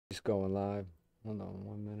just going live. Hold on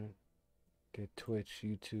 1 minute. Get Twitch,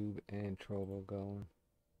 YouTube, and Trovo going.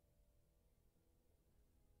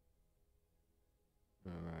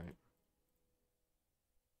 All right.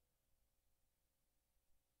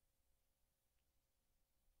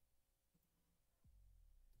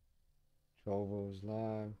 Trovo is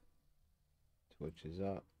live. Twitch is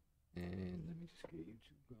up. And let me just get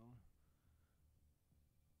YouTube going.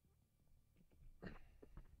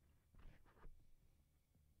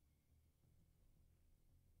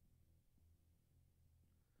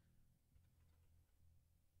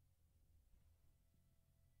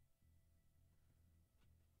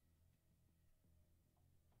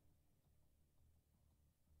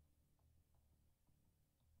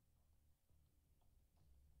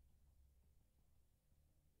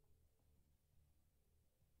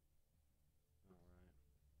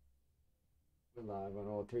 We're live on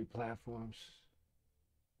all 3 platforms.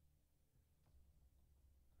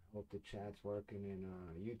 Hope the chat's working in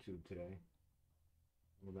YouTube today.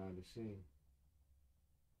 We're about to see.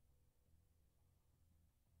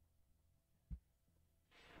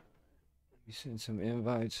 Let me send some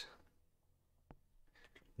invites.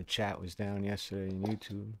 The chat was down yesterday in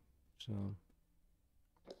YouTube, so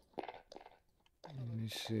let me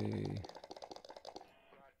see.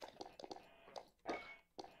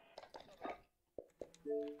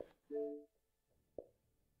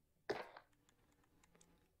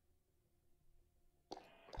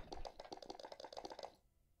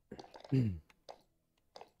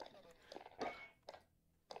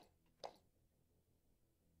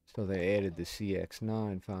 So they added the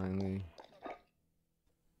CX9 finally,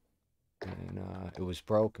 and it was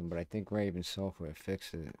broken, but I think Raven Software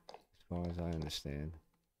fixed it, as far as I understand.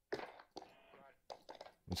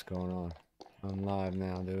 What's going on? I'm live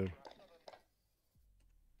now, dude.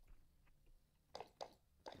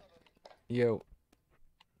 Yo.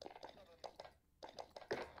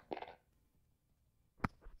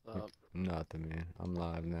 Nothing, man. I'm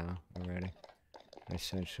live now already. I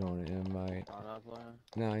sent Sean an invite. I'm not playing?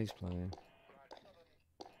 No, he's playing.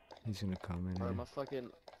 He's gonna come in here. My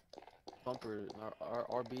fucking bumper, our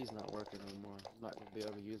RB's not working anymore. I'm not gonna be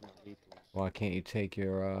able to use my vehicles. Why can't you take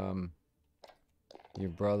your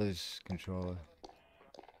brother's controller?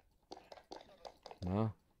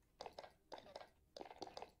 No?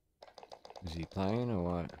 Is he playing or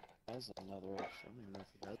what? That's another option. I don't even know if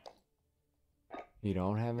he has. You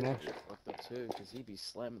don't have an extra? Fucked up too, because he be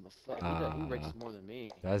slamming the fuck. He rages more than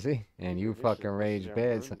me. Does he? And you fucking rage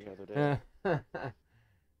bad. That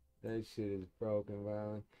shit is broken,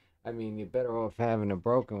 violent. I mean, you're better off having a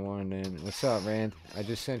broken one than... What's up, Rand? I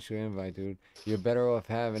just sent you an invite, dude. You're better off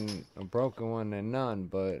having a broken one than none,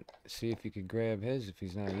 but see if you could grab his if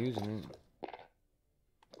he's not using it.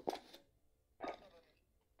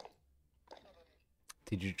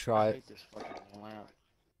 Did you try it? I hate this fucking lamp.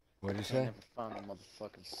 What'd you say? I never found the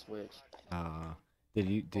motherfucking switch. Did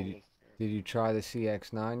you try the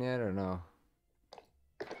CX9 yet or no?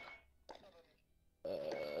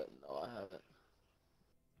 No, I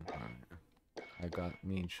haven't.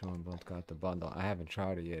 Me and Sean both got the bundle. I haven't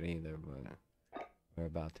tried it yet either, but we're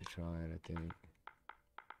about to try it, I think.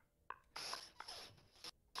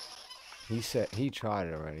 He said he tried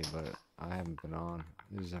it already, but I haven't been on.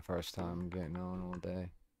 This is the first time I'm getting on all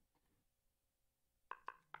day.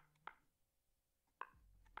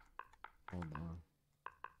 Hold on.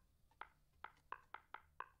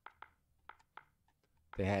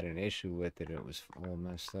 They had an issue with it. It was all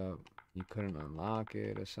messed up. You couldn't unlock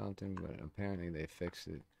it or something, but apparently they fixed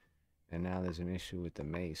it. And now there's an issue with the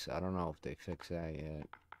mace. I don't know if they fixed that yet.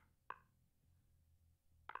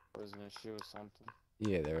 There's an issue or something?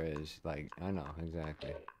 Yeah, there is. Like, I know,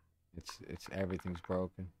 exactly. It's everything's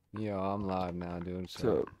broken. Yo, I'm live now, dude.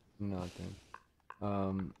 So nothing.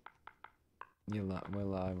 We're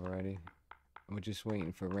live already. We're just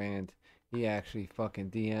waiting for Rand. He actually fucking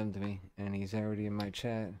DM'd me, and he's already in my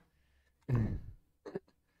chat.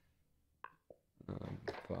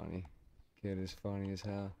 Funny. Kid is funny as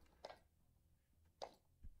hell.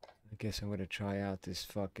 I guess I'm gonna try out this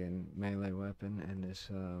fucking melee weapon and this,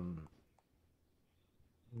 what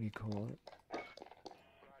do you call it?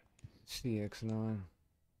 CX9.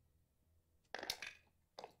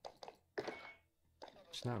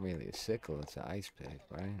 It's not really a sickle, it's an ice pick,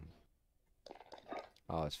 right?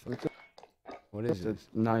 Oh, it's what is it? It's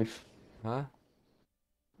a knife. Huh?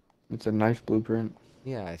 It's a knife blueprint.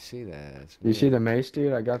 Yeah, I see that. You see the mace,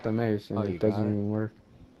 dude? I got the mace, and it doesn't even work.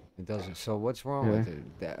 It doesn't. So what's wrong with it?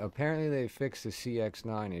 Apparently they fixed the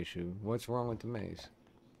CX9 issue. What's wrong with the mace?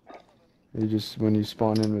 You just, when you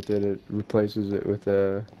spawn in with it, it replaces it with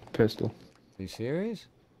a pistol. Are you serious?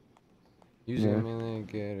 Using a melee,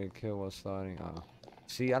 get a kill while sliding. Oh.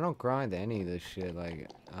 See, I don't grind any of this shit. Like,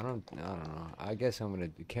 I don't know. I guess I'm gonna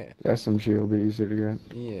SMG will be easier to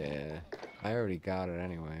get. Yeah, I already got it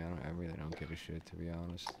anyway. I really don't give a shit, to be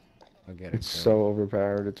honest. I'll get it. It's so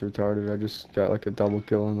overpowered. It's retarded. I just got like a double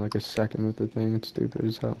kill in like a second with the thing. It's stupid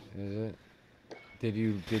as hell. Is it? Did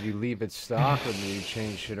you leave it stock or did you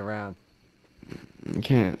change shit around? You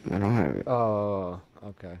can't. I don't have it. Oh,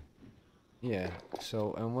 okay. Yeah.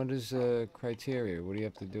 So, and what is the criteria? What do you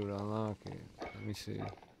have to do to unlock it? Let me see.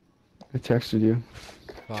 I texted you.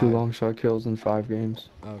 5. 2 long shot kills in 5 games.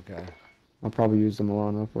 Okay. I'll probably use the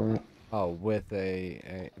Milano for it. Oh, with the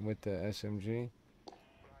SMG.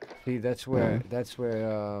 See, that's where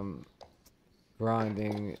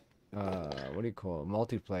grinding. What do you call it?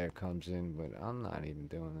 Multiplayer comes in, but I'm not even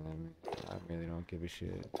doing that. I mean, I really don't give a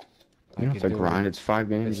shit. You don't have to grind. It's 5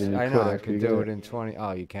 games and you I quit know I after could you do get it in 20.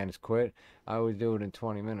 Oh, you can just quit. I would do it in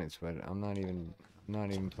 20 minutes, but I'm not even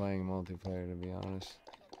playing multiplayer, to be honest.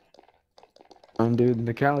 Dude,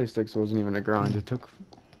 the Cali sticks wasn't even a grind. That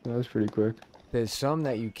was pretty quick. There's some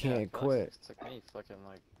that you can't quit. It's like me, fucking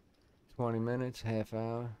like 20 minutes, half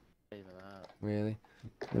hour. even that. Really?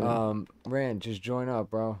 Yeah. Rand, just join up,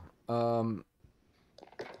 bro.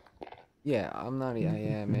 Yeah, I'm not.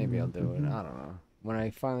 Yeah, maybe I'll do it. I don't know. When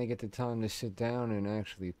I finally get the time to sit down and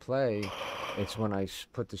actually play, it's when I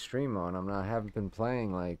put the stream on. I haven't been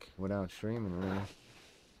playing like without streaming really.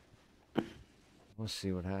 We'll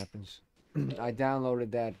see what happens. I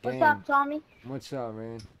downloaded that game. What's up, Tommy? What's up,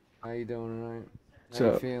 man? How you doing tonight? What's How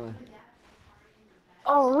you up? feeling?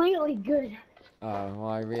 Oh, really good. Well,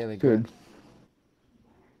 I really Good.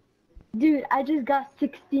 Dude, I just got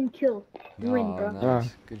 16 kills. Win, bro.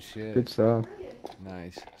 Nice. Good shit. Good stuff.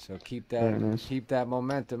 Nice. So keep Very that nice. keep that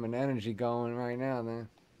momentum and energy going right now, man.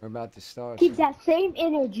 We're about to start. Keep that same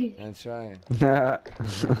energy. That's right. Oh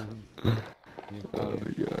You're my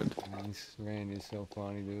funny. god. Randy is so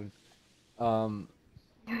funny, dude.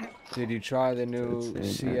 Did you try the new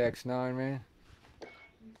That's insane, man. CX9, man?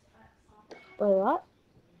 Wait, what?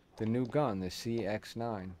 The new gun, the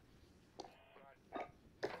CX9.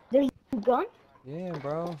 There's a gun? Yeah,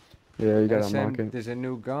 bro. Yeah, you gotta unlock it. There's a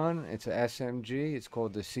new gun. It's a SMG. It's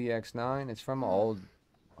called the CX9. It's from an old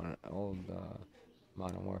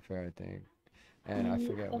Modern Warfare, I think. And I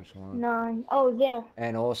forget which one. 9. Oh, there.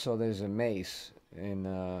 And also there's a mace in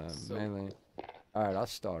melee. Alright, I'll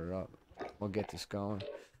start it up. We'll get this going.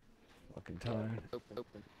 Fucking tired. Open.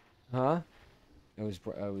 Huh? I was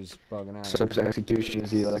bugging out. Sub's execution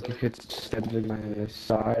is like he hits steps on the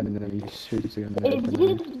side and then he shoots it. Is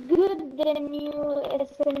it good, the new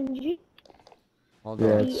SMG? Hold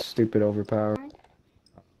Yeah, on. it's stupid overpowered.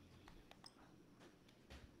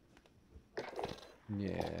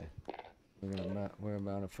 Yeah. We're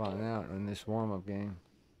about to find out in this warm-up game.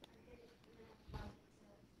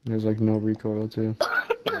 There's like no recoil too.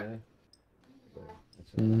 Yeah.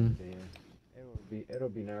 That's Mhm. It'll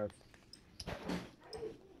be nerfed.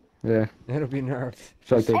 Yeah. It'll be nerfed.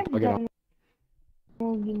 It's like they Every bug it out. time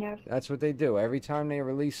will be nerfed. That's what they do. Every time they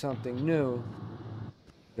release something new,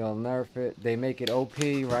 they'll nerf it. They make it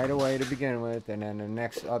OP right away to begin with, and then the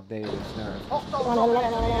next update is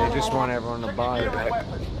nerfed. They just want everyone to buy it.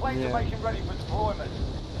 Yeah.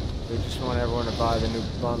 They just want everyone to buy the new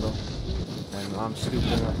bundle. And I'm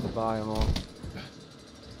stupid enough to buy them all.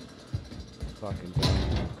 Fucking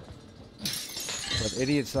dumb. But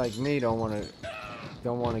idiots like me don't want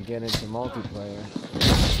to get into multiplayer.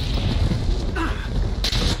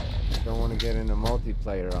 Don't want to get into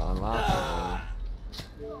multiplayer to unlock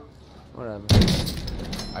it. Whatever.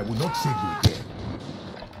 I will not save you again.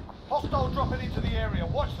 Hostile dropping into the area.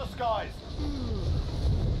 Watch the skies.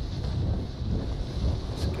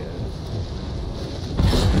 Let's get it.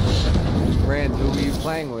 Rand, who are you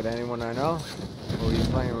playing with? Anyone I know? Or are you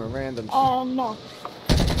playing with randoms? No.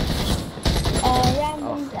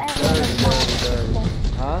 Randoms and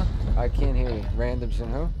Huh? I can't hear you. Randoms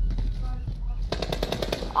and who?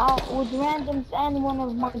 with randoms and one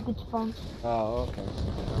of my good friends. Oh, okay.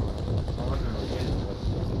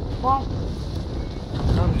 What?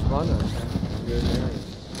 No, I'm just wondering. Good areas.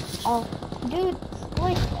 Dude,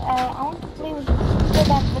 wait, I want to play with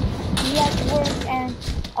that, but he has work and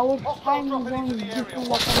our time zone is different,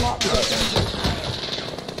 like a lot different.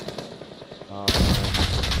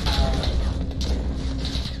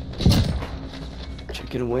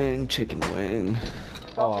 Chicken wing, chicken wing.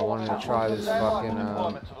 Oh, I wanted to try this fucking,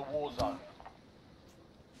 I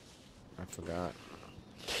forgot.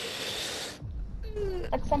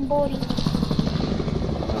 Like somebody.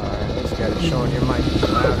 Alright, let's get it. Showing your mic is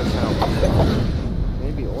loud as hell.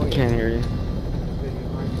 Maybe audio. Can't hear you.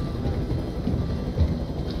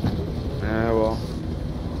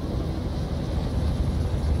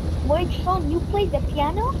 Wait, Sean, you play the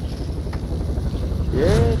piano?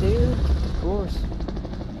 Yeah, dude. Of course.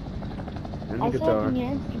 And the I saw it guitar. on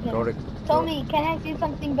your Instagram. Go to. Tommy, can I say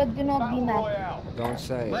something but do not be Battle mad? Royale. Don't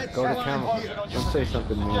say it. Let's Go to try camera. version on your Don't say team.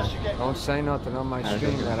 something mean. Suggest you get Don't say nothing on my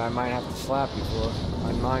stream that I might have to slap you for.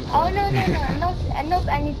 My mind. Oh no, not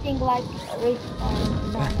anything like race.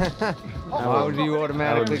 No. Why would you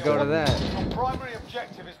automatically go to that? Your primary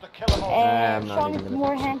objective is to kill them all. I'm not Sean even is gonna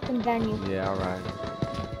more say. handsome than you. Yeah, alright.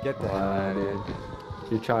 Get the hell out of here.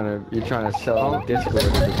 You're trying to sell the Discord to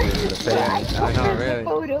the fans. I know, really.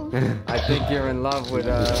 Photos. I think you're in love with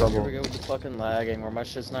Here we go with the fucking lagging where my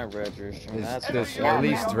shit's not registering. there's at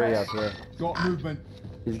least 3 up here. Got movement.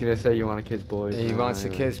 He's gonna say you want to kiss boys. He wants to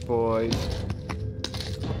kiss boys.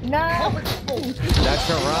 No. That's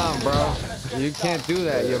haram, bro. You can't do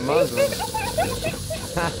that. You're Muslim.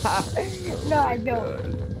 No, I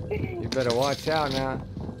don't. You better watch out now.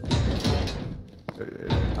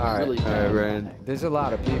 Alright. Really Alright, Rand. There's a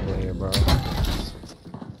lot of people here, bro.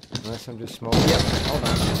 Unless I'm just smoking. Yep. Hold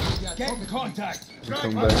on. Get in contact.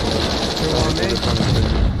 Come back. 2 on me.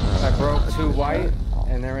 I broke 2 white,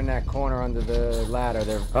 and they're in that corner under the ladder.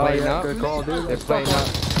 They're Oh playing yeah, up. good call, dude. They're playing up.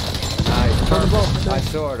 Nice. Perfect. I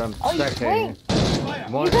saw it. I'm Oh, you spectating.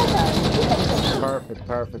 You One. got that.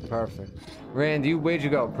 Perfect. Rand, where'd you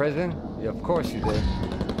go? Prison? Yeah, of course you did.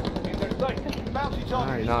 In their sight. Bounty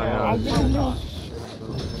target is No, down. I didn't know.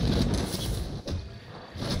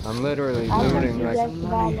 I'm literally I want looting you like, guys to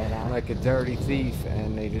buy that out. like a dirty thief,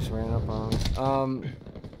 and they just ran up on us.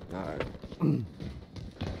 Alright.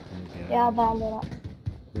 Yeah, I'll buy that up.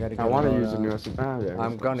 We gotta I go want to to, use the new SMG. Yeah,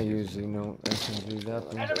 I'm gonna use the new SMG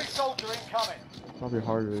definitely. Enemy soldier incoming. Probably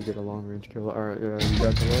harder to get a long range kill. Alright, yeah, you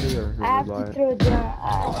got the ready or I have you buy to it? throw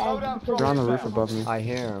the. They're on the roof above me. I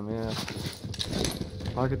hear him, yeah.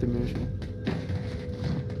 I'll get the munition.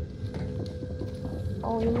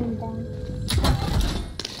 Oh, you went down.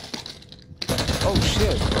 Oh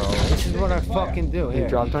shit, bro. This is what I fucking do. He Here,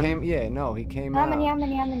 dropped on came, yeah, no, he came How out. many? How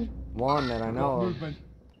many? One that I know of.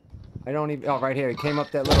 I don't even, oh, right here. He came up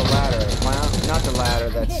that little ladder. Not the ladder,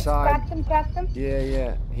 that side. Cracked him.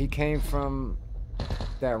 Yeah. He came from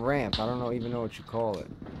that ramp. I don't even know what you call it.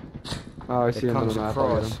 Oh, I It see him on comes the map. I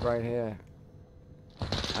across right here.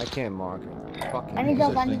 I can't mark it. Fucking I need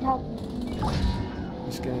help.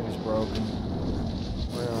 This game is broken.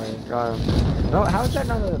 Where are you? got him. No, how is that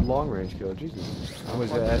not a long range kill? Jesus. That was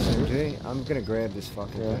the SMG. I'm gonna grab this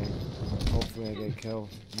fucking Yeah. thing. Hopefully I get killed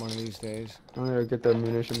one of these days. I'm gonna get the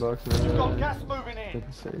munition box. You've got gas moving in. Get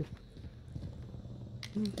the safe.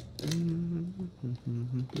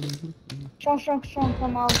 Strong,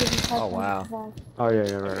 come out. Give you Oh, wow. Oh yeah,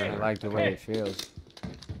 I right. like the way it feels.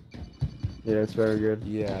 Yeah, it's very good.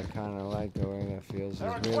 Yeah, I kind of like the way that feels. There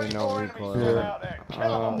are There's really no 24 recoil. enemies still Yeah. out there. Kill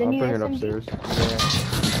I'll them all. bring it upstairs.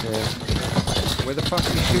 Yeah. Where the fuck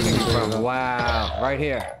are you shooting from? Wow. Right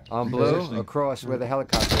here. On blue, across where the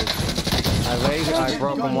helicopter is. I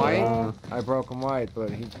broke him white. I broke him white, but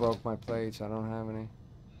he broke my plates. I don't have any.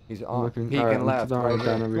 He's on peeking Alright, left. Right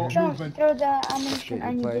down here. over here. Sean, throw the ammunition. Get I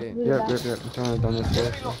you need play to it. glue Yep. that. I'm trying to done this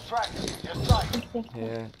Enemy way. lost track. You're safe.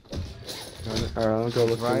 Yeah. Alright, I'll go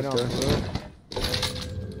look for Right on this guy. blue.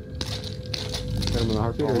 Get him in the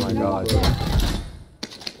heartbeat. Oh or my is he God. blue?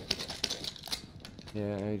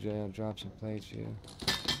 Yeah, AJ, I'll drop some plates here.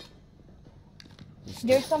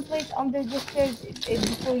 There's some place under the stairs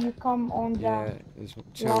before you come on the. Yeah, there's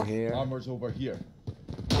 2 Yeah. here. Armor's over here.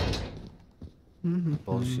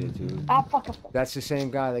 Bullshit, dude. Ah, fuck. That's the same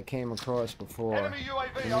guy that came across before. Enemy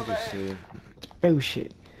Let UAV me just overhead. see. Oh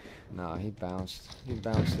shit. Nah, he bounced. He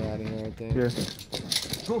bounced out of here, I think. Yeah.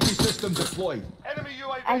 Trophy system deployed. Enemy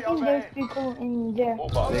UAV I think there's overhead. people in there.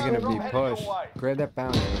 They're gonna be Heading pushed. your way. Grab that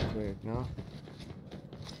bounty real quick, no?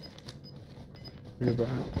 You're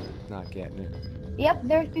behind. Not getting it. Yep,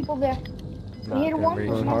 there's people there. Not You hit gonna one? reach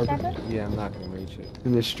On it. harbor? Second? Yeah, I'm not gonna reach it.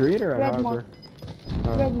 In the street or at Red harbor?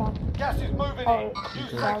 Red mark. Gas is moving Oh, in. Use okay.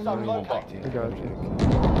 safe I'm zone gonna loader. get I got you. it.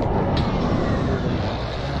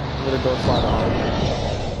 I'm gonna go fly to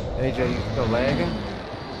harbor. AJ, you still lagging?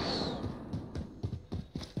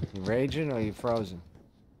 You raging or you frozen?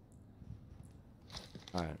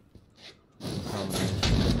 Alright.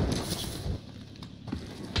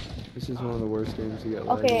 This is one of the worst games to get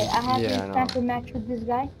Okay, lagging. I have Yeah, I a know. sniper match with this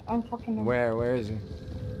guy. I'm fucking him. Where is he?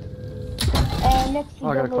 Next to Oh,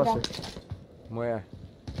 I got a the loadout. cluster. Where?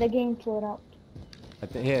 The game loadout. I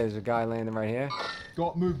think here, there's a guy landing right here.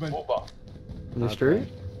 Got movement. In the Okay. street?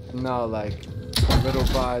 No, like a little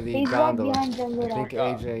by the He's right gondola. behind the I think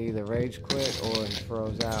loadout. AJ either rage quit or he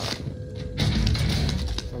froze out.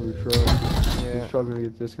 Oh, we froze. Yeah. He's struggling to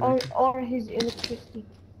get disconnected. Or his electricity.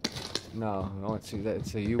 No, it's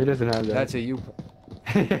a you. He doesn't have that. That's a you.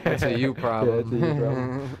 That's a you problem. Yeah, that's a you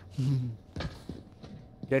problem.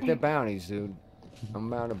 Get the bounties, dude.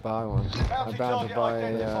 I'm about to buy one. I'm about to buy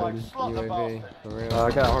a UAV. For real.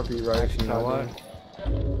 I got a heartbeat right. Actually, you know what?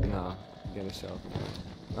 No, get a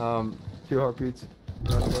selfie. 2 heartbeats.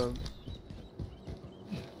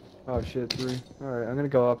 Oh shit, 3. Alright, I'm gonna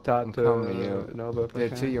go up top I'm to coming to you. Nova if I They're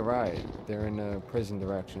can. to your right. They're in the prison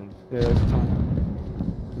direction. Yeah, it's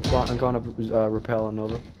time. I'm going up rappel on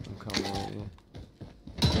Nova. I'm coming with you.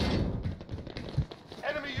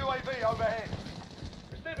 Enemy UAV overhead.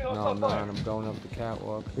 Receiving No, I'm not. I'm going up the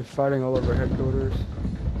catwalk. We're fighting all over headquarters.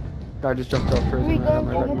 Guy just jumped off prison. We Right go on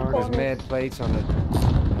my red to mark. There's mad plates on the. I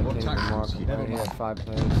can't even mark them. Right here, 5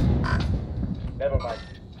 plates. Never mind.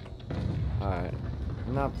 Alright.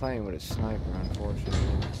 I'm not playing with a sniper,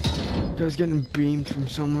 unfortunately. Guy's getting beamed from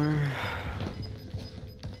somewhere.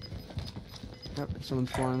 Yep, someone's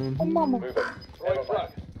flying in. Oh, mama. Move it. Never mind.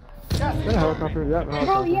 Gas Is that a is helicopter? Yep, a Bro,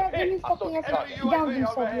 helicopter. yeah, then he's fucking us. He downed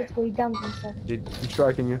himself. Let's go. He downed himself. Did I'm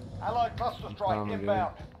striking you. Allied cluster strike Coming, dude.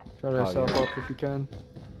 inbound. Try to Oh, yourself yeah. up if you can.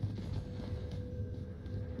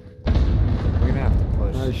 we're gonna have to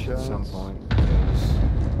push Nice at shots. some point. Because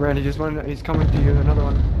Randy, just one. He's coming to you. Another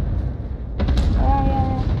one.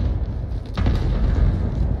 Yeah.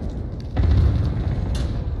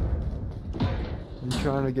 I'm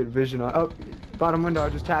trying to get vision on. Oh, bottom window. I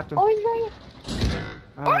just tapped him. Oh, he's right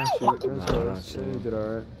Ah, shit. No, That's that's alright. it. He did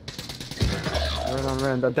alright. Right on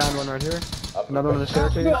Rand. That down one right here. Another one on the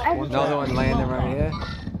staircase. another one landing right here.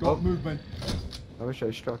 Got movement. I wish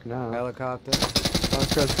I struck now. Helicopter. Oh,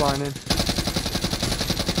 this guy's flying in.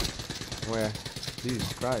 Where?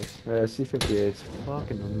 Jesus Christ. Yeah, C-58's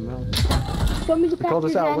fucking melt. Show me the They called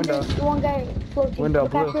us captures out, and window. the one guy floating. Window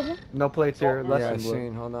Look after blue. him. No plates here. Less Yeah, I than blue.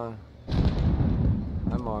 seen. Hold on.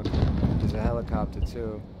 I marked it. There's a helicopter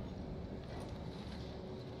too.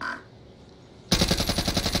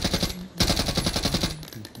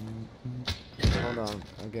 Hold on,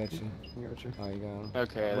 I'll get you. I got you. Oh, you got him.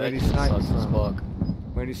 Okay, Where'd he that's snipe sus as from? fuck.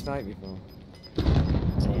 Where'd he snipe you from?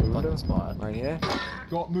 Same fucking spot. Right here?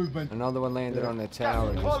 Got movement. Another one landed on the Gas tower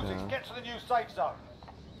is just closing. now. Get to the new safe zone.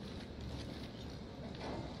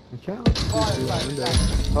 I can't. Fire See that station window.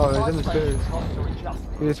 active. Oh, he's in the Fire stairs. station cost to adjust.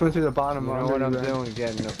 He just went through the You bottom. know under what you, I'm Rand. doing?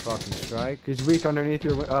 Getting a fucking strike? He's weak underneath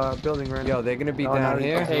your building, Rand. Yo, they're gonna be Oh, down no,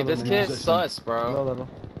 here? Hey, this kid's sus, Low bro. level.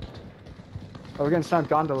 Oh, we're getting sniped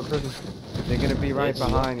gondola prison. They're gonna be right Bitch.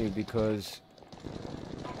 behind you because...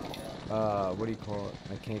 what do you call it?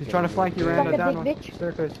 I can't He's get trying a to flank you, good- Rand. Fuck a Down big one. bitch.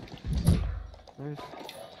 Staircase. Nice.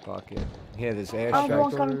 Fuck it. Here, there's Oh, the one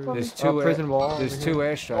airstrikes. coming from. There's Oh, two prison wall. There's over 2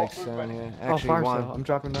 here. airstrikes down here. Oh, Actually, fire one. cell. I'm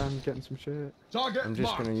dropping down, getting some shit. Target I'm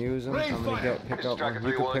just gonna use them. I'm gonna pick up one. You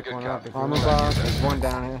can pick one up if you Armor want. box. There's one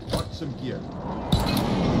down here. Want some gear.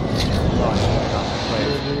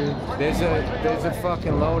 There's a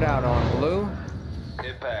fucking loadout on blue.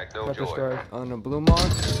 Impact, no Got this joy. guy. On the blue mark.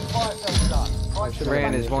 Fire station done. Price should've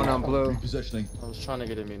Ran done is one on blue. Repositioning. I was trying to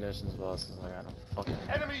get ammunition as well, since I got no fucking.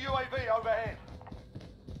 Enemy UAV overhead.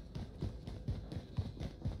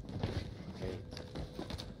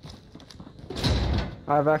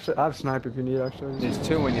 I've sniper if you need actually. There's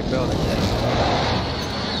 2 in your building.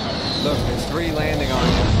 Look, there's 3 landing on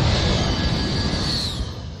you.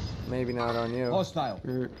 Maybe not on you. Hostile.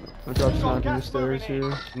 Here, I'll drop sniper in the stairs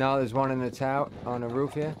here. No, there's one in the tower on the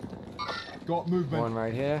roof here. Got movement. One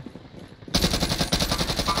right here.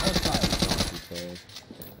 Hostile.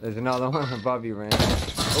 There's another one above you, Rand.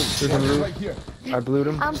 There's a roof. Right here. I blew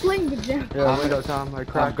him. I'm playing with them. Yeah, window Tom. I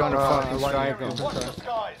cracked. gonna fucking light- strike him. Watch the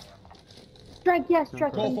skies. Strike, yes,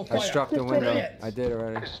 strike. Go for I fire. struck the Just window. it. I did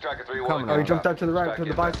already. This is Striker 3-1. Coming Oh, he jumped out to the right, Back to the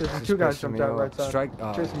in. bike station. This 2 guys pissing jumped me out off. right side. Strike.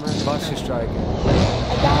 Chase him right. Bus is striking. I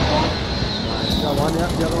downed one. Got one, yep.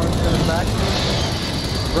 The other one's coming back.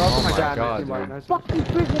 Bro, Oh my my god, God, Nicky White, dude. nice. Fucking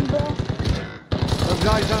prison, bro. Oh,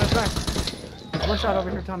 no, he's on his back. There's one shot over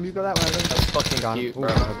here, Tom. You go that way. I think. That's fucking Got cute, him.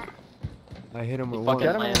 bro. Ooh, I hit him with Fucking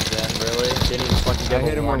one. lands then, really? Didn't even fucking I give hit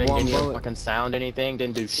a him with warning, one didn't even bullet. fucking sound anything,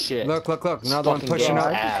 didn't do shit. Look, another one Fucking pushing gay up,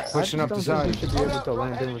 ass. pushing up the I side. don't think you should be able to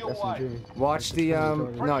land in with SMG. Watch the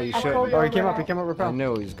no, you should. Oh, he came up I rappel.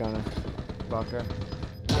 knew he was gonna. Fucker.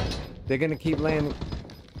 They're gonna keep landing.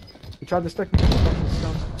 He tried to stick me.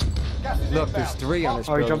 Gas is Look, there's inbound. 3 on this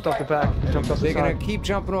Oh, he building. jumped off the back. He jumped off the They're gonna side. keep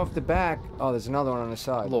jumping off the back. Oh, there's another one on the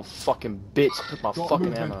side. Little fucking bitch took my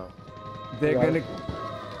fucking ammo. They're Yeah. gonna.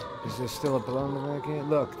 Is there still a balloon in the back here?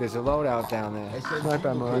 Look, there's a loadout down there. Snipe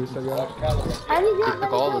ammo, I still got. I need He to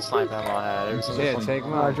took all the snipe ammo I had. Every single Yeah, fucking take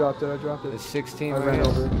 'em Oh, I out. dropped it. There's 16 I right ran here.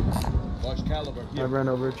 over. Watch caliber. I ran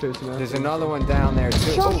over chasing that. There's another one down there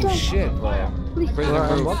too. Shot, Oh shot. shit, bro. Please. Prison I'm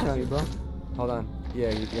roof. looking at you, bro. Hold on. Yeah,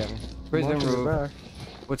 you get me. Prison Marching roof. back.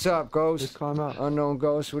 What's up, Ghost? Just climb out. Unknown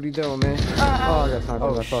Ghost, what are you doing, man? Oh, I got time for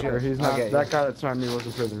Oh, that fucker. shit. He's not. Okay, That yeah. guy that sniped me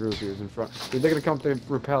wasn't prison roof. He was in front. They're gonna come to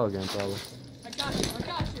repel again, probably.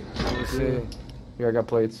 Let me see. Here, I got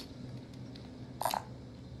plates.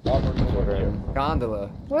 Gondola.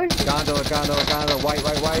 Where's Gondola. White.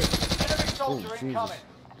 Enemy Oh, soldier Jesus. incoming.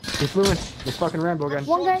 He flew in. He's fucking Rambo again.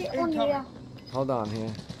 one guy on here? Yeah. Hold on here.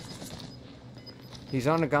 He's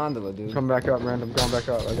on the gondola, dude. Come back up, random. Going back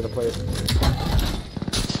up. I got a plate.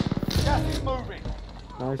 Gas is moving.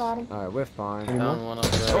 Nice. Got him. Alright, we're fine. Found one up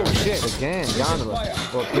there. Oh shit, again, gondola.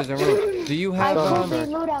 Well, prison room. Do you I have, put the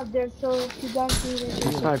loot out there, so if you guys need He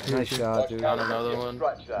it. sniped you. nice shot, dude. Found another one.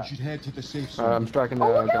 You should head to the safe zone. I'm striking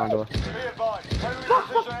the gondola. Be advised. Friendly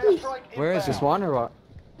precision airstrike Where is inbound. Just one or what?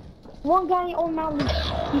 One guy on mountain,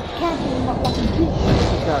 he's camping up like a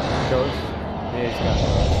bitch. He's got ghost. Yeah, he's got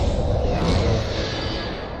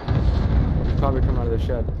He's probably come out of the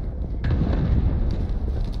shed.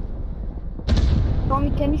 Tommy,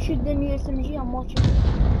 can you shoot the new SMG? I'm watching.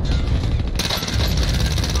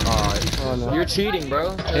 Oh no. You're cheating,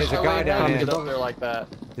 bro. There's a no guy way down to here. get up there like that.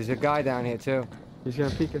 There's a guy down here too. He's gonna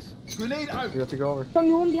peek us. Grenade out. We have to go over.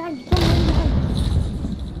 Tommy, one behind you. Tommy, one behind you.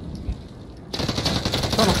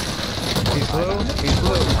 He's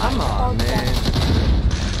blue. Come on, man.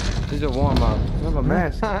 This is a warm up. I have a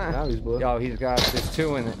mask. Now he's blue. Yo, he's got, there's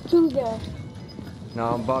two in it. Two there. No,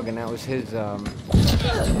 I'm bugging. That was his, Oh,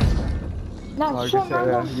 Now, I short guess, round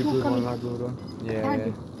yeah, of you two blew one, coming. I blew one. yeah. Behind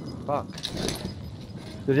you. Fuck.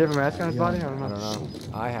 Did he have a mask on his body? I don't I know.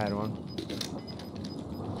 don't know. I had one.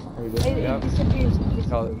 There he goes. It Yep. disappears. It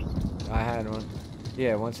Oh, disappears. I had one.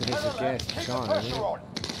 Yeah, once it hits the gas, Keep it's the gone, pressure isn't it? on.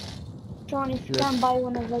 Sean, if you Yeah. can buy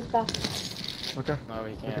one of those back. Okay. No,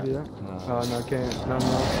 we I can can't. do that. No. Oh, no, can't. No, no.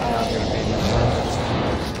 Not gonna be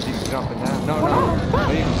this. He's jumping down. No.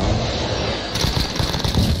 Leave.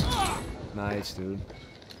 Nice, dude.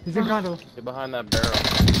 He's in gondola. Get behind that barrel.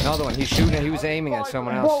 Another one. He's shooting. He was aiming at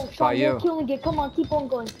someone Bro, else. By Sean, you're you. killing it. Come on, keep on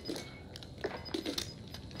going.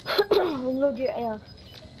 Reload your air.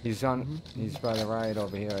 He's on. He's by the right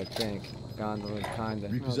over here, I think. Gondola, kinda.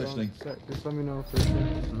 No, Repositioning. don't. Just let me know if there's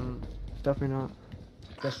Mhm. definitely not.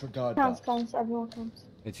 Disregard Counts, that. counts, everyone counts.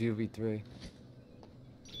 It's UV3.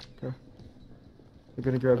 They're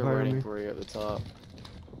gonna grab They're higher on waiting me. for you at the top.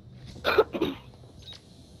 Yeah,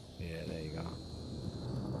 there you go.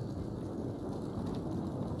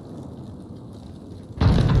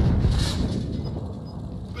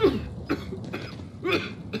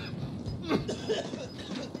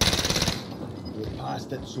 You're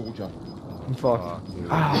past it, soldier. I'm fucked. Fuck, dude.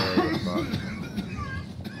 Ah. Yeah, you're fucked.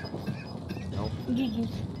 Nope. GG.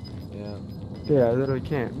 Yeah. Yeah, I literally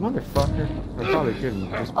can't. Motherfucker. I probably couldn't.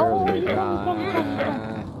 Just Oh, barely make it.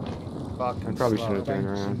 Fucking I probably slow. should have turned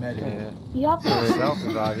Thanks, around. medic. Yeah. You have to.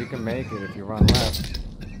 Self-revive, you can make it if you run left.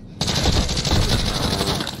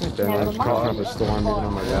 Then I was coughing up a storm even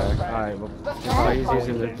on my back. Alright, well, Oh, he's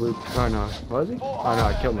using the blue. Oh no. Was he? Oh no,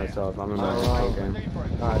 I killed myself. I'm in my own game.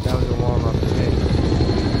 alright, that was a warm-up for me.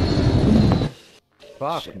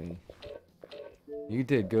 Fuck me. You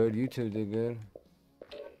did good, you two did good.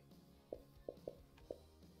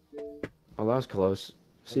 Oh, that was close.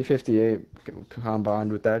 C58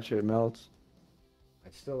 combined with that shit melts. I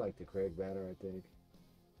still like the Craig better,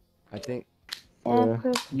 I think. Yeah.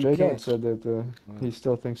 You Jake can't- said that he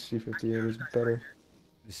still thinks C58 is better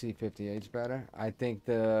The C58's better. I think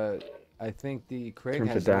the in Craig terms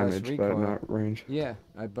has of less damage, recoil. but not range. Yeah,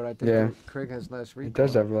 but I think Yeah. the Craig has less recoil. It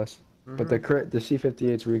does have less. But the Mhm. the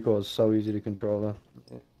C58's recoil is so easy to control though.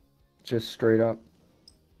 Just straight up.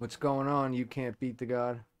 What's going on? You can't beat the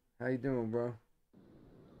god. How you doing, bro?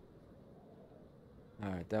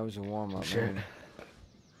 Alright, that was a warm-up, Shit. man.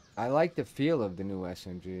 I like the feel of the new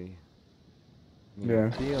SMG. Yeah.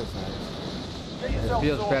 It feels nice. Get It yourself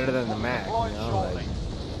feels sorted. better than the Mac, you Deploying know? shortly. Like,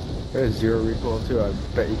 There's zero recoil too. I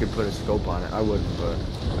bet you could put a scope on it. I wouldn't, but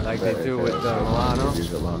like bet they if do it with had a the scope on it, Milano? it'd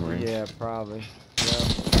use it long range. Yeah, probably. Yeah.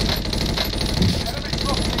 Enemy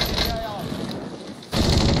dropping into the AO.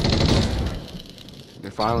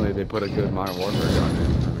 And finally, they put a good Modern Warfare gun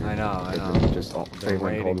in. I know, I They've know. been just favoring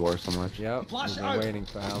waiting. Cold War so much. Yep, we've been waiting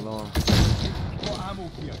for how long? Got ammo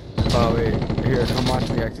here. Oh wait, here, come watch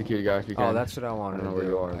me execute a guy if you can. Oh, that's what I wanted I don't to know where do.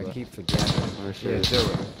 you are, I but- keep forgetting. Oh, shit. Yeah, do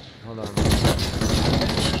it. Hold on.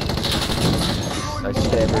 I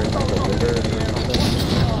stab her in the liver or something.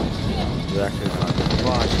 It's actually not.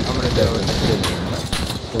 Watch, I'm gonna do it.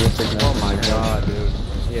 Oh my god, dude.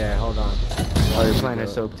 Yeah, hold on. Oh, you're playing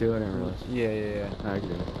as soap too? I didn't realize. Yeah. I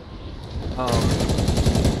get it.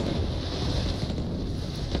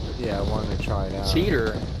 Yeah, I wanted to try it out.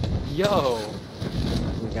 Cheater. Yo.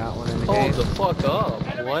 Who's You got one in the Hold game? the fuck up.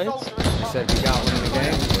 Enemy What? soldier I said you got one in the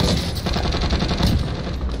game?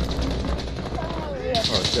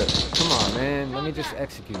 Oh shit. Come on, man. Let me just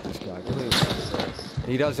execute this guy, please.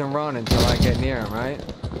 He doesn't run until I get near him, right?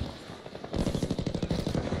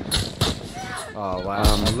 Oh, wow.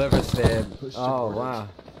 A liver stab. Oh, wow.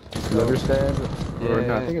 Liver stab? Or,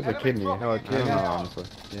 no, I Yeah. think it's a kidney. No, a I don't kidney. know, honestly.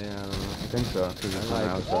 Yeah, I don't know. I think so, because it's on the I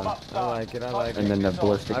outside. like it, I like And it. then the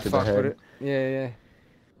ballistic I to the fuck with head. it. Yeah, yeah.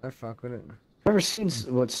 I fuck with it. I've never seen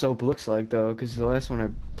what soap looks like though, because the last one I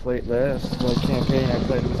played, last campaign I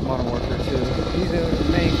played was Modern Warfare 2. He's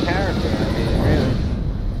the main character, I mean, really.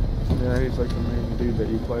 Yeah, he's like the main dude that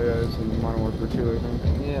you play as in Modern Warfare 2, I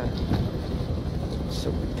think. Yeah,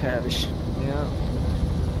 So tavish. yeah.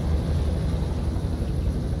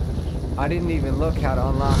 I didn't even look how to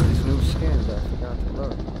unlock these new skins. I forgot to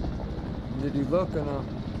look. Did you look or no?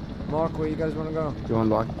 Mark, where you guys want to go? You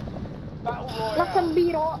unlock? Battle Look Royale. at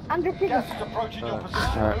Beetle under prison. Gas is approaching your position.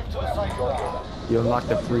 Alright. Move to the safe zone. You unlock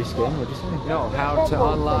the free skin? What'd you say? No, how to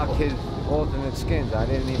unlock his alternate skins. I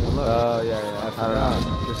didn't even look. Oh, yeah, yeah. I don't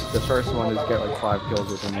know. Just the first one is get like 5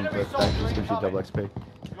 kills with him, but that just gives you double XP.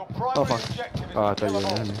 Your primary Oh, fuck. objective is Oh, I to thought you kill were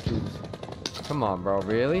them all. enemy. Jeez. Come on, bro.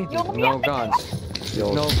 Really? Yo, There's no guns. The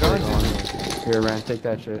old No straight guns. one. Here, Rand, take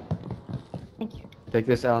that shit. Thank you. Take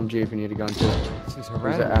this LMG if you need a gun too. This is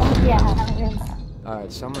Where's horrendous. that LMG? Yeah.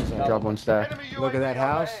 Alright, someone's Drop one stack. Enemy Look at that UAV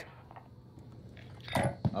house.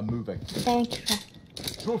 overhead. I'm moving. Thank you.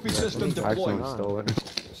 Trophy system I accidentally deployed. stole it.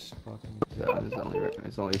 Just fucking-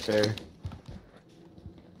 It's only fair.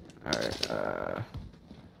 Alright,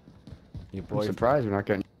 Your I'm boy. surprised we're not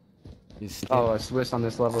getting. You skip. Oh, a Swiss on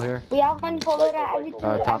this level here. We have money for everything.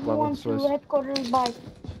 Top level Everyone Swiss. to headquarters by.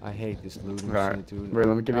 I hate this looting Alright, shit, dude. wait,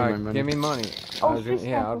 let me give you my Alright, money. give me money. Oh, I was gonna-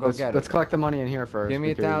 yeah, I'll go Let's, get let's it. collect the money in here first. Give me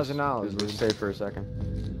because- $1,000, because We're dude. safe for a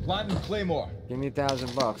second. Planting Claymore. Give me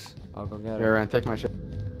 $1,000. I'll go get Here, it. Rand, take my shit.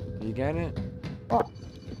 You getting it?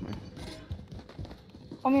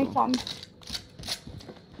 How many times?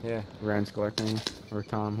 Yeah. Rand's collecting, or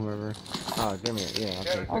Tom, whoever. Oh, give me it. Yeah,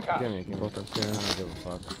 I'll take it. Give me it. Give me Both it. up I there. don't give a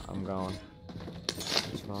fuck. I'm going.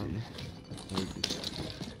 It's fine.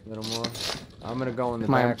 A little more. I'm gonna go in the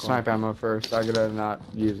My back. snipe ammo first. I gotta not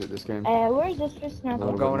use it this game. Where's this fish now?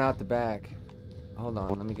 I'm going out the back. Hold on.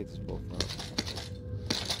 Let me get this wolf up.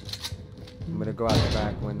 I'm gonna go out the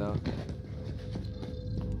back window.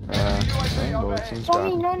 Rainbow, it seems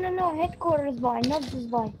Tommy, bad. no, headquarters by, not this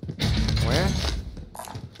by. Where?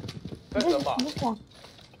 This one.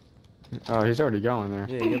 Oh, he's already going there.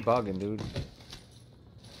 Yeah, you're bugging, dude.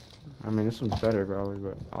 I mean, this one's better probably,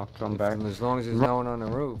 but I'll come back. As long as there's no one on the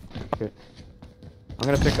roof. I'm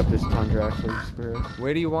gonna pick up this Tundra actually. Screw it.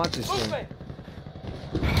 Where do you want this thing?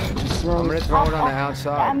 Just I'm gonna throw it on the I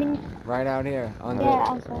outside. mean, Right out here. Under. yeah,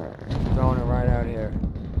 outside. Throwing it right out here.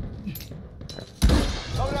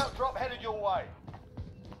 Loadout drop headed your way.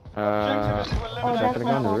 Uh, Objective is to eliminate that's gonna go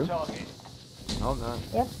on the all roof? targets. Hold on.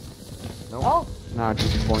 Yep. Nope. Oh, nah,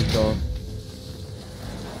 just point off.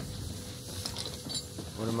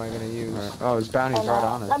 What am I gonna use? Alright. Oh, his bounty's right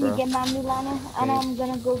on it, let me bro. get my Milano, and I'm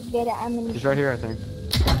gonna go get an ammunition. He's right here, I think.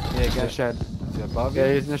 Yeah, In the get shed. Is it above Yeah,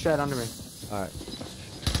 you? he's in the shed under me. Alright.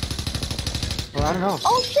 Well, I don't know.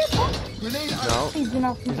 Oh shit! Oh. Grenade out. No. He's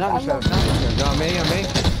enough. He's not in the I shed. love- He's not in the shed. On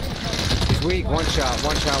me. He's weak. One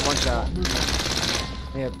shot.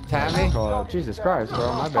 Yeah, tap me. Call out. Jesus Christ,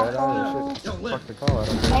 bro. My bad. I shit. Fuck the call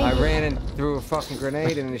out. I ran and threw a fucking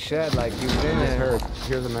grenade in the shed like he was in He's there. hurt.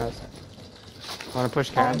 Here's a mess. Wanna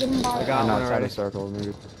push I cam? didn't buy I it. got No, one it's out already. of circle.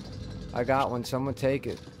 Maybe. I got one. Someone take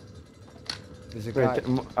it. There's a guy.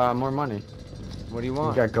 Wait, more money. What do you You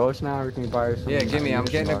want? got ghosts now, or can you buy some? Yeah, give me. I'm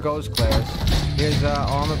ammunition getting a box? ghost class. Here's a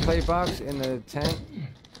armor plate box in the tent.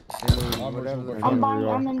 In the, Armor's whatever the over fuck. I'm buying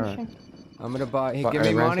Alright. ammunition. I'm gonna buy. Hey, But, give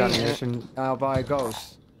me Rand's money. got And ammunition. I'll buy a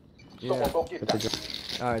ghost. Yeah. Get the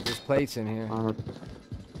go- Alright, there's plates in here. armor.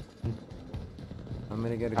 I'm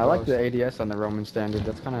gonna get a I like ghost. the ADS on the Roman standard.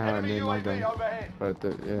 That's kind of how I Enemy made my UAV gun. overhead. But the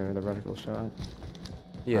reticle shot.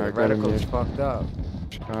 Yeah, Alright, the go to reticle's me. fucked up.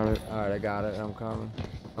 Got it. Alright, I got it. I'm coming.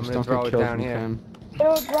 I'm Just gonna don't throw get it killed down from here. cam.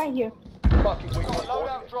 Throw it right here. Fucking we got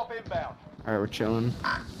loadout drop inbound. Alright, we're chilling.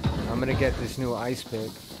 I'm gonna get this new ice pick.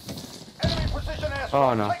 Enemy precision airstrike.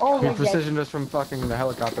 Oh no. Oh, He my precisioned us from fucking the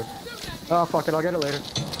helicopter. Oh fuck it, I'll get it later.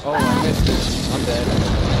 Oh, I missed it. I'm dead.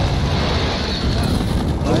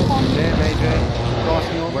 Damn, AJ.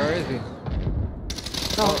 Cross mule. Where is he?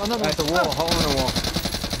 No, another At the wall, hole in the wall.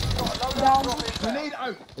 Got a loadout Down. drop inbound. Grenade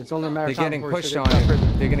out. It's only a matter They're of time getting before we pushed should on get shot you.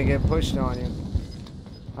 prison. They're gonna get pushed on you.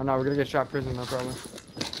 Oh no, we're gonna get shot prison, no problem.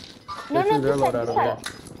 No, They threw their this load side, out this over there.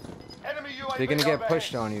 side. Enemy UAV They're gonna get overhead.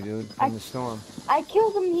 pushed on you, dude, from the storm. I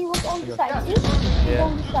killed him. He was on the side. Gas See? is moving in. He's Yeah.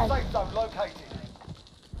 on the New side. safe zone located.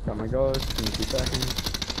 Got my ghost. Give me 2 seconds.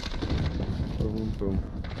 Boom, boom.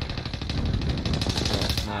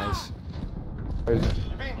 Yeah, nice. Where is it?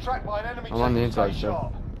 You're being tracked by an enemy I'm on the team. inside Stay still.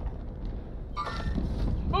 sharp.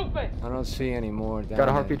 I don't see any more down Got a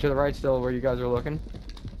there. heartbeat to the right still where you guys are looking.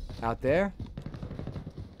 Out there?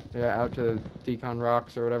 Yeah, out to the Decon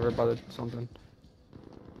Rocks or whatever by the something.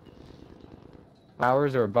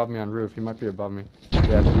 Flowers are above me on roof. He might be above me.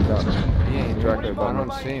 Yeah, he's up. He ain't Directly I above me.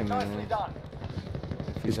 don't see him, Nicely man. done.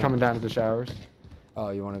 He's coming down to the showers. Oh,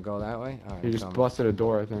 you want to go that way? All right, He just come. busted a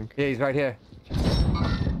door, I think. Yeah, he's right here.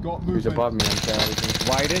 Got He's movement. above me on showers.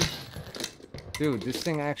 Whited? Dude, this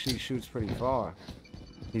thing actually shoots pretty far.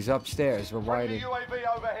 He's upstairs. We're Friendly whited. UAV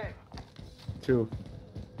overhead. 2.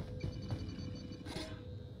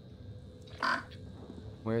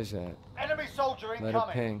 Where's that? Enemy soldier Let it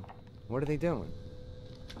incoming. ping. What are they doing?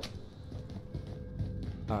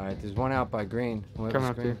 Alright, there's one out by green. Whoever's Coming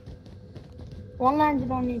up to green. you. One line, you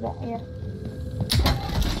don't need that. Yeah.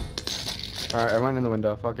 Alright, I went in the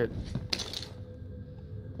window. Fuck it.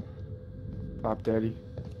 Pop daddy.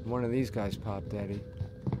 One of these guys popped Eddie.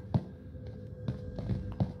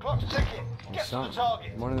 Clock's ticking. Or Get to the something.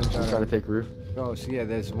 target. One of them Try to take roof. Oh, so yeah,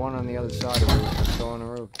 there's one on the other side of the roof. Let's go on the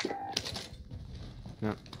roof.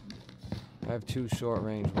 Yep. I have 2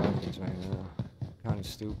 short-range weapons right now. Kind of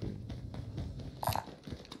stupid.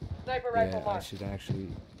 Sniper Yeah, rifle I mark. should actually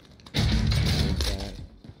take that.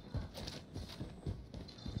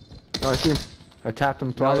 Oh, I see him. I tapped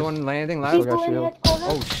him twice. Another one landing Still left. got People in shield. headquarters.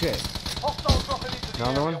 Oh shit! Hostile dropping into the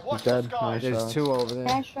Another area. one? Watch He's the dead. skies. Nice. There's 2 over there.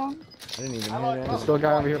 Nice one. I didn't even Allied hit There's it. still a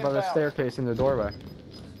guy over here by the Inbound. staircase in the doorway.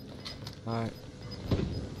 Alright.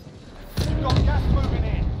 You've got gas moving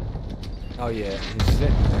in. Oh yeah, he's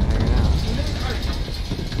sitting there hanging out.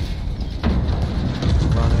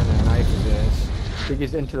 Running and knife his ass. I think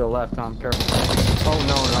he's into the left, Tom. Careful. Oh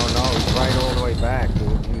no, he's right all the way back,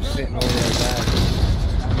 dude. He was sitting all the way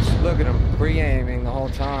back. Look at him, pre-aiming the whole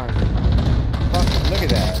time. Fuck, look at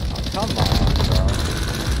that. Come on,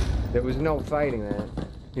 bro. There was no fighting that.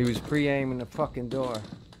 He was pre-aiming the fucking door.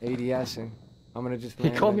 ADSing. I'm gonna just He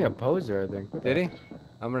land called me in- a poser, I think. Did he?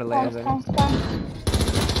 I'm gonna land in. Come.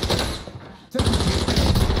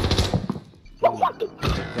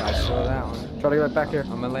 Yeah, I saw that one. Try to get back here.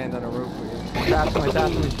 I'm gonna land on a roof with you. Tapped him, I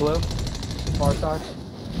tapped him, he's blue. Far side.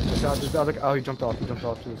 Just out, just out. Oh, he jumped off to the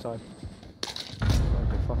side.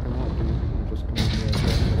 Okay, fucking hell, dude. I'm just coming here.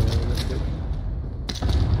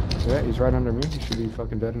 Yeah, he's right under me. He should be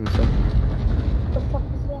fucking dead in a second. What the fuck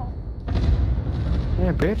is that?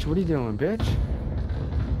 Yeah, bitch, what are you doing, bitch?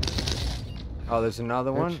 Oh, there's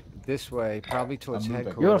another one. Bitch. This way, probably towards I'm moving.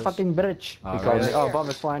 headquarters. You're a fucking bitch. Oh, He called really? me. Oh, above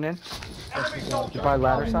us flying in. Enemy soldier You by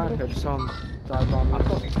ladder incoming. side? I just saw him dive bomb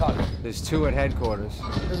me. There's 2 at headquarters.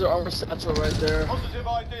 There's an armor satchel right there. Positive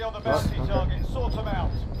ID on the bounty target. Sort them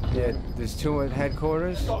out. Yeah, there's 2 at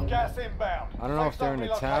headquarters. Got gas inbound. I don't know if they're in the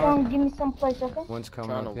Safe zone tower. relocated. Sean, give me some place, okay? One's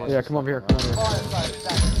coming Trying up to here. Yeah, come over here, come over here. Fire sale is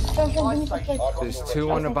active. Sean, give Buy me some station. place. There's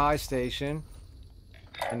 2 on the Okay. buy station.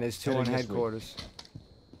 And there's 2 on Heading this way. headquarters.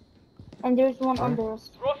 And there's one under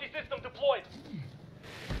us. Trophy system deployed.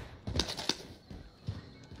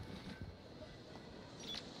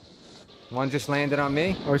 One just landed on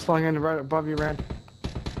me. Oh, he's flying in right above you, Rand.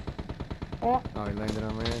 Yeah. Oh, he landed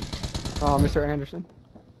on Rand. Oh, Mr. Anderson.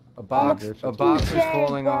 A box is Yeah,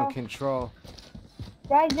 falling bro. on control.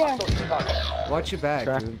 Right there. Watch your back,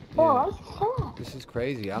 Okay. dude. Oh, Yeah. that's cool. This is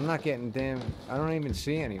crazy. I'm not getting damn. I don't even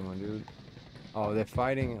see anyone, dude. Oh, they're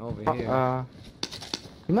fighting over here.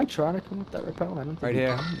 You might try to come up that rappel. I don't think Right you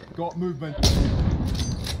here. can. Got movement.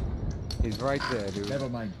 He's right there, dude. Never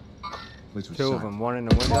mind. Let's 2 of them. One in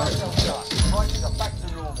the window. Fire sale done. Prices are back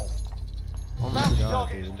to normal. Oh my Bounty god,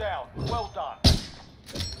 target is dude. down. Well done.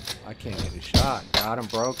 I can't get a shot. Got him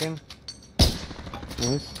broken.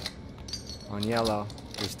 Nice. On yellow.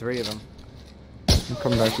 There's 3 of them. I'm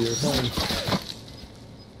coming back to your side.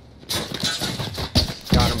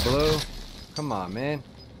 Got him blue. Come on, man.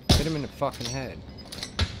 Hit him in the fucking head.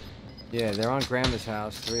 Yeah, they're on Grandma's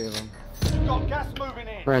house. 3 of them. Got gas moving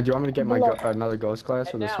in. Rand, do you want me to get my Below. another ghost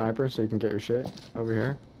class with a Head down. sniper so you can get your shit over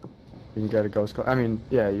here? You can get a ghost class. I mean,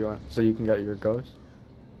 yeah, you want so you can get your ghost.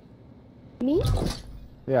 Me?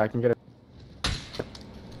 Yeah, I can get it.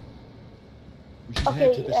 We should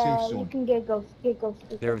head to Okay, the safe you zone. can get ghost. Get ghost.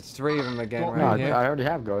 There's 3 of them again No, No, right here. I already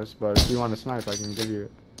have ghosts, but if you want a snipe, I can give you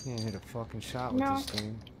it. Can't hit a fucking shot with No. this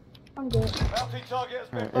thing. I'm good. Bounty target has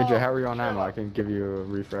been Alright, marked. AJ, how are you on ammo? Killer. I can give you a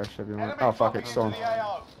refresh if you want. Enemy Oh, fuck dropping it, storm. into the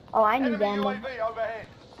AO. Oh, I need Enemy ammo. UAV overhead.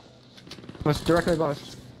 Let's directly above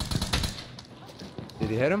us. Did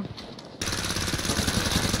he hit him?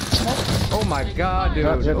 Nope. Oh my god, dude.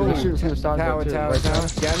 Yeah, yeah, Ooh, they're shooting from the side tower, though, too, tower, right tower.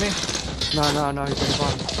 there. Get me? No, he's at the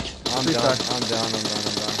bottom. I'm Three done. side. I'm done.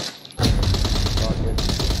 Fuck it.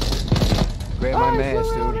 Grab my mask,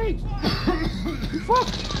 dude. Fuck.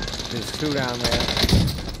 There's two down there.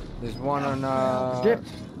 There's one on Skip.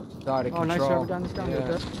 side of Oh, nice control. job down this down.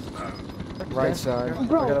 Yeah. Right side.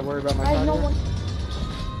 Bro, I gotta worry about my I side know here. one.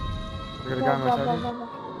 I got a guy on my side here.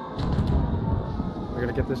 I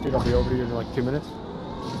gotta get this dude. I'll be over to you in like 2 minutes.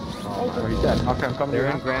 Oh, he's dead. Okay, I'm coming to They're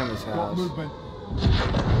you in now. Grandma's Got house. movement.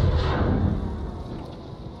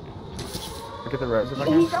 I'll get the res if I Hey,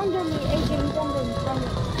 can. he's under me, AJ, he's under me.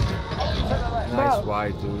 Nice Bro.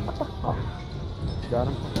 wide, dude. What the fuck? Got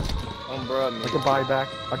him. Bro, I can buy back.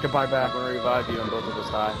 I can buy I'm back. gonna revive you and both of us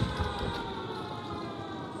die.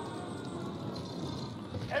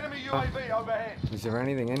 Enemy UAV overhead. Is there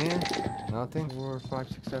anything in here? Nothing? 4, 5,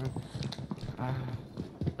 6, 7.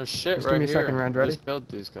 There's shit Just right give me a here. second, Rand, ready? Just killed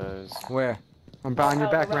these guys. Where? I'm buying your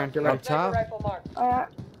back, man. Get ready. Up top? Alright.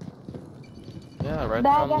 Yeah, right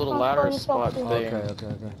Bad, on the that's little not ladder going to spot talk to. thing.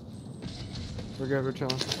 Okay. We're good. We're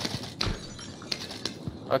chilling.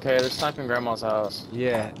 Okay, they're sniping Grandma's house.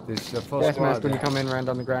 Yeah, there's a full Gas squad mask when you there. come in, Rand,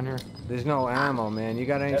 on the ground here. There's no ammo, man. You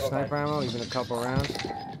got any sniper ammo? Even a couple rounds?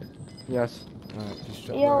 Yes. Alright, just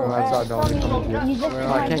Yo, Go outside, don't Tommy, come in here. you just Where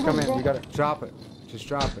I am can't come in. You got it. drop it. Just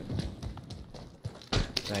drop it.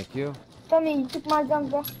 Thank you. Tommy, you took my gun,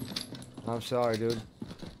 bro. I'm sorry, dude.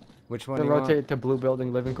 Which one To do you want? rotate to blue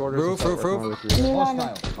building living quarters. Roof, and start roof, working roof. with you. No.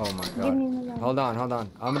 Hostile. Oh my Give god. me my gun. Hold on.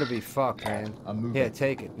 I'm gonna be fucked, man. I'm moving. Here,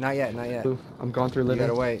 take it. Not yet. Blue. I'm going through You living.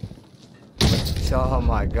 gotta wait. Oh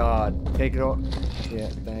my god. Take it off. Yeah,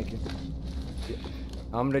 thank you.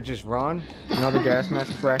 I'm gonna just run. Another gas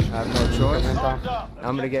mask fresh. I have no choice. Come in, Tom. Time's up.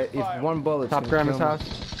 I'm gonna get if one bullet. Top Grandma's house.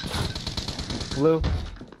 Blue.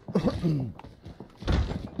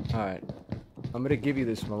 Alright. I'm gonna give you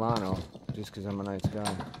this Milano just because I'm a nice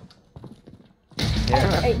guy.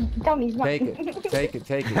 Here, Hey, Tommy's not. take it.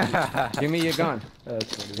 Take it. Give me your gun.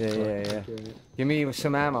 That's funny. Yeah. Give me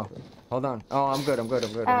some ammo. Hold on. Oh, I'm good. No,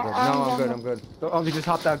 I'm good. Oh, he just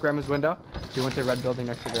hopped out Grandma's window. He went to the red building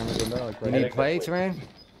next to Grandma's window. Like You right need plates, man?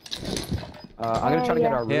 I'm gonna try to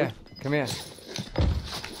get our roof. Yeah, come here.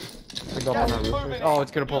 To go up on our roof. Oh,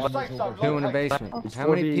 it's gonna pull back. Safe zone Two in the located. basement. It's How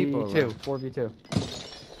many people? are 4v2. left? 4v2.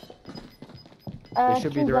 They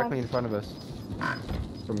should be two directly guns. in front of us.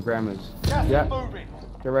 From Grandma's. Gas Yeah. is moving.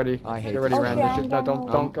 Get ready. I hate Get ready, this. Rand. Okay, They should- No, I'm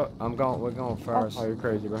don't go. We're going first. Oh, you're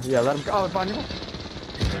crazy, bro. Yeah, let him go. Oh, it's behind you.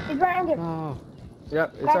 He's right under. Oh.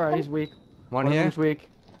 Yep, it's alright. He's weak. One of here, them's weak.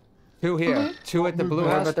 two here, two at the blue Don't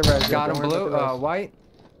worry house. about the res, Got don't him worry about blue, the res. white.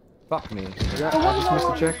 Fuck me. Yeah, I just missed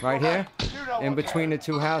the chick. Right here, You know in what between the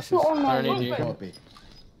two houses. Oh my Underneath you. Copy.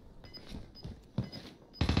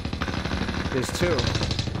 There's two.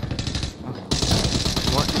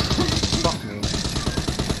 One. Fuck me.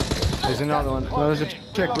 There's another one. No, there's a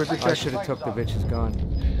chick. Where's the I chick? should have took the bitch's gun.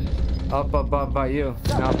 Up by you,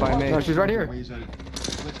 not by me. No, she's right here. Ways out.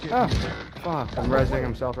 Let's get Oh, moving. fuck. I'm rezzing.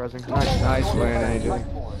 I'm self-rezzing. Nice. Nice win,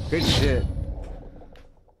 Angel. Good shit.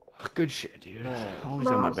 Good shit, dude. Always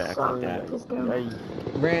on my back like that.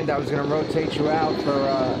 Rand, I was gonna rotate you out for,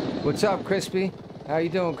 what's up, Crispy? How you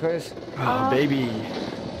doing, Chris? Oh, baby.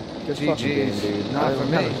 Good fucking game, GG's. dude. Not for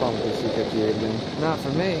I'm me. having fun with this C58, man. Not for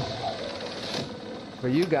me. For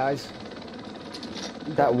you guys.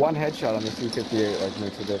 That one headshot on the C58 like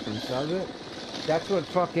makes a difference. Does it? That's what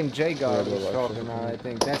fucking J-God Yeah, was well, talking about, I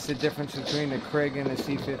think. That's the difference between the Krig and the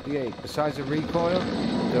C58. Besides the recoil,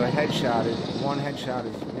 the headshot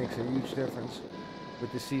makes a huge difference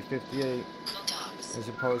with the C58 as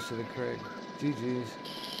opposed to the Krig. GG's.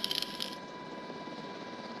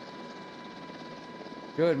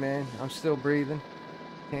 Good, man. I'm still breathing.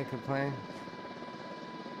 Can't complain.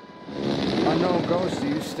 Unknown Ghost, are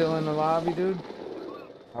you still in the lobby, dude?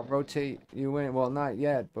 I'll rotate you in. Well, not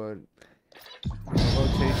yet, but I'll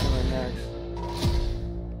rotate you in next.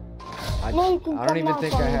 I No, you can don't come even out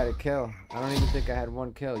think for I me. had a kill. I don't even think I had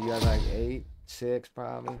one kill. You had like 8, 6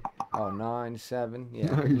 probably. Oh, 9, 7. Yeah,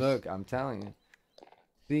 Nice. look, I'm telling you.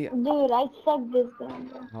 See, Dude, I suck this gun,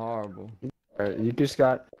 bro. horrible. You just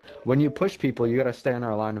got... When you push people, you gotta stay in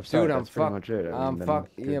our line of sight. Dude, I'm That's pretty fuck. much it. I I'm mean, then fuck.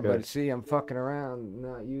 you're Yeah, good. but see, I'm fucking around,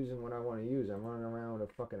 not using what I want to use. I'm running around with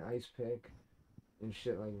a fucking ice pick and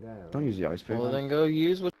shit like that. Don't use the ice pick. Well, man. then go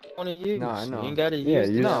use what you want to use. No, I know. You ain't gotta Yeah, use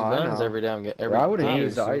use- the No, I guns know. every damn Bro, I wouldn't game.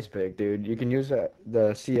 use the Obviously. ice pick, dude. You can use the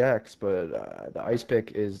CX, but the ice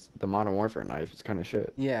pick is the Modern Warfare knife. It's kind of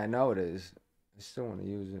shit. Yeah, I know it is. I still want to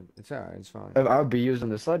use it. It's alright. It's fine. I would be using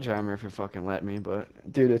the sledgehammer if it fucking let me, but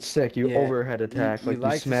dude, it's sick. You Yeah, overhead attack, you like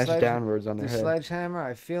like you the smash sledge- downwards on The their head. sledgehammer,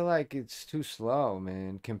 I feel like it's too slow,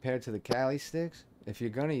 man, compared to the Cali sticks. If you're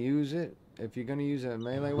gonna use it, if you're gonna use a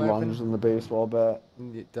melee weapon, Lunge in the baseball bat.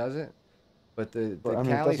 it does it. But the But, I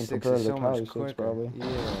mean, it Cali doesn't sticks compare are to the so Cali much sticks, quicker. probably. Yeah.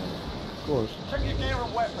 Of course. Check your gear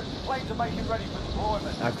and weapons. Planes are making ready for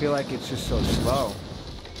deployment. I feel like it's just so slow.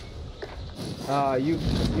 You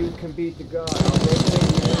can beat the god. I'll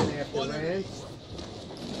rotate you in after Rand.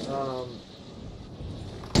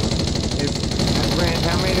 Rand,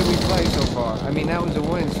 how many did we play so far? I mean, that was a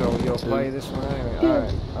win, so you'll play this one anyway.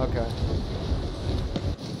 Alright, okay.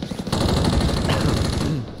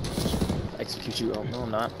 Execute you. Oh, no,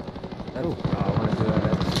 I'm not. Oh, I want to do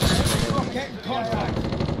that. Get contact.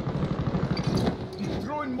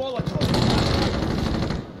 Throwing Molotov.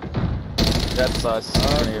 That's us.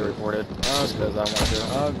 I'm gonna get reported. Just because I want to.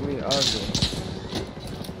 Ugly.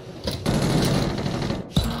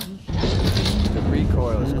 The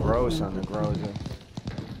recoil is gross on the Groza.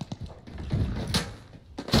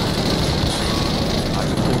 I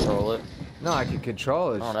can control it. No, I can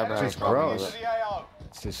control it. I don't ever It's have just a problem gross. with it.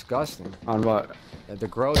 It's disgusting. On what? The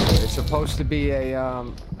Groza. It's supposed to be a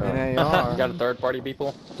an AR. You got a third-party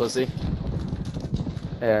people? Pussy.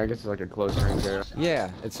 Yeah, I guess it's like a close range area.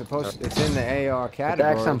 Yeah, it's supposed. It's in the AR The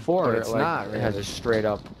category. XM4, but it's like, not. it has a Really. straight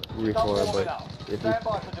up recoil, but if you, Stand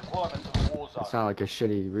by for deployment to the war zone. it's not like a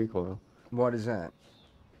shitty recoil. What is that?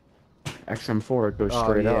 XM4, it goes Oh,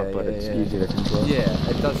 straight yeah, up, but yeah, it's yeah. easy to control. Yeah,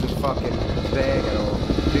 it doesn't fucking bag at all.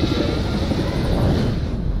 Big bag.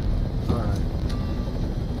 Alright.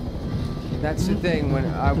 That's the thing, when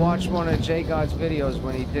I watched one of J God's videos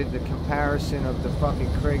when he did the comparison of the fucking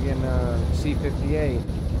Krig and C58,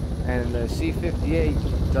 and the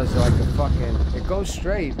C58 does like a fucking, it goes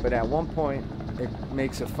straight, but at one point it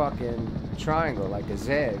makes a fucking triangle, like a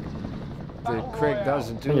zag. The Krig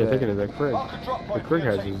doesn't do Yeah, that. thinking of the Krig. The Krig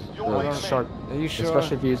has these sharp, Are you sure?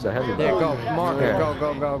 especially if you use the heavy. Yeah, go, gun. Mark it, Yeah.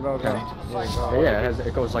 go. Yeah, go. Yeah,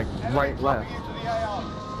 it goes like right, left.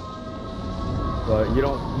 But you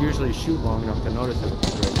don't usually shoot long enough to notice it with the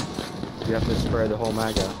Krig. You have to spray the whole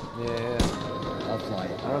mag out. Yeah.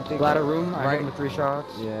 I don't think. Ladder room, I Right. gave him 3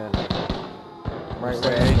 shots. Yeah. Right Stay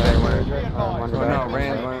where in the AJ back. went. One Oh back. no,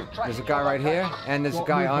 Rand went. There's a guy right here, and there's a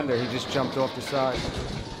guy under. He just jumped off the side.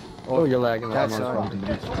 Oh, you're lagging. That's Mark. on.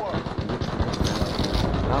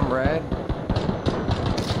 I'm red.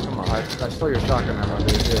 Come on, I stole your shotgun ammo,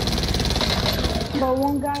 dude. Here. But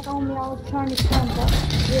one guy on me, I was trying to camp up.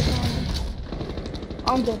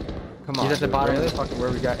 Under. Come on. He's at the dude, bottom really? of the fucking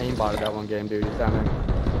where we got aimbotted that one game, dude. He's down there.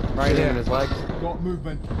 Right Shoot him here. in his legs. Got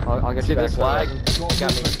movement. I'll get See you back this to flag? that.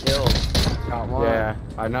 Got me killed. Got one. Yeah,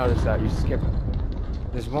 I noticed that. You skipped.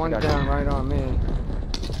 There's one Gotcha. down right on me.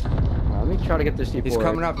 Let me try to get this C4. He's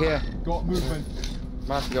coming up here. Got movement. I'm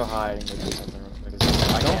gonna have to go hide and go do something real quick.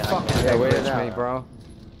 I Don't can't. fucking Yeah, wait it glitch me, out. bro.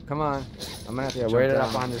 Come on. I'm gonna have to Yeah, jump wait it down.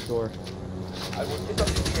 up behind this door. I will get up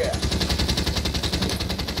in the air.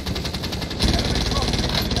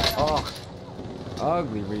 Oh,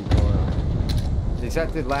 ugly recoil. He's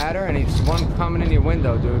at the ladder, and he's one coming in your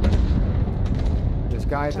window, dude. This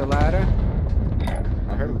guy at the ladder.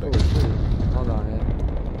 I heard him. Hold on,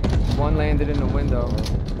 Ed. One landed in the window.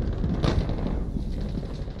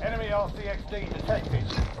 Enemy RCXD detected.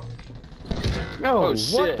 No, Oh what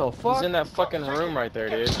shit! the fuck? He's in that fucking room right there,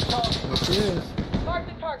 dude. Yes, he is.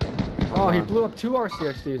 Oh, he blew up 2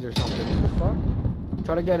 RCXDs or something. What the fuck?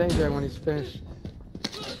 Try to get AJ when he's finished.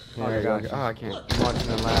 Yeah, there I you got go. you. Oh, I can't. I'm watching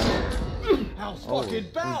the ladder. How's Oh, fucking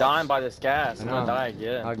I'm bad? dying by this gas. I'm I gonna know. die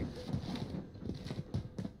again.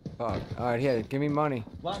 Fuck. Alright, here, give me money.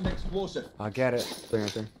 Land explosive. I'll get it. Thing, I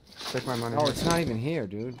think. Take my money. Oh, it's not even here,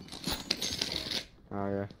 dude. Oh,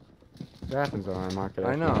 yeah. It happens though, I mark it.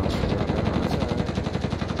 I know.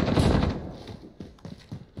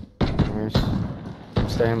 Nice. I'm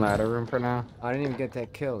staying ladder room for now. I didn't even get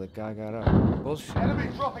that kill. The guy got up. Bullshit. Enemy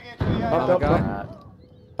dropping into the air. Another guy.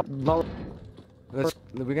 No,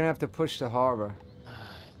 We're gonna have to push the harbor.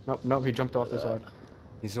 nope, he jumped off the side.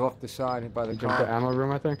 He's off the side by the He jumped the car. ammo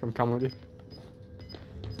room, I think. I'm coming with you.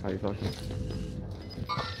 How you fucking?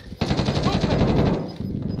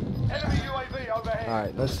 Enemy UAV overhead.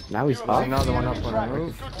 Alright, let's. Now he's There's up. another one up on the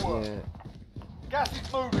roof. Good work. Yeah. Gas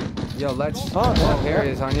is moving. Yo, let's. Oh, Oh, here he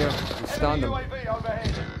is on you. You Enemy stunned him. UAV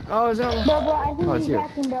overhead. Oh, is that one? Bro, I think Oh, he's it's you.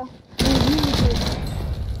 backing, bro.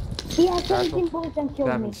 He has 17 bullets and killed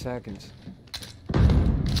 7 me. seconds.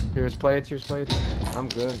 Here's plates, here's plates. I'm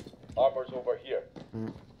good. Armor's over here.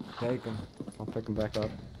 Take him. I'll pick him back up.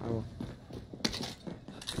 Oh.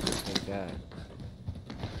 Take that.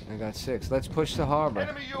 I got 6. Let's push the harbor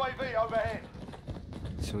Enemy UAV overhead.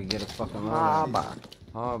 so we get a fucking Harbor. load.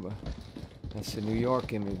 Harbor. That's the New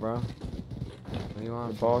York in me, bro. What do you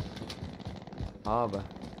want? Ball. Harbor.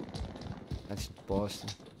 That's Boston.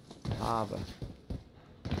 Harbor.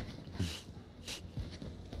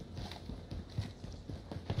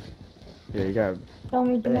 Yeah, you got. Tell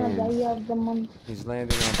me tonight Damn. that you have the money. He's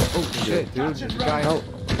landing on. Oh shit, dude! There's a guy. Oh,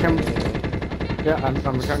 can we... Yeah, I'm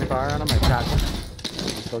returning fire on him. I tapped him.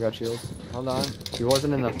 He still got shields. Hold on. He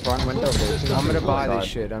wasn't in the front window. I'm gonna buy this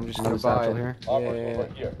shit. I'm just gonna buy it. Here.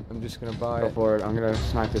 Yeah. I'm just gonna buy Go it. for it. I'm gonna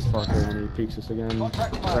snipe this fucker when he peeks us again. Ryan,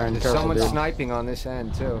 There's careful, someone dude. sniping on this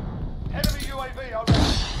end too. Enemy UAV over.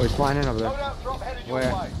 Oh, he's flying in over there. Loadout drop headed your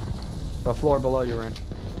Where? way. The floor below you, Ryan.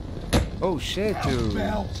 Oh shit, dude.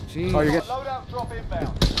 Jeez. Oh, you're getting. Loadout drop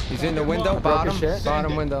inbound. He's in the window, Broke bottom, his shit.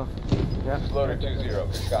 bottom window. Yeah. Loader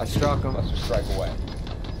 2-0. I struck him. Let's strike away.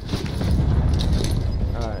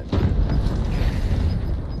 Alright.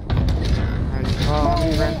 Oh,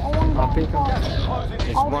 he ran. I'll peek him.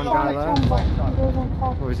 There's one guy left.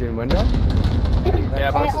 Oh, was he in window?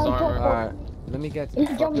 Yeah, box his armor. Alright. Let me get He's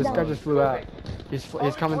to jumped This guy down. just flew out. He's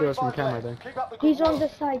coming to us from camera, I think. Keep up the good He's on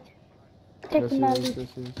work. the side. Take This him out. is.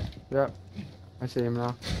 Yep. I see him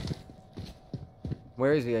now.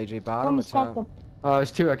 Where is he, AJ? Bottom Come or stack top? him.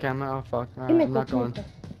 There's two at camera. Oh fuck. Give Alright, me I'm not the going.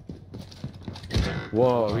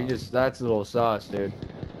 Whoa, he just. That's a little sus, dude.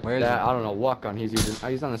 Where is That, he? I don't know what gun he's using.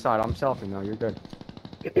 He's on the side. I'm selfing though. You're good.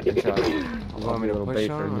 Good shot. I'll want me be a to little push bait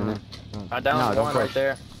for a on or- minute. I downed No, don't one right push.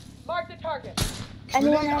 there.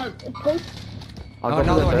 Anyone have a plate? I'll Oh, go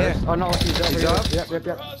another for the what third. here? Oh no, he's over He's here. up? Yep.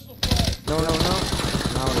 No, no, no.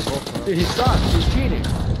 No, they're both Dude, he sucks. He's cheating.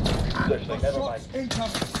 Positioning, never mind. What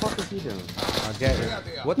the fuck is he doing? I'll get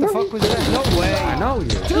it. What the fuck was that? No way. I know you.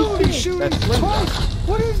 Dude, he's shooting That's Linda. twice.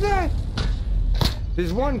 What is that?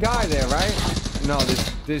 There's one guy there, right? No,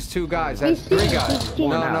 there's two guys. That's He's three cheating, guys. he's cheating.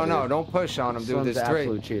 No. Don't push on him, dude. Son's There's an three.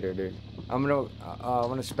 absolute cheater, dude. I'm gonna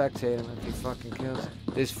spectate him if he fucking kills.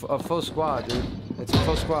 There's a full squad, dude. It's a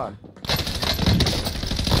full squad.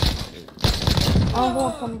 I'll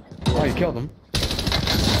go from Oh, you killed him.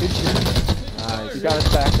 Good shit. Nice. You got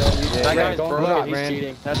us back though. That guy's go broken. low, He's man.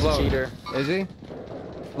 cheating. That's Low. a cheater. Is he?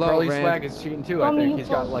 Low, Charlie Rand. Swag is cheating too, I think. He's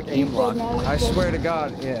got like aim lock. I swear to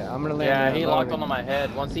God, yeah. I'm gonna land. Yeah, there he low, locked man. onto my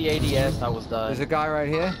head. Once he ADS, I was There's done. a guy right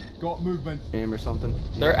here. Got movement. Aim or something.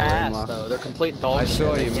 They're Yeah, aim ass lock. though. They're complete dogs. I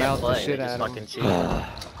saw They you can't melt the play. shit They just out of fucking cheat.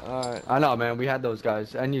 Alright. I know, man. We had those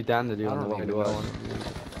guys. I knew damn the I deal on the don't way even to know. us.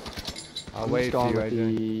 I'll I'm wait just for going you with right there.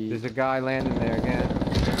 the- There's a guy landing there again.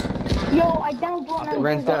 Yo, I downed one. and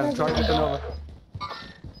Ren's there's down. Charlie another the one. Nova.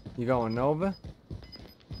 You going Nova?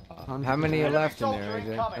 How many are left in there,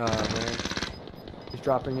 AJ? Man. He's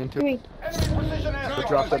dropping into. Three. Enemy precision airstrike.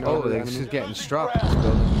 Drop that Oh, Nova. this enemy. is getting struck. This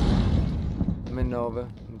building. I'm in Nova.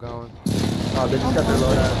 I'm going. Oh, they just got their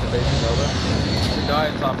load out of the base Nova. The guy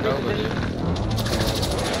is off Nova, dude.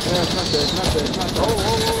 Yeah, it's not good. It's not good. It's not good.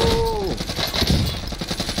 Oh!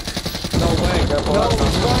 No way. No,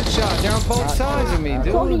 it's one shot. They're on both sides of me,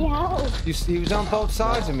 Holy dude. hell. He was on both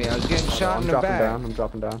sides of me. I was getting shot I'm in the dropping back. down. I'm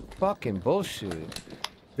dropping down. Fucking bullshit.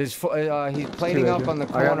 He's plating up on the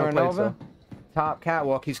I got no corner of plates, Nova. Top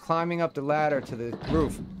catwalk. He's climbing up the ladder to the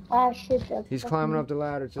roof. Ah, shit. that's He's fucking- climbing up the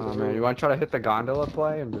ladder to the Oh roof. man, you want to try to hit the gondola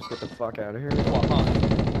play and just get the fuck out of here? I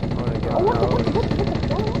wanna get Oh, what the out. fuck?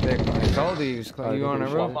 What the fuck? I told you he was you on the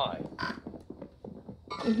roof.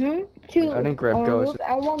 Two. I didn't grab on ghosts. roof,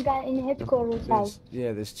 and one guy in headquarters house.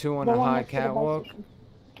 There's two on The the one high next to the catwalk. bicycle.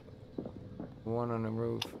 One on the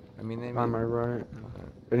roof. I mean, they. On my right.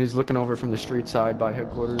 And he's looking over from the street side by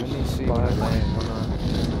headquarters. Let me see By- my land. Hold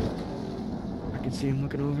on. I can see him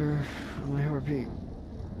looking over on my heartbeat.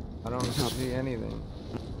 I don't see anything.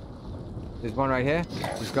 There's one right here.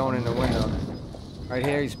 He's going in the window. Right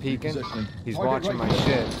here, he's peeking. Positioning. He's Target watching right my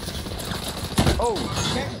there. shit. Oh!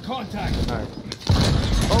 Get in contact. Alright.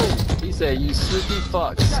 Oh, he said, you sleepy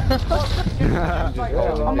fucks.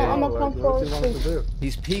 I'm a come forward too.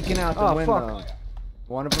 He's peeking out the Oh, window. fuck.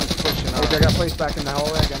 One of them's pushing I up. got placed back in the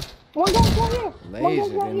hallway again. One guy's right here. One guy's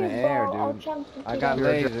Lasered right in the here, air, bro. I'll dude. jump I to got them.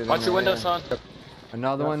 lasered. Watch in your the window, air. son.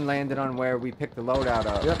 Another one landed on where we picked the loadout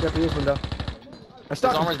up. Yep, he is window. I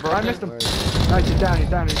stuck armor's him. broken. I missed him. Nice, he's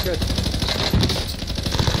down, he's good.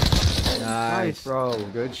 Nice, bro.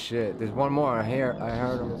 Good shit. There's one more. I heard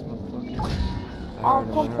him. I'll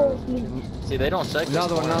come forward with me. See, they don't check this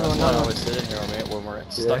Another one, corner. another one, That's why I another always sit in here when we're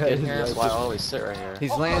stuck in here. That's why I always sit right here.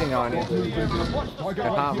 He's landing on you. Target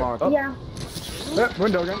Hot right here. mark. Yeah. Yep,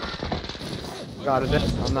 window again. Got it.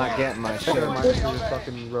 I'm not getting my shit. Never mind, this is a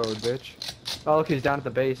fucking road, bitch. Oh, look, he's down at the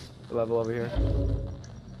base level over here.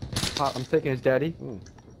 I'm taking his daddy.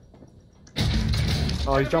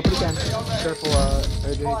 Oh, he's jumping again. Careful,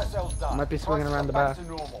 AJ. Might be swinging around the back.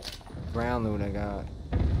 Ground loot I got.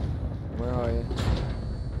 Where are you?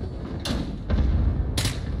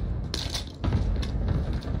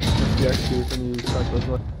 The XP from you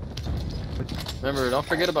cycles. Remember, don't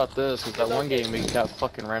forget about this, because that one game we got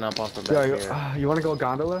fucking ran up off the back Yeah, you wanna go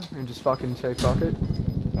gondola and just fucking say fuck it?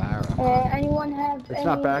 Anyone have It's any,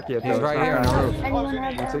 not back yet, He's though. right here on the roof. Anyone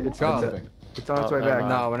have It's on its way never back. mind.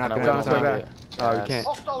 No, we're not No, gonna It's on its way go back. down. Oh, you Yes. can't.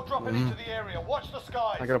 Hostile dropping into the area. Watch the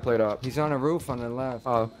skies. I gotta play it up. He's on a roof on the left.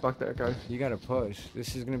 Oh, fuck that guy. You gotta push.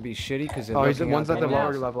 This is gonna be shitty because Oh, he's the one's at the lower.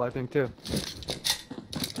 lower level, I think, too.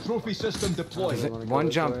 Trophy system deployed. One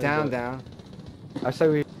jump down. I say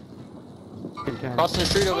we can. Crossing the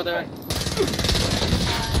street over there.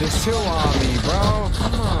 There's two on me, bro.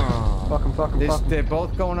 Come on. Fuck him. They're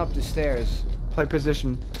both going up the stairs. Play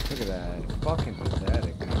position. Look at that. Fucking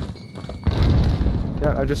pathetic.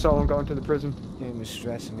 Yeah, I just saw him going to the prison. Game is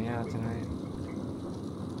stressing me out tonight.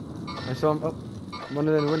 I saw him. Oh, one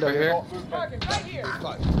in the window. Right here.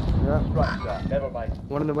 Yeah. Right, sir. Never mind.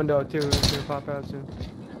 One in the window, too. It's gonna pop out soon.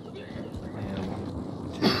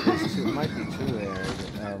 There's two, might be two there.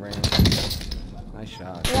 Range. Nice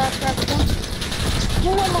shot. Yeah,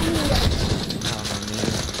 no,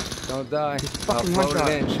 Don't die. I'll fucking float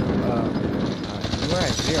one it in. We're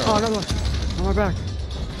at 0. Oh, another one. On my back.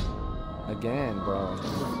 Again, bro.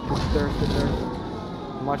 Get there.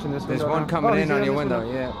 I'm watching this There's window one now. coming Oh, in he's on your this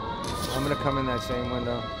window. Yeah. I'm gonna come in that same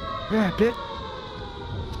window. Yeah, bitch.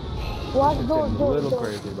 What? It's Door, getting a door, little door.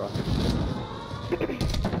 crazy, bro.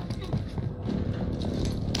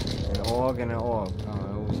 An org and an org.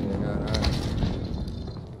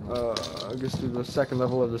 Oh, it was I guess through the second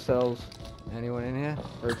level of the cells. anyone in here?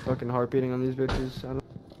 They're fucking heart beating on these bitches. I don't.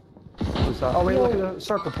 Oh wait, look at the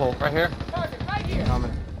circle pole. Right here.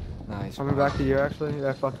 Coming. Nice. Coming back to you, actually.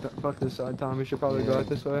 Yeah, fuck this side, Tom. We should probably go Yeah. out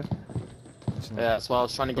this way. Yeah, that's why I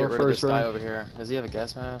was trying to get Go rid of this first, guy Ray. over here. Does he have a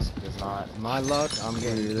gas mask? He does not. My luck, I'm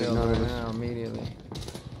getting Yeah, killed no, right it is. now immediately.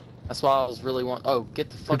 That's why I was really Oh, get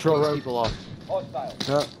the fuck Control these road. people off. Hostile.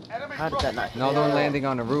 Yeah. Enemy How did that not? Another one landing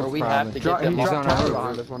on the roof. Or we have probably. to get them He's off. on dropped our tower roof.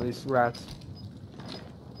 behind us, one of these rats.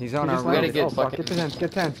 He's on He our just We gotta roof. landed. get Oh fuck, fucking-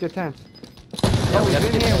 get tense. Oh,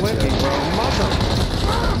 he's in here with me, bro.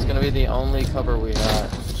 Mother. It's gonna be the only cover we got.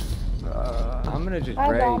 I'm gonna just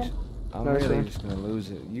I got rage. him. I'm No, really sir. just gonna lose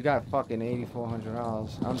it. You got fucking $8,400.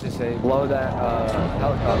 I'm disabled. Blow that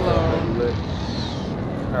helicopter up and lit.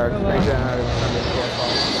 Alright, Hello. bring that out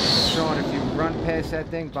of Sean, if you run past that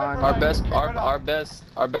thing, Bond. Our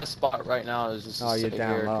best spot right now is just to Oh, you're stay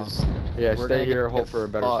down here, low. 'cause Yeah, we're stay gonna here, get hope for a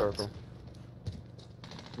better fucked. circle.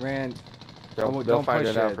 Rand, They'll don't fight push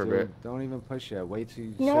it out yet, for a dude. bit. Don't even push yet. Wait till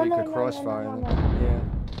you No, so you no, can no, crossfire no, no, them. no. Yeah.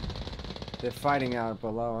 They're fighting out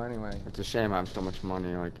below anyway. It's a shame I have so much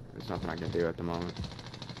money, like, there's nothing I can do at the moment.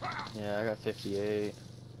 Yeah, I got 58.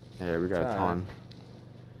 Yeah, we got a Alright. ton.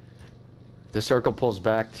 The circle pulls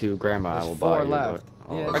back to Grandma, I There's will 4 buy you, left.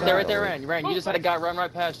 but- Yeah, oh, Right there, Rand. You just had a guy run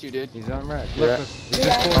right past you, dude. He's on red. Yeah. Look, he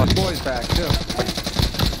just pulled his boys back too.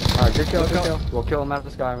 Alright, good kill, Look good up. kill. We'll kill him out of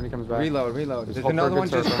the sky when he comes back. Reload. Just There's hope for a another good one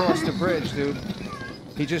just circle. crossed the bridge, dude.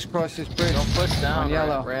 He just crossed this bridge. Don't push down, On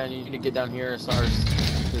yellow. Rand. You need to get down here and start,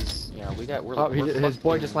 because we're. Oh, we're his boy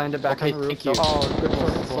fucking- just landed back Okay, on the roof. thank you. Oh, good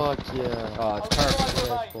circle. Fuck yeah. Oh, it's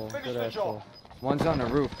Hostile perfect. remain. Finish Good the ass job. ball. One's on the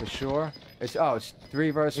roof for sure. It's 3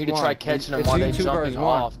 versus You 1. need to try catching them It's while you they 2 versus jumping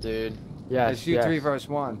 1. off, dude. Yes, It's you yes. 3 versus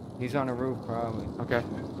 1. He's on the roof probably. Okay.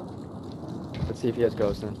 Let's see if he has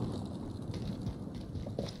ghost then.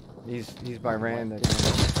 He's by Rand. Yeah,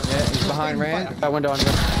 he's behind Rand. That window on you.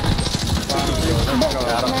 Let's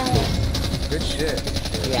go. Good shit.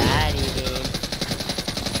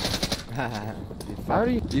 How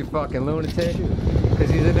do you? You fucking lunatic. Because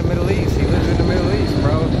he's in the Middle East. He lives in the Middle East,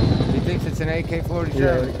 bro. He thinks it's an AK-47.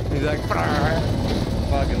 Yeah. He's like,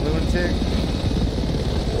 fucking lunatic.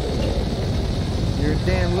 You're a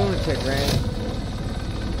damn lunatic, Rand.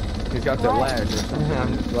 He's got the lag or something.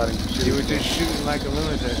 I'm just letting him shoot. You were just shooting like a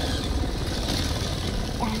lunatic.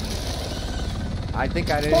 I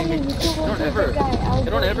think I didn't Tell me even... you two Don't were ever, the guy. I'll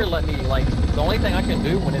they don't go. ever let me, like, the only thing I can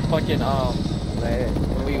do when it fucking,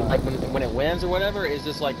 When we, like, when it wins or whatever is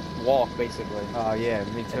just, like, walk, basically. Oh, yeah,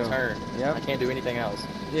 me too. And turn. Yep. I can't do anything else.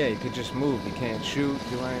 Yeah, you could just move. You can't shoot,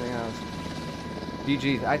 do anything else.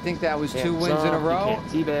 GG. I think that was You 2 can't wins in a jump, row. You can't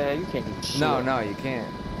teabag, you can't do shit. No, you can't.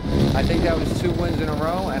 I think that was 2 wins in a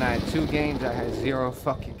row, and I had 2 games I had 0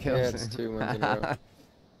 fucking kills. Yeah, it's 2 wins in a row.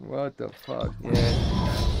 What the fuck? Yeah.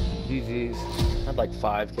 GG's. I had like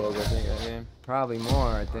 5 kills, I think, that game. Probably more,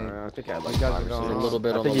 I think. I think I had You like guys 5 are or going A six. little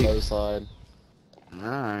bit I on the think low side.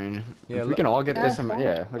 9. Yeah, If we look- can all get this, That's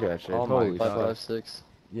yeah, look at that shit. Oh my Holy God. 5, 5, 6.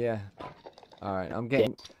 Yeah. All right, I'm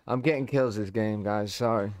getting kills this game, guys.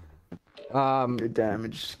 Sorry. Good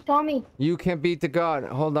damage. Tommy, You can beat the god.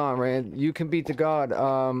 Hold on, Rand. You can beat the god.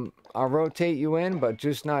 I'll rotate you in, but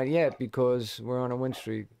just not yet because we're on a win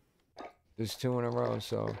streak. There's 2 in a row,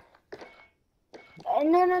 so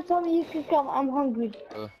No, Tommy, you can come. I'm hungry.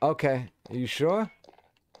 Okay, are you sure?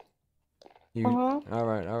 You. Uh-huh. All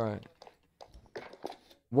right, all right.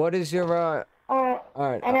 What is your Alright. All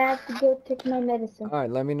right. And I have to go take my medicine. All right,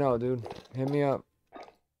 let me know, dude. Hit me up.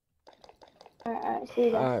 Alright, see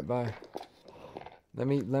you guys. All right, bye. Let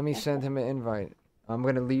me send him an invite. I'm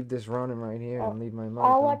gonna leave this running right here and leave my mic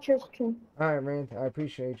I'll on. watch your stream. All right, Rand. I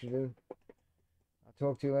appreciate you, dude. I'll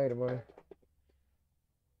talk to you later, buddy.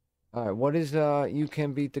 All right, what is you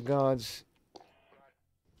can beat the gods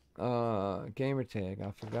gamer tag?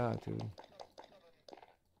 I forgot, dude.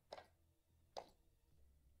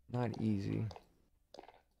 Not easy.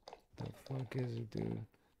 The fuck is it, dude?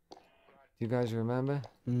 Do you guys remember?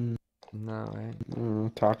 No,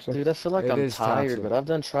 right? Toxic. Dude, I feel like It I'm is tired, toxic. but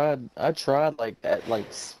I tried like at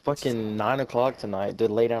like fucking 9 o'clock tonight to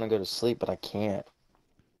lay down and go to sleep, but I can't.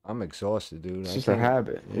 I'm exhausted, dude. It's I just a can't-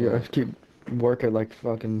 habit. You Yeah. gotta keep working like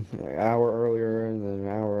fucking an hour earlier and then an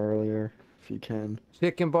hour earlier if you can.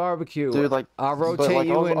 Chicken barbecue. Dude, like, I'll but, rotate like,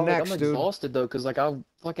 you in I'm next, dude. exhausted though, cause like I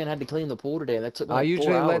fucking had to clean the pool today, and that took me I like 4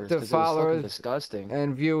 usually hours, let the 'cause it was followers fucking disgusting.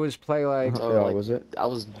 and viewers play like So, Yeah, like, was it? I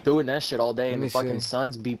was doing that shit all day, Let and me the fucking see.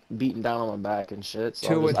 sun's beating down on my back and shit. So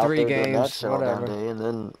 2 I or was out 3 there doing that games, shit all whatever. damn day, and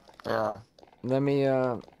then yeah. Let me I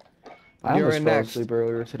you're almost in fell next. asleep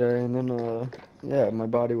earlier today, and then yeah, my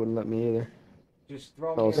body wouldn't let me either. Just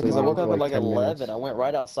throw Fell me a asleep Because I for woke up at like like 10 11. minutes. I went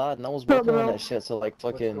right outside, and I was working on that shit till like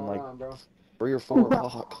What's fucking going like on, bro? 3 or 4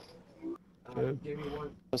 o'clock. Give me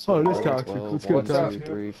one. Oh, this toxic. Let's go 1, 2, toxic.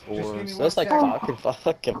 3, Just give 4. me So one that's like second.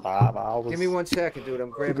 fucking 5 hours. Give me 1 second, dude. I'm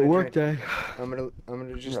Take grabbing a a work drink. day. I'm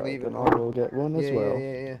gonna just Right, leave it. then I will get one as Yeah, well.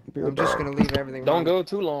 yeah. Be right I'm just back. gonna leave everything Don't running. go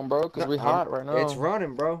too long, bro, because No, we hot right now. It's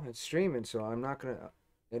running, bro. It's streaming, so I'm not gonna.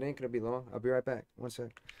 It ain't gonna be long. I'll be right back. 1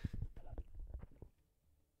 sec.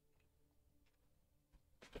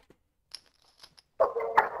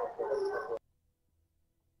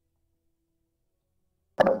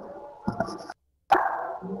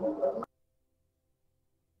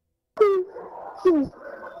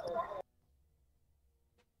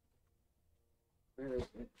 Where is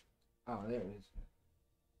it? Oh, there it is.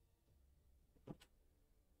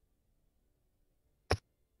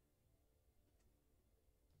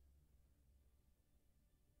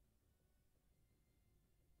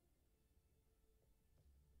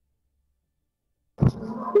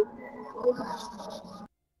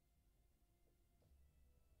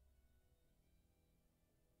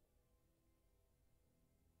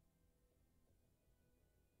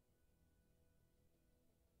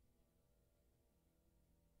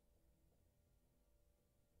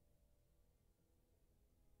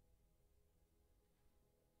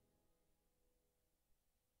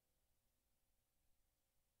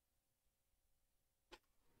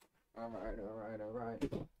 All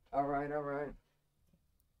right.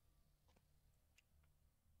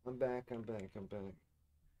 I'm back.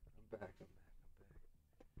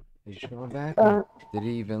 Is Sean back? Did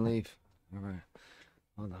he even leave? All right.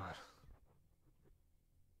 Hold on.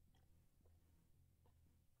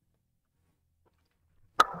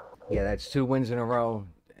 Yeah, that's 2 wins in a row.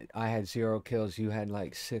 I had 0 kills. You had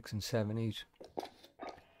like 6 and 7 each.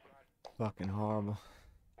 Fucking horrible.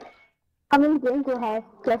 How many games do I have?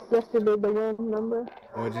 Just yesterday, the win number.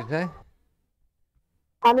 What'd you say?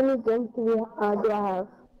 How many games do I have?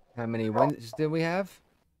 How many wins did we have?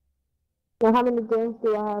 Now, how many games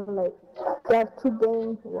do I have? Like, I have 2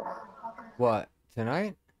 games. What?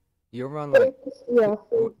 Tonight? You're on like Yeah.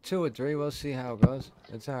 2 or 3. We'll see how it goes.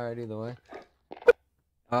 It's alright either way.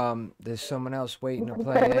 There's someone else waiting to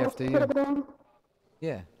play after you.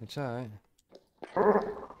 Yeah, it's alright.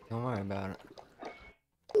 Don't worry about it.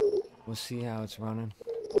 We'll see how it's running.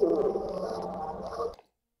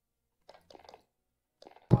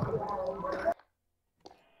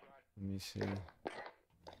 Let me see.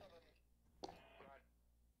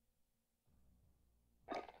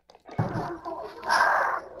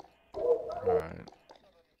 Alright.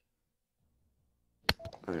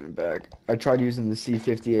 I'm back. I tried using the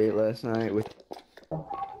C58 last night with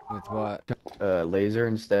With what? laser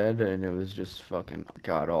instead, and it was just fucking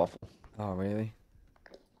god awful. Oh, really?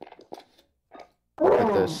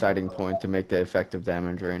 At the sighting point to make the effective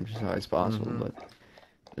damage range as high as possible, Mhm. but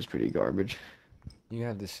it was pretty garbage. You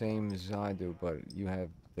have the same as I do, but you have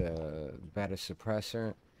the better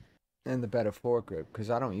suppressor and the better foregrip, because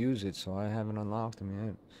I don't use it, so I haven't unlocked them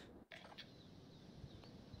yet.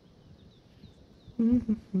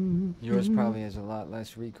 Yours probably has a lot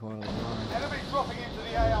less recoil than mine. Enemy dropping into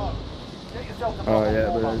the AO. Get yourself to Oh, yeah,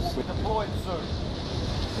 but warm-up. it's- We'll be deploying soon.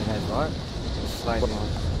 It has what? Slightly.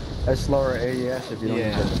 That's slower AES if you don't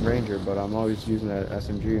Yeah. use that Ranger, but I'm always using that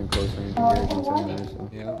SMG in close range engagements anyway, so.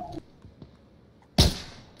 Yeah.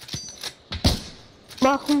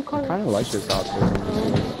 Raccoon color. Kind of like this outfit.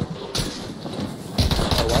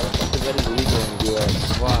 Why the fuck is that illegal in the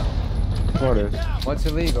US? What? What is? What's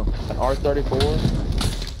illegal? An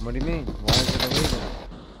R34? What do you mean? Why is it illegal?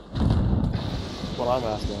 That's what I'm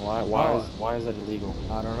asking. Why is that illegal?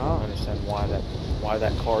 I don't I don't know. understand why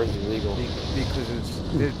that car is illegal.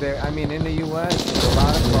 Because I mean, in the U.S., there's a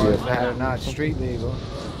lot of cars that are not street legal.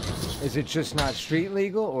 Is it just not street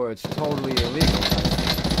legal, or it's totally illegal?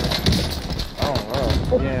 I don't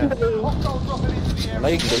know. Yeah. I know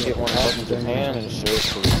you can go get one out in Japan and shit.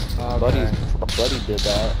 'Cause Okay. Buddy did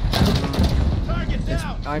that.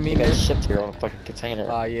 I He mean, got shipped here on a fucking container.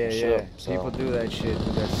 oh yeah, yeah. Ship, so. People do that shit.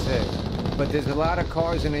 That's sick. But there's a lot of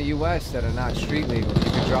cars in the U.S. that are not street legal.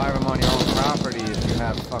 You can drive them on your own property if you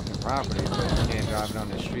have fucking property, but you can't drive it on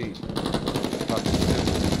the street. Fucking stupid.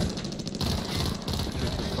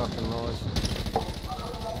 Stupid fucking laws.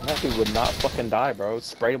 That dude would not fucking die, bro.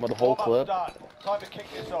 Sprayed him with a whole clip. Time to kick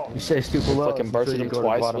this off. You say stupid laws Fucking bursted until you him go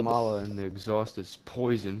twice to with the- Guatemala and the exhaust is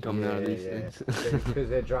poison coming out of these things. Because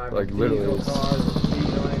they're driving Like, literally, diesel it's- cars,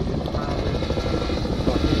 diesel engines,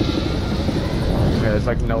 probably. Yeah, there's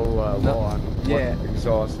like no law on Yeah. what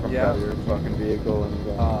exhaust comes Yeah. out of your fucking vehicle.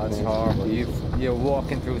 And Oh, it's and- horrible. You're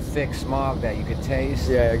walking through thick smog that you could taste.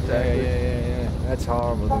 Yeah, exactly. Yeah. That's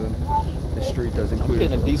horrible, dude. The street does I'm include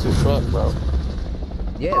getting a diesel truck, bro.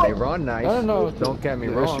 Yeah, they run nice. I don't know. Don't get me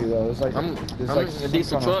the wrong. issue though. It's like I'm there's in like a some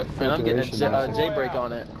diesel kind of truck and I'm getting a filtration J-brake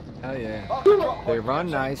on it. Hell yeah. They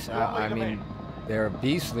run nice. I mean, they're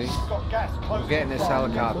beastly. Got gas I'm closing. getting this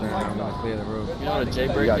helicopter and I'm gonna clear the roof. You know what a You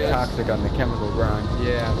J-brake got is? toxic on the chemical grind.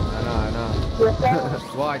 Yeah, I know.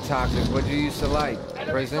 Why toxic? What you used to like?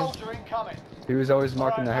 Enemy Prison? soldier incoming. He was always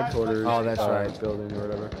marking the headquarters. Oh, that's right. Building or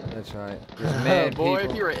whatever. That's right. There's mad Boy, if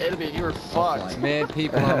people. you were an enemy, you were fucked. Mad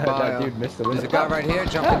people on That bio. dude missed the There's a lift. guy right here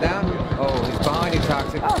jumping down. Oh, he's behind you,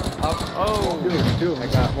 toxic. Up. Oh, Dude, I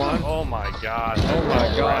got one. Oh my god. Oh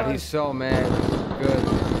my god, he's so mad. Good.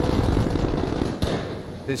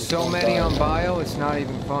 There's so many on bio, it's not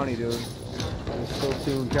even funny, dude. There's still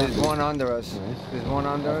two There's one under us. Nice. There's one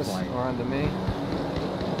under us, or under me.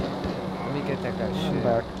 Let me get that guy's I'm shit.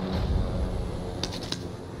 back.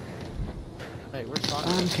 hey, we're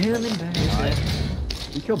talking. I'm coming back.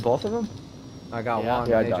 You killed both of them? I got Yeah. one,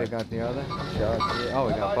 Yeah, I AJ died. got the other. Shot. Oh,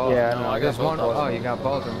 we got both. Yeah, no, I got There's both one. of them. Oh, you got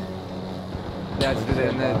both of them. That's the,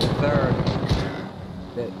 and then the third.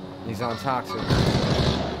 He's on toxic.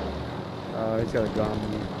 He's got a gun.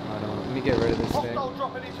 I don't Let me get rid of this thing. Hostile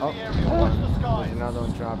dropping into Oh. the area. Watch the There's skies. another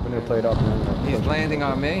one dropping know. in. Play it up, man. He's landing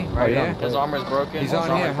on me, right yeah. here. His armor's broken. He's His on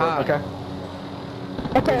here, armor's high. Okay.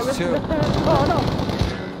 Okay, There's let's two.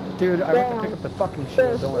 Oh Dude, I went to pick up the fucking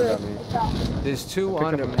shit. Don't worry about me. There's two Pick up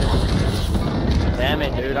under a- me. broken. Damn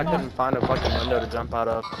it, dude. I couldn't find a fucking window to jump out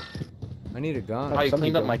of. I need a gun. Oh, you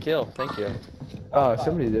Somebody cleaned up did. my kill. Thank you. Oh,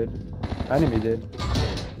 somebody did. Enemy did.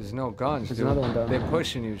 There's no guns, There's dude. another one down They're there.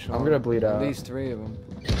 pushing you, Sean. I'm gonna bleed At out. least 3 of them.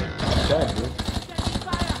 Dead, dude.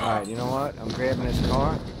 Alright, you know what? I'm grabbing this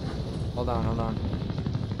car. Hold on. Never mind.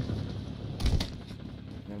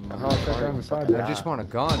 Oh, check around the side. I just want a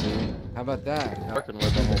gun, dude. How about that? Working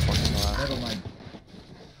with the whole fucking lot.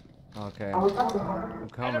 Okay. I'm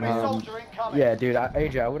coming. Enemy soldier incoming. Yeah, dude,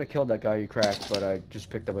 AJ, I would have killed that guy you cracked, but I just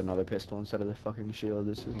picked up another pistol instead of the fucking shield.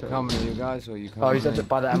 This is I'm coming to you guys, or you coming? Oh, he's at to the,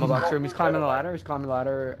 by the ammo box room. He's climbing the ladder. He's climbing the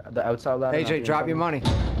ladder, the outside ladder. not AJ, the drop inside your one.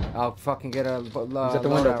 money. I'll fucking get a. He's at the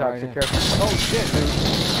window, right Toxic. here. Careful. Oh shit, dude.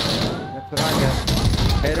 That's what I get.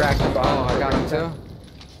 Hit him. Oh, I got him too.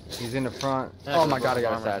 He's in the front. Oh my god, I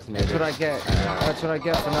got That's assassinated. what I get. That's what I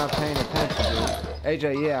get for not paying attention, dude.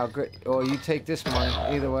 AJ, yeah, or you take this money.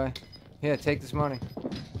 Either way. Here, take this money.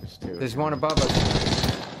 There's one above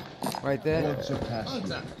us. Right there.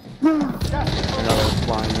 Another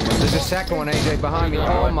flying. There's a second one, AJ, behind me.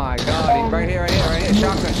 Oh my god. Right here.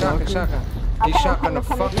 Shotgun. He shotgun the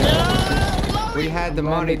fuck out. We had the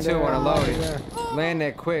money too on a loading. Land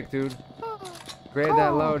there quick, dude. Grab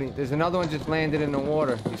that loading. There's another one just landed in the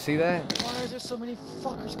water. You see that? Why is there so many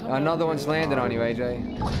fuckers coming? Another one's landed on you,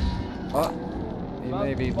 AJ. Oh, he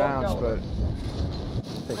maybe bounced, but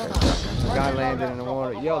the guy landed in the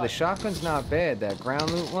water. Yo, the shotgun's not bad. That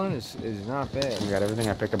ground loot one is not bad. We got everything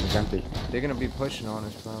I pick up is empty. They're gonna be pushing on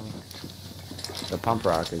us probably. The pump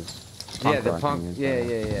rock is. Yeah, the rocking pump. is Yeah,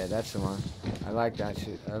 better. that's the one. I like that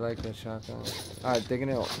shit. I like that shotgun. All right, they're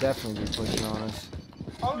gonna definitely be pushing on us.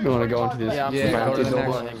 Only You wanna go 25 into this? Yeah, I'm Yeah, just go gonna to go the to the next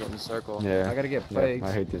one one. and get in the circle. Yeah. I gotta get Yeah, plates.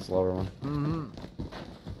 I hate this lower one.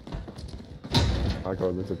 I'll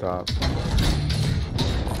go to the top.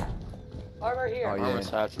 Oh yeah. Armor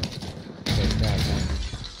satchel.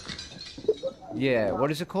 Yeah,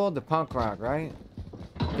 what is it called? The punk rock, right?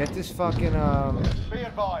 Get this fucking Be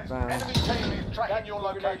advised, Found. enemy team is tracking your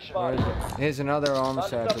location. where is it? Here's another armor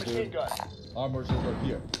satchel, dude. Armor's over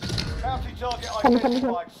here. Bounty target Come.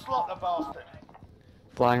 identified. Slot the bastard.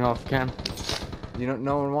 Flying off, Cam. You don't.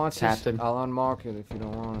 No one wants this. Captain. I'll unmark it if you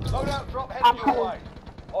don't want it. Loadout drop heading your way.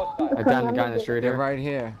 I down the guy in the street They're here. right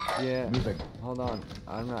here. Yeah. Moving. Hold on.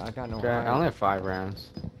 I'm not. I got no. Okay, I only have 5 rounds.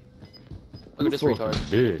 Look at this retard.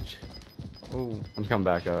 Bitch. Ooh. I'm coming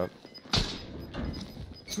back up.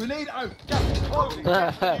 Grenade out. Gas is closing.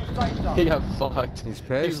 Get to the new safe He zone. got fucked. He's He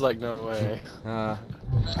pissed. was like, no way.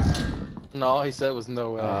 No, all he said was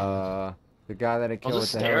no way. The guy that I killed with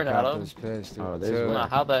just the staring at helicopter him. was pissed, dude. Oh, there's Two. one.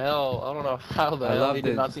 How the hell? I don't know how the I hell loved he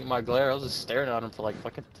did it. not see my glare. I was just staring at him for like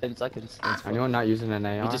fucking 10 seconds. Anyone not using an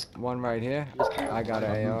AR? He just, One right here. I got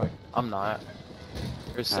an AR. I'm not.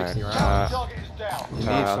 There's 60 Alright, rounds. Target is down. You need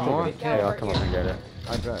I'll some come more? up- Yeah, I'll come up and get it.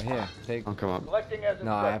 I got here. Take. I'll come up. Collecting as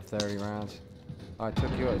No, I have 30 rounds. Oh, I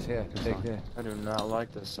took yours. Here, take this. I do not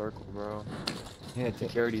like this circle, bro. Here, take.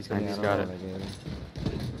 Security's I gonna just be got on. it. I gave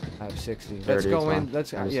you. I have 60. Let's 30 go is in. fine.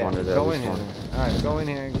 Let's I just yeah. wanted to Go at in least here. one. All right, go in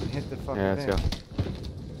here and hit the fucking Yeah, thing. let's go.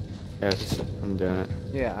 Yes, I'm doing it.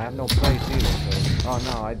 Yeah, I have no plates either. So.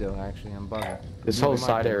 Oh no, I do actually. I'm bugging. This You whole might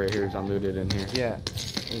side be- area here is unlooted in here. Yeah.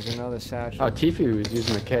 There's another satchel. Oh, Tifu was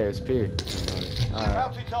using the KSP. Alright.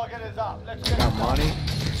 Bounty target is up. Let's get Got it. money.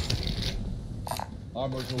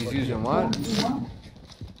 Armor's over He's here. using what?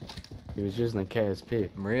 He was using the KSP.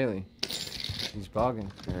 Really? He's bugging.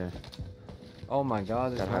 Yeah. Oh my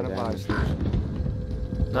god, there's Got high not a buy damage.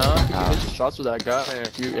 station. No, you can hit shots with that guy,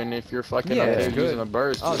 and if you're fucking Yeah, up it's there good. using a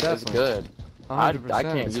burst, Oh, it's definitely. good. I 100%.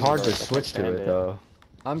 can't It's use hard a to burst, I switch can't to it stand though.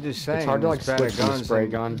 I'm just saying. It's hard to like there's better switch from a spray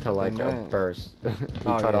than- gun to like than a that. burst. You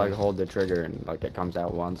Oh, try to yeah. like hold the trigger and like it comes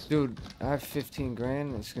out once. Dude, I have 15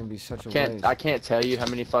 grand. It's gonna be such a Can't waste. I can't tell you how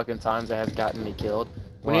many fucking times that has gotten me killed.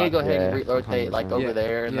 We need to go ahead and Yeah, relocate like 100%. over Yeah,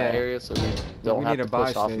 there in that yeah. area so we don't we have need to a buy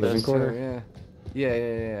push off station. this. Living quarter? too,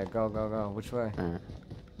 yeah. Go. Which way? Alright.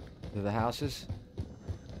 To the houses?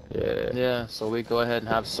 Yeah. Yeah, so we go ahead and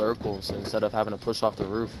have circles instead of having to push off the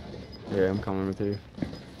roof. Yeah, I'm coming with you.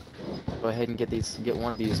 Go ahead and get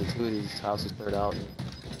one of these or 2 of these houses cleared out,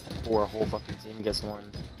 or a whole fucking team gets one.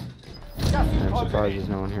 Gas is I'm closing surprised in. there's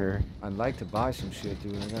no one here. I'd like to buy some shit,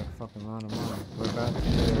 dude. I got a fucking lot of money. We're about to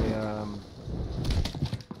pay,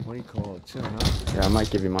 what do you call it, too, huh? Yeah, I might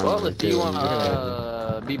give you my Well, money if you too. want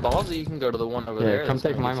to be ballsy, you can go to the one over there. Yeah, come that's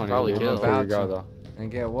take gonna my get you money. Probably Dude. killed. Before you About go to. though.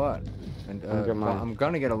 And get what? And get mine. I'm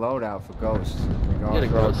gonna get a loadout for ghosts. Get a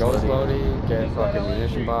regardless. ghost. Ghost loading, get a fucking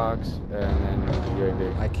munition box, and then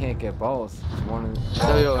UAV. I can't get both. It's one of the...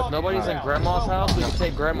 So yo, if nobody's in Grandma's house, we can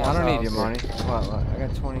take Grandma's I house. don't need your money. What? I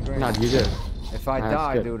got 20 grand. No, you did. If I That's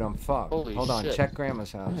die, good. dude, I'm fucked. Holy Hold on, shit. check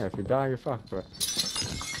grandma's house. Yeah, if you die, you're fucked, bro.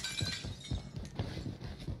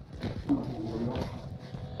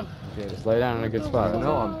 Dude. Just lay down in a good spot.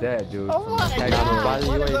 No, I'm dead, dude. Oh From my head God. to- Buy the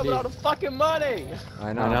What is up UAV. with all the fucking money?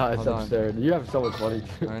 I know. I know, it's hold on. absurd. You have so much money.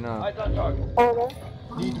 I know. Eyes on target. Over.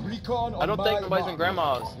 Need recon on I don't my think nobody's in mark.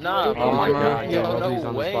 Grandma's. Nah, Oh my Oh, god, yeah, yeah, no nobody's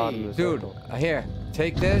on the spot in way. this Dude, circle. here,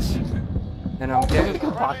 take this, and I'm getting.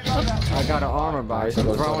 I got an armor box.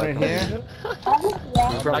 I'm throwing it here.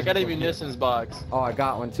 I got a munitions box. Oh, I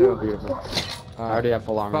got one too. Beautiful. I Alright. already have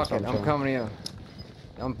full armor. Fuck so it, I'm chilling. coming to you.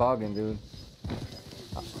 I'm bugging, dude.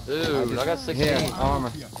 Dude, I got 16. Here,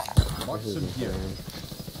 armor. Mark some here.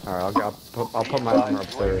 Alright, I'll put my armor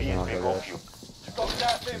upstairs and I'll go there. Got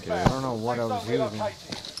gas I inbound. don't know what I was Safe zone using.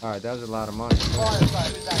 relocated. Alright, that was a lot of money. Fire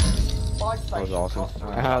sale is active. Buy That was station awesome. cost.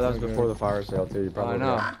 Alright, That was we're before good. the fire sale too. You probably I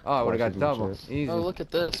know. got Oh, I would've got twice as much double. as- Easy. Oh, look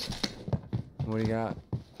at this. What do you got?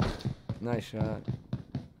 Nice shot.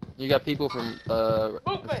 You got people from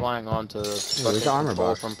flying onto there's armor patrol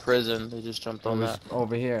box. from prison. They just jumped It on was that.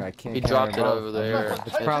 over here. I can't. He carry dropped it both. over there.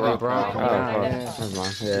 It's probably broken Oh, down. fuck. Yeah. Never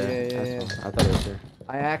mind. Yeah, Yeah, yeah, that's fine. I thought it was here.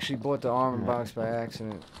 I actually bought the armor box by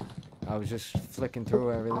accident. I was just flicking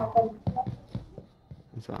through everything.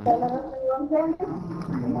 It's fine.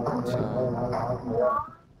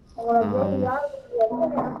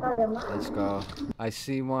 Let's go. I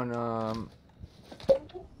see one,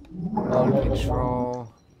 remote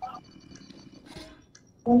control.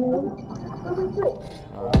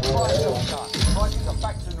 Prices are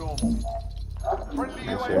back to normal. Friendly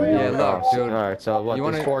Yeah, UAV Yeah, look, dude. Alright, so what? You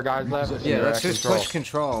There's wanna- 4 guys left? Yeah, You're let's at just control. push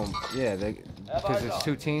control. Yeah, Because it's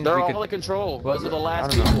 2 teams. They're we all could... in control. Well, Those are the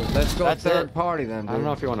last I don't know. people. Let's go That's third it. party then, dude. I don't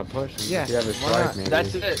know if you want to push. Yeah, If you have a why strike, not? maybe.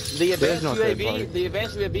 That's it. The There's advanced no third party. UAV, the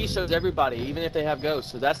advanced UAV shows everybody, even if they have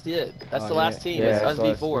ghosts. So that's it. That's Oh, the last team. Yeah, it's us so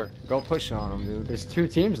it's- V4. Go push on them, dude. There's 2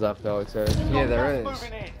 teams left though. It says. Yeah, there is.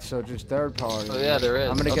 So just third party. Oh yeah, there is.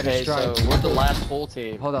 I'm gonna okay, get a strike. so we're the last full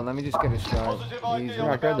team. Hold on, let me just get a strike. Positive ID Easy. on Yeah,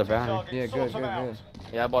 I the grabbed the bounty bounty. target. Yeah, Sort good, them out.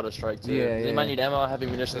 Yeah, I bought a strike too. Yeah, Anybody yeah. need ammo? I have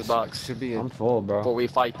ammunition in the box Should be it. I'm full, bro. before we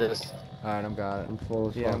fight this. Alright, I'm got it. I'm full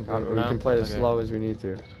as Yeah, fuck. I'm good. We can play as Okay. slow as we need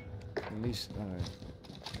to. At least, alright.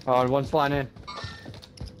 Oh, and one's flying in.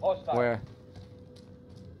 Hostile. Where?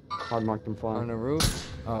 Hard marked them On flying. the roof?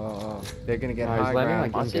 Oh, they're gonna get No, he's high landing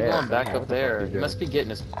ground. like Why's he Yeah, going back what up the there? fuck He you must be getting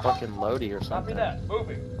his fucking loady or Copy something. that.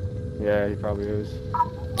 Moving. Yeah, he probably is.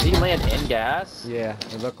 Did he land in gas? Yeah,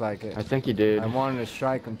 it looked like it. I think he did. I wanted to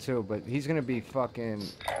strike him too, but he's gonna be fucking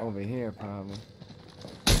over here probably.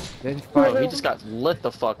 Then Bro, fight he just got lit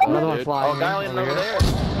the fuck up, Another one dude. flying Oh, guy in landing over over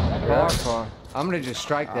here. there. far. I'm gonna just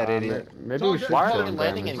strike that idiot. Maybe we should. Why are kill they him,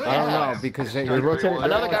 landing in Brandon. I don't know gas? because they. They're rotating.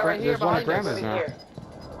 Another guy right here There's one at behind us. Grandma's now.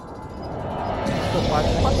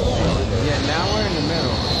 Yeah, now we're in the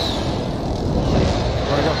middle.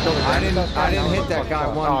 I didn't hit that guy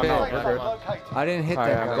one Oh, bit. no, we're good. Located. I didn't hit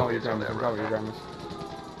Alright, that I'm guy. going with your Grandma's. I'm going with your Grandma's.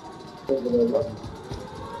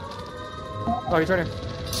 Oh, he's right here.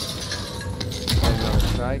 Another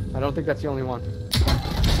strike. I don't think that's the only one.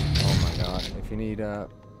 Oh my god. If you need Armor's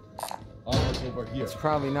over here. it's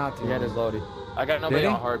probably not the He had his loadie. I got nobody Did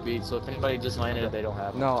he? on heartbeat, so if anybody just landed it, they don't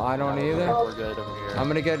have it. No, I don't either. We're good over here. I'm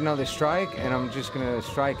gonna get another strike and I'm just gonna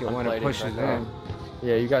strike it I'm when it plating pushes right in.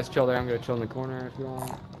 Yeah, you guys chill there. I'm gonna chill in the corner if you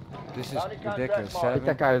want. This is Bounty contract ridiculous. marked. I think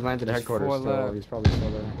that 7. guy has landed at There's headquarters 4 still. left. He's probably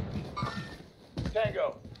still there.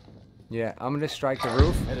 Tango. Yeah, I'm gonna strike the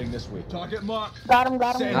roof. Heading this way. Target marked. Got him,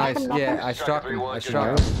 got him, got Nice. him, got him. Yeah, I struck him. I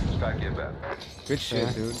struck Nice. him. Strike inbound. Good shit,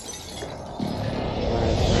 Yeah. dude. Alright.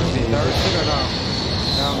 Third shoot or no?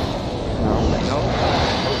 No. Nope.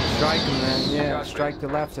 Strike him then. Yeah, strike the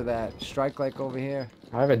left of that. Strike like over here.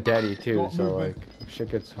 I have a daddy too, Got so movement. like shit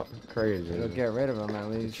gets crazy. It'll get rid of him at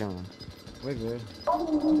least. Chilling. We're good. I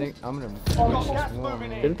think I'm gonna push this wall.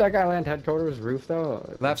 Didn't that guy land headquarters roof though?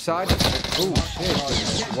 Left side? Oh shit.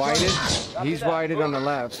 Whited? He's whited on the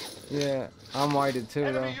left. Yeah, I'm whited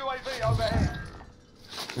too though. Enemy UAV overhead.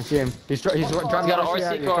 I see him. He's driving. He's got an RC RC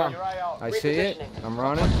out. You're car. coming. Your AR. I see it. I'm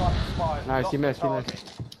running. Nice, he missed. He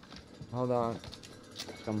missed. Hold on.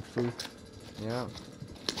 Some fruit. Yeah.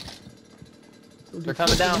 They're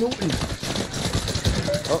coming down. Oh,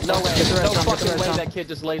 No way. get the No rest on, get the fucking rest way on. that kid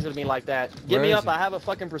just lasered me like that. Get Where me is up. he? I have a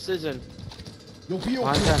fucking precision. You'll be okay.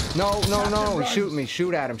 Contact. No. Shoot me.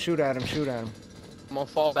 Shoot at him. Shoot at him. Shoot at him. I'm gonna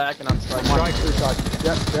fall back and I'm striking. Strike through shot.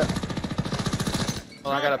 Yep, yep.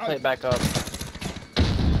 Oh, I gotta play it back up.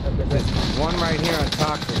 One right here on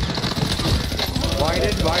toxic.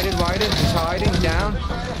 Whited. He's hiding. Down.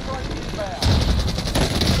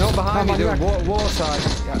 No, behind me, dude. Wall side.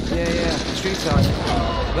 Yeah. Street side.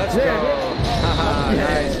 Let's go. Haha,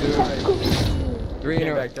 nice, dude. 3 in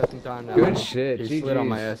Came a back just in time now. Good shit. He slid on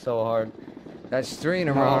my GG's. ass so hard. That's 3 in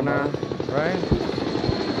a row now, right?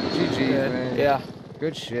 GG's, man. Yeah.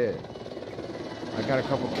 Good shit. I got a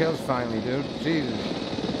couple kills finally, dude. Jesus.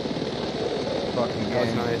 Fucking That was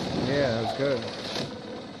game. nice. Yeah, that was good.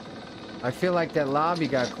 I feel like that lobby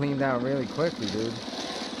got cleaned out really quickly, dude.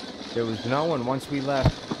 There was no one once we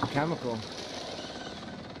left Chemical.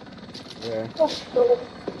 Yeah. Good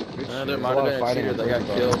There shit. might have been a cheater that got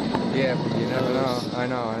killed. Yeah, but you never know. I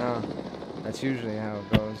know. That's usually how it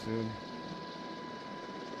goes, dude.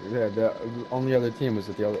 Yeah, the only other team was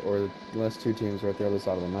at the other, or the last 2 teams were at the other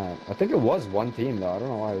side of the map. I think it was 1 team though. I don't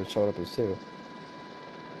know why it showed up as 2. Yeah,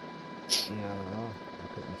 I don't know. I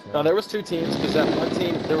couldn't say. No, there was 2 teams because that one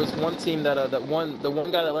team. There was one team that the one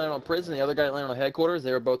guy that landed on prison, the other guy that landed on headquarters.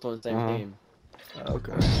 They were both on the same team.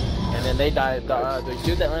 Okay. And then they died. The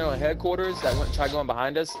dude that landed on headquarters that went tried going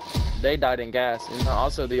behind us, they died in gas. And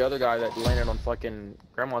also the other guy that landed on fucking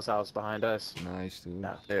grandma's house behind us. Nice, dude.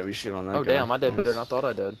 Yeah, we shoot on that. Oh guy. damn, I did better than I thought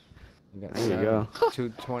I did. You got There you 7. go.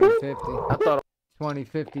 2050. I thought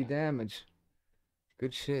 2050 damage.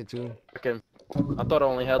 Good shit, dude. I thought I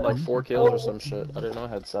only had like 4 kills or some shit. I didn't know I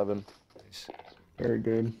had 7. Nice. Very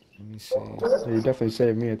good. Let me see. Yeah, you definitely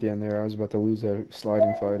saved me at the end there. I was about to lose that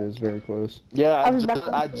sliding fight. It was very close. Yeah, I was about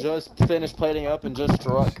to- I just finished plating up and just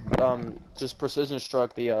struck, just precision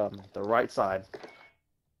struck the right side,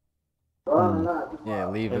 Yeah,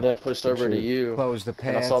 leave and it. then pushed over to you. Close the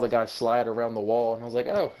And I path. saw the guy slide around the wall, and I was like,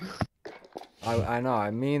 oh. I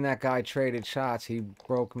know. Me and that guy traded shots. He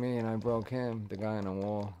broke me and I broke him. The guy on the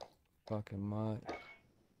wall. Fucking mutt.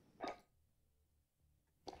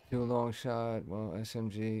 2 long shot. Well,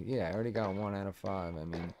 SMG. Yeah, I already got 1 out of 5. I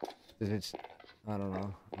mean, it's. I don't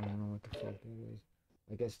know. I don't know what the fuck that is.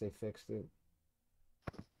 I guess they fixed it.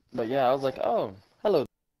 But yeah, I was like, oh, hello.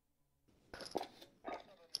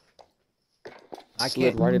 I Slid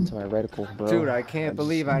can't. right into my reticle, bro. Dude, I can't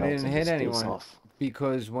believe I didn't melted hit his face anyone. off.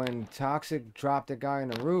 Because when Toxic dropped the guy on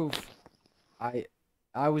the roof, I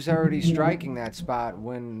was already striking that spot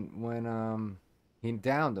when he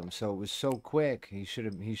downed him. So it was so quick. He should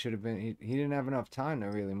have been. He didn't have enough time to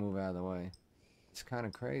really move out of the way. It's kind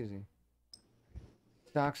of crazy.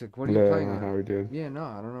 Toxic, what are you playing on? How we did. Yeah, no,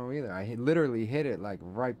 I don't know either. I literally hit it like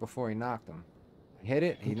right before he knocked him. I hit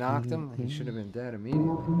it, he knocked him. He should have been dead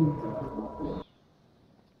immediately.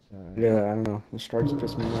 Yeah, I don't know. The strikes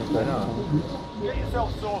piss me off. I know. Get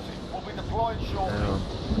yourself sorted. We'll be deploying I shortly. know.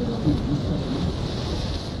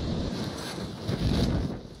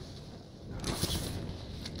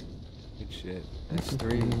 Good shit. That's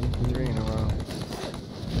three in a row.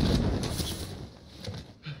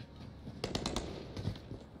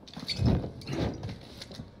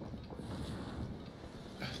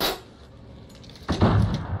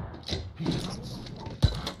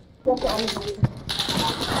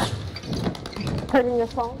 Turning your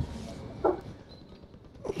phone.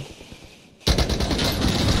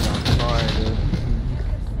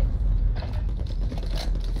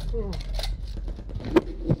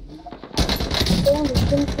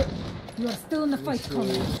 You are still in the fight,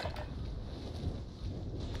 comrade.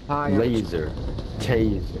 Hi, Laser,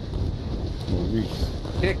 taser, Maurice.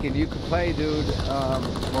 Chicken, you can play, dude.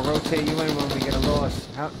 We'll rotate you in when we get a loss.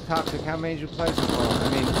 Toxic, how many did you play so far? I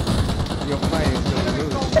mean, you'll play until you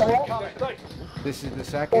lose. This is the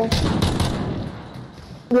second?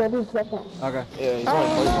 Yeah, this is second. Okay. Yeah, he's only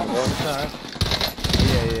playing, bro.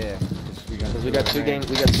 Yeah. Because we got 2 games,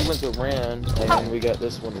 we got 2 wins with Rand, and we got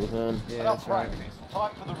this one with him. Yeah, that's right.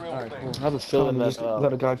 Time for the real Alright, thing. cool. I have a feeling that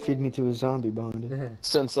Let a guy feed me to a zombie behind it.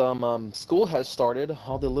 since school has started,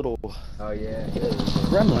 all the little Oh, yeah.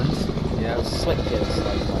 Gremlins. Yeah, slick kids,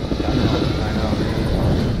 I know.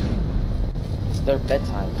 it's their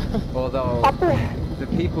bedtime. Although, the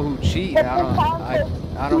people who cheat,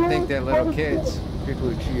 I don't think they're little kids. People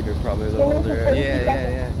who cheat are probably a little older.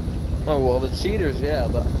 Yeah. Oh well, the cheaters, yeah,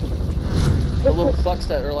 but the little fucks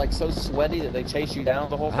that are like so sweaty that they chase you down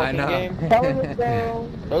the whole I fucking know.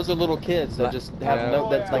 game. Those are little kids that just have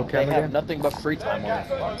that's like they have again? nothing but free time on their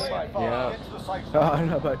phones. Yeah. Oh, I don't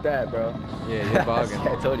know about that, bro. Yeah, you're bugging.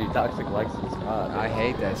 I told you, Toxic likes this spot. I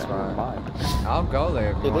hate that spot. I'll go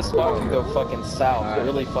there. If you Dude, this wanna spot can go fucking south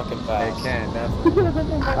really fucking It fast. can, definitely.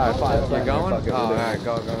 Alright, fine. You're going? Oh, alright,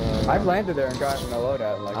 go. I've landed there and gotten a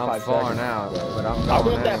loadout in like I'm 5 far seconds. now, but I'm going I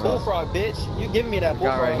want that anyway. bullfrog, bitch. You giving me that Guy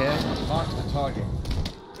bullfrog. right here. Mark the target.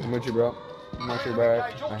 I'm with you, bro. I'm with you, bro.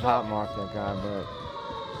 I hot marked that guy, but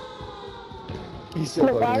He's still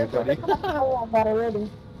loading it, buddy. I got already.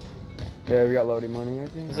 Yeah, we got loading money, I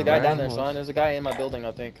think. There's a guy down there, son. There's a guy in my building,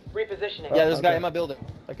 I think. Repositioning. Yeah, there's a guy okay. in my building.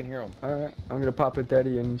 I can hear him. Alright, I'm gonna pop a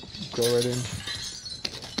daddy and go right in.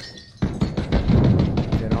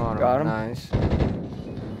 get on him. Got him. Nice. I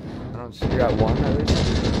don't see You got one, at least?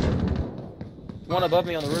 One above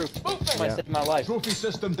me on the roof. Somebody Yeah. saved my life. Trophy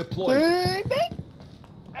system deployed.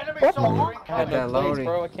 Enemy soldier I have that no place, loading.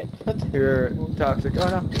 bro. I can't. Here, Toxic. Oh,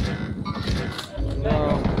 no.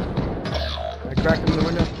 No. I cracked him in the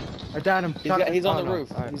window. I downed him. He's on Oh, the no.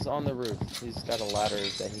 roof. Alright. He's on the roof. He's got a ladder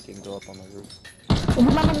that he can go up on the roof.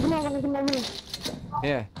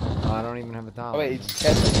 Yeah. Oh, I don't even have a dollar. Oh wait, he's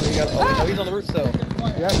on the roof still.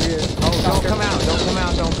 Yeah, he is. Oh, don't come out. Don't come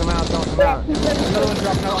out. Don't come out. Don't come out. Another one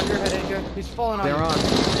dropping out on your head, AJ. He's falling on They're you. on.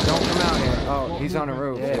 Don't come out here. Oh, he's on the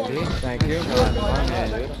roof. Yeah, dude. Thank you. My man,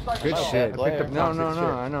 dude. Good Oh, shit. bad player. No, Toxic's shit.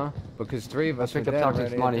 I know. Because 3 of I us are picked up dead Toxic's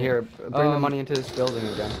already. money. Here, bring the Um, money into this building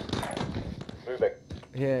again. Moving.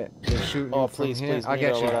 Yeah, they're shooting Oh you from please, here. please. I'll we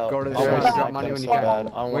get need you. to let out. Go to the I wanna drop snipe money them when you so can. bad.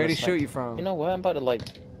 I wanna Where did he snipe- shoot you from? You know what? I'm about to like.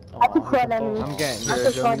 I could call them. I'm getting Here,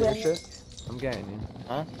 you. show me your shit. I'm getting you.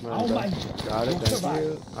 Huh? Oh my. Got it, thank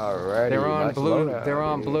you. Alrighty. They're on nice blue. loadout, They're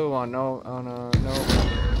on dude. blue on no.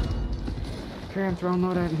 Okay, I'm throwing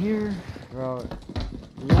loadout in here. Bro,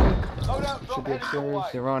 Loadout Should drop be heading your way.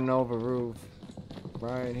 upstairs. they're on Nova roof.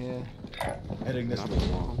 Right here. Heading this way.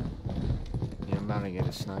 Yeah, I'm about to get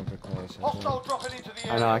a sniper class. I Hostile think. dropping into the I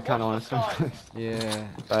area. know, I kind of Watch want the to skies. Yeah,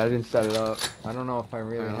 but I didn't set it up. I don't know if I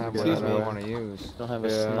really Yeah, have excuse what I me. want to use. Don't have a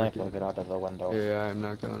Yeah, sniper. okay. Get out of the window. Yeah, I'm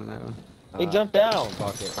not going on that one. He jumped down.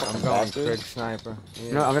 Fuck it. I'm Fucking going bastard. trig sniper.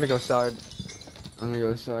 Yeah. No, I'm gonna go side. I'm gonna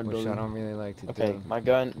go side Which I building. don't really like to Okay, do. my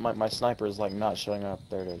gun, my sniper is like not showing up.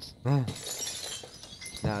 There it is.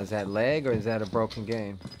 Now, is that lag or is that a broken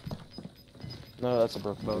game? No, that's a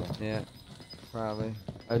broken boat. Yeah, probably.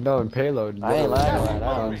 I know, and payload. I ain't lagging right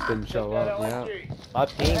Guns now. didn't show up. Yeah. My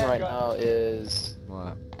ping right now is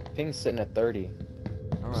What? ping's sitting at 30.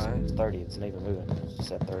 Alright. It's 30. It's not even moving. It's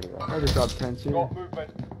just at 30 right now. I just dropped 10 here. Got movement.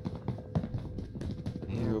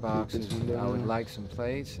 Here boxes. I would like some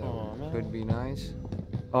plates. That Aw, man. could be nice.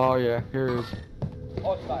 Oh yeah, here it is.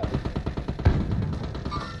 Hostile.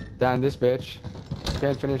 Down this bitch.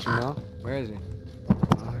 Can't finish him now. Where is he?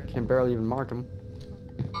 I can barely even mark him.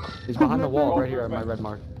 He's behind the wall right here at my red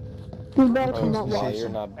mark. He's better Oh, from that yeah, wall. you're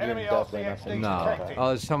Enemy definitely not RCXD finishing. No. detected. Oh,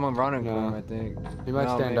 there's someone running for No. him, I think. He might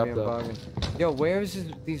No, stand maybe up I'm though. bugging. Yo, where is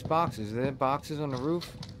these boxes? Are there boxes on the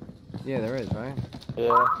roof? Yeah, there is, right?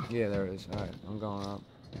 Yeah. Yeah, there is. Alright, I'm going up.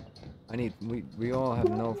 We all have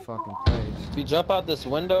no fucking place. If you jump out this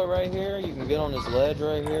window right here, you can get on this ledge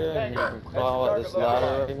right here, and you can crawl out this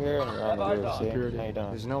ladder right here, and you're on the roof. See? How you doing?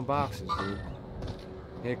 There's no boxes, dude.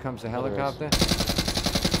 Here comes the There is. helicopter.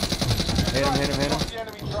 Hit him, hit him, hit him. Lost the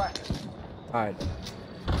enemy trackers. Alright.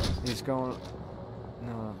 He's going...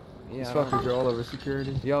 No. These Yeah. I don't- fuckers are all over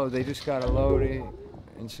security. Yo, they just got a loadie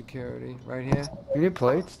in security. Right here. You need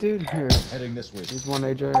plates, dude? Here. Heading this way. Here's one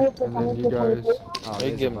AJ, and then you guys. Oh,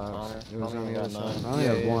 They there's a give him box. Connor. It was on Connor the got other side. none. I only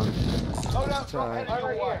have one. Loadout It's drop alright. heading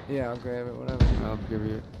your way. Yeah, I'll grab it, whatever. I'll give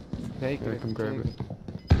you. Take Here, it. come grab take it.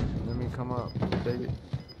 Let me come up. Take it.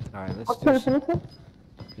 Alright, let's Can I do Oh, some. finish it?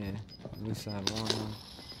 Yeah, at least I have one.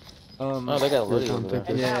 Oh, they got a loadie over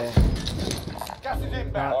there. Yeah. Gas is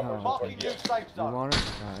inbound. Marking new safe You zone. want it?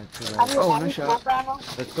 Alright, too Have bad. you Oh, have nice you shot. sniper ammo?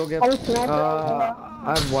 Let's go get. Have you sniper ammo?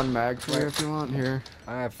 I have one mag for you if you want. Here.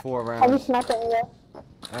 I have 4 Have you rounds. sniper ammo?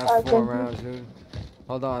 I have 4 thank you. rounds, dude.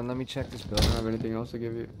 Hold on, let me check this I building. don't have anything else to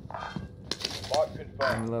give you. Mark confirmed.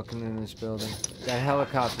 I'm looking in this building. That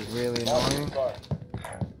helicopter's really Mark annoying. confirmed.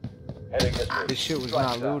 Heading this way. This shit was Strike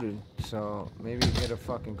not zone. looted, so maybe get a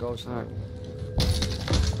fucking ghost Alright. load.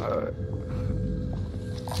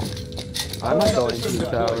 I might go into the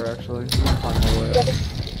tower actually. On my way.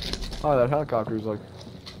 Oh, that helicopter is like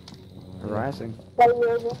harassing.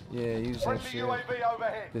 Yeah, use that Friendly shit. UAV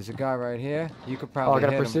overhead. There's a guy right here. You could Oh, I probably got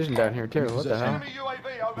a hit him. precision down here too. What the hell? Enemy UAV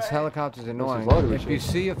This overhead. helicopter's annoying. loaded If with you shit.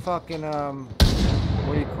 see a fucking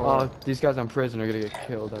what do you call Oh, it? these guys on prison are gonna get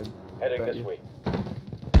killed. I Heading bet this you. way.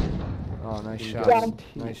 Oh, nice You shots. got him.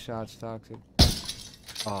 Nice shots, Toxic.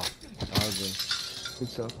 Oh, ugly. Good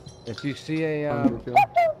stuff. If you see a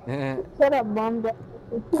Shut up, bomb. Where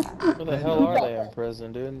the hell are they in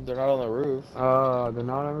prison, dude? They're not on the roof. They're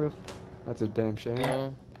not on roof. That's a damn shame. You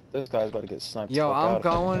know? This guy's about to get sniped. yo, the fuck I'm out if I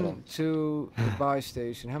can hit going him. to the buy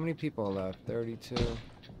station. How many people are left? 32.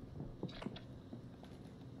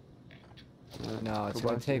 No, it's Go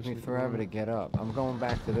gonna buy take me station. forever to get up. I'm going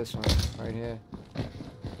back to this one right here.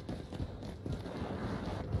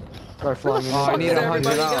 Try flying in. Oh, I Fuck need did $100.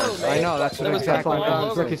 everybody go, I man? know, that's There what was exactly people fine. all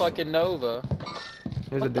over Rookies. fucking Nova.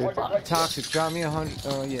 Here's a dude. Toxic, drop me 100.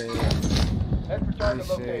 Oh yeah, yeah. Let's return Let to me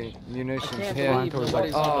see. location. Munitions can't here. believe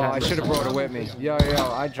nobody's Oh, on I the should have prison. brought it with me. Yo, I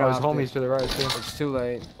Oh, his dropped homies it. to the right too. It's too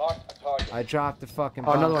late. Mark a target. I dropped the fucking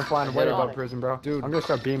Oh, another bomb. one flying away Hit on above it. prison, bro. Dude. I'm gonna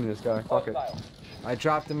start beaming this guy. Fuck it. Hostile. I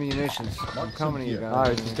dropped the munitions. I'm coming to you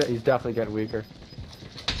Alright, guys. he's definitely getting weaker.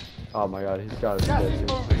 Oh my god, he's gotta be dead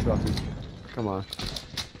too. He's fucking- Come on.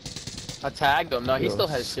 I tagged him. No, he Yo. still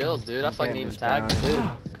has shields, dude. I I'm fucking getting even this tagged him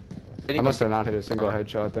brown. too. I must have not hit a single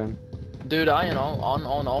headshot then. Dude, on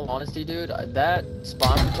all honesty, dude, that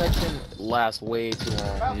spawn protection lasts way too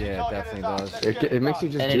long. Yeah, it definitely does. It makes you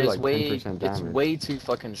just And do it is like 10% it's damage. way too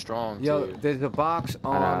fucking strong, Yo, dude. there's a box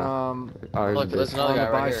know. on Oh, here's Look, a dude. there's another on the guy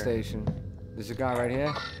right buy here. station. There's a guy right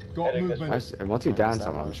here. Got Heading this movement. And once you down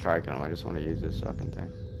someone, I'm striking him. I just want to use this fucking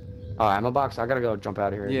thing. Oh, ammo box. I gotta go jump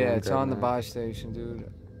out of here. Yeah, again, it's grab on the that. buy station, dude.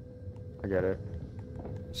 I get it.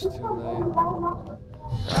 It's too late.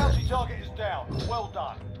 Bounty target is down. Well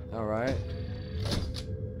done. All right.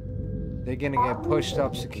 They're gonna get pushed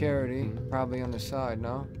up security, probably on the side,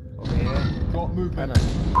 no? Over here. Got movement.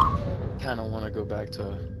 Kind of want to go back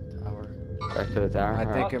to tower. Back to the tower. I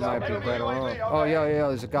think Alright. it might be better off. Oh, yeah, yeah,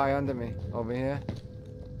 there's a guy under me. Over here.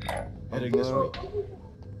 Heading this way.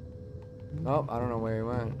 Oh, I don't know where he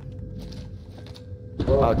went.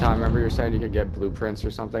 Oh, Tom, remember you were saying you could get blueprints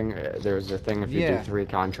or something? There's a thing if you Yeah. do 3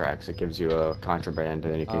 contracts, it gives you a contraband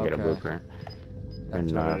and then you can get a Okay. blueprint. That's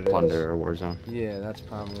In what it is. Plunder or Warzone. Yeah, that's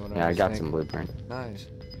probably what Yeah, I was got thinking. some blueprint. Nice.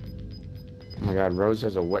 Oh my god, Rose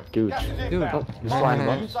has a wet gooch. Gas is Dude, inbound. oh, he's flying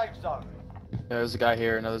above New us. safe zone. There's a guy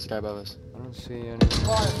here, another guy above us. I don't see any.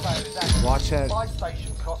 Fire sale is active. Watch that. Buy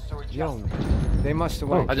station costs are Yo, adjusted. they must have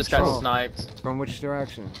Oh, went I just got control. sniped. From which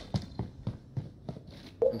direction?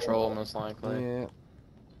 Control most likely. Yeah.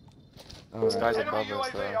 This Alright. guy's Enemy above us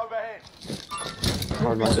UAV though. overhead.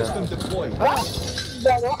 Hard right System there. deployed.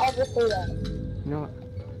 Yeah, don't ever say that. You know what?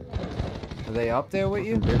 Are they up there with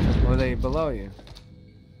you? Or are they below you?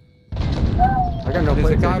 I got no There's a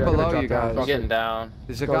place. guy I gotta below drop you down. guys. I'm getting down.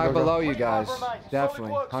 There's a Go, guy go, go. below you guys. Solid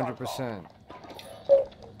Definitely. work so far.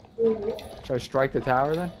 100%. Should I strike the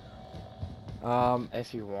tower then?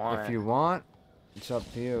 If you want. If you want, it's up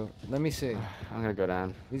to you. Let me see. I'm gonna go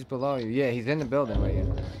down. He's below you. Yeah, he's in the building with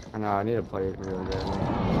you. I know, I need to play it really good.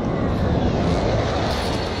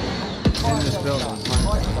 In this building.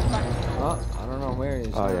 Oh, I don't know where he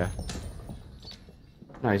is. Oh, yeah.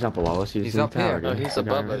 No, he's not below us. He's in the up here. tower, No, dude. he's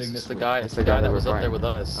above us. Heading It's this the way. guy. It's the guy that was up there with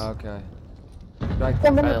us. Okay. Strike So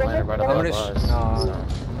the many Guy that landed right I'm above gonna us. no,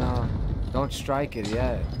 no. Don't strike it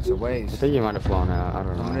yet. It's a I waste. think he might have flown out. I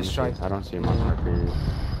don't know. I'm gonna strike- I don't see him on RP.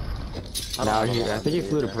 No, I think he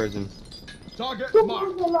flew to prison. Target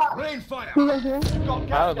marked. Rain fire. He's here. Got gas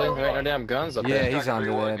Probably going there ain't no on. damn guns up Yeah, there. he's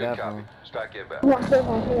under there, definitely. Strike inbound. Yeah, stay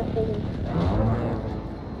home. Here, stay home.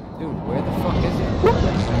 Dude, where the fuck is he?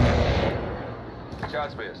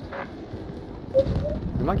 Shots missed.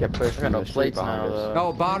 We might get pushed I got from no the street plates behind now, us. though.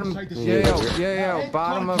 Oh, bottom. Yeah,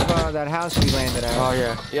 bottom of that house we landed at. Oh,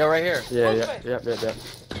 yeah. Yeah, right here. Yeah.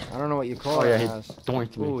 I don't know what you call Oh, yeah, that he house.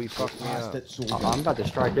 doinked Ooh, me. he fucked me up. Bastard soldier. I'm about to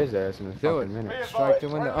strike his ass in a Do it. fucking minute. Strike the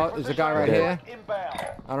window. Oh, there's a guy right here. Inbound.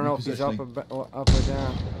 I don't know if he's up or up or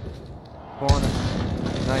down. Corner.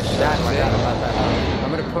 Nice shot. I got him.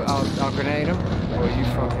 I'm gonna put. I'll grenade him. Or you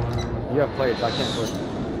fucking. You have plates. I can't put.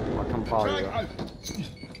 I'll come follow you.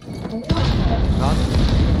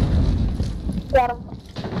 Nothing. Got him.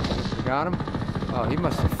 Got him. Oh, he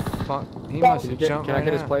must have. He must have jumped Can I right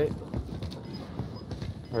get his out. plate?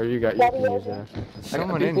 Or you can use that.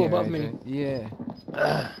 Someone in people here. above I me. think. Yeah.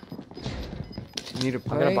 Need a I'm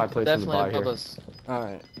gonna buy plate? plates in the Definitely buy above here. us. All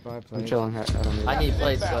right. Buy I'm plate. chilling. I don't need I it. need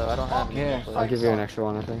plates though. I don't have any Yeah. I'll plates. give you an extra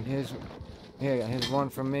one, I think. Here's one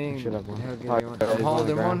from me. Should have one. He'll give Alright, you one. there's I'm one on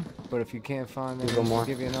the holding ground. one, but if you can't find it, Here's one I'll more.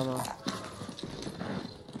 give you another one.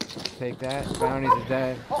 Take that. Bounties are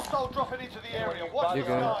dead. Hostile dropping into the area. Watch You're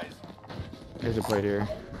the good. skies. Here's a plate here.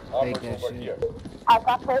 Take that shit. I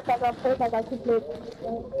got plates. I got two plates.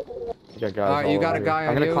 You got guys Alright, you all got a over guy here.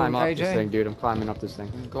 on I'm gonna you, climb up AJ? this thing, dude. I'm climbing up this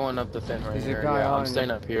thing. I'm going up the thing right There's a here. guy Yeah, on I'm it.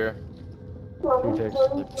 staying up here. 2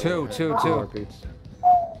 ticks. Two. Heartbeats.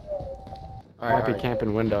 Might be Alright.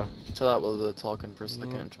 camping window. Chill out with the talking for a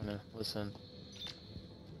second. Trying to listen.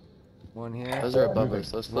 One here. Those are above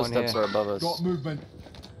us. Those One footsteps here. are above us. Got movement.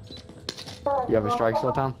 You have a strike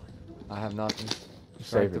still, Tom? I have nothing. Save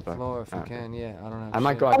Strike the it, bud. floor if you Okay. can. Yeah, I don't have. I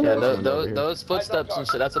might shit. go out Yeah, there. those footsteps and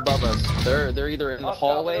shit, that's above us. They're either in the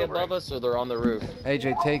hallway above us or they're on the roof.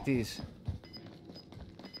 AJ, take these.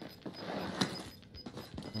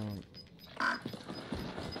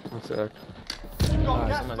 One sec. Got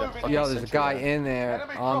gas some of that moving fucking Yo, in. there's a guy in there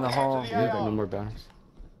Enemy on the dropping hall. into You got no AR. more bounties.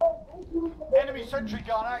 Enemy sentry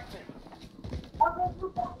gun active.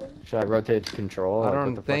 Should I rotate to control? I Like, what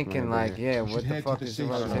don't the fuck am I thinking gonna do like, here? yeah, should what the head to fuck the is the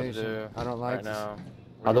safe zone. rotation? I don't like right this. now.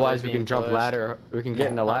 Otherwise, we Being can jump pushed. ladder. We can get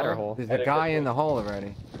in the ladder hole. There's a guy in the hole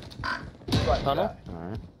already. Tunnel?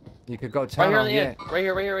 Alright. You could go Right here tunnel. on the Yeah. end. Right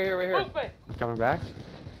here. Coming back?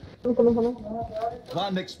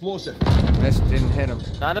 Plant explosive. This didn't hit him.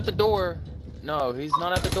 Not at the door. No, he's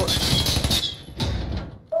not at the door.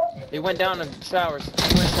 He went down in showers.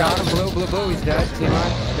 Got him. Blue. He's dead. Team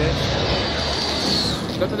on.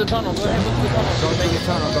 Bitch. Go to the tunnel. Go ahead, go to the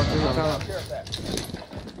tunnel. Go through the tunnel. Go through the tunnel.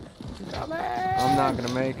 I'm not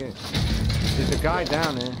gonna make it. There's a guy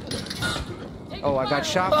down there. Oh, I got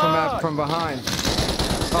shot from behind.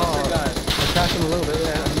 Oh, Attack him a little bit.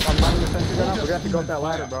 Yeah, I'm lining the sentry gun up. We're gonna have to go up that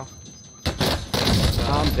ladder, bro.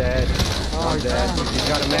 I'm dead. I'm dead. He's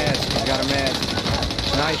got a med.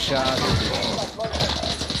 Nice shot.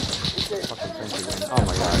 Oh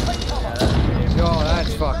my god. Yo,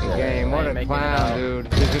 that's fucking game. What a clown, dude.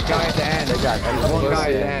 There's a guy at the end. There's one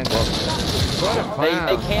guy at the end. What a They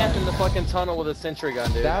clown. camped in the fucking tunnel with a sentry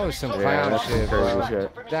gun, dude. That was some Yeah, clown that's shit, crazy bro.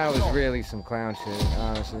 shit. That was really some clown shit,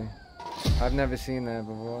 honestly. I've never seen that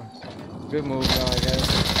before. Good move, though, I guess.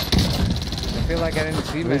 I feel like I didn't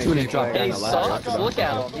see many when he people dropped like And he down that. the ladder. sucks. Look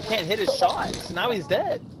at him. He can't hit his shots. Now he's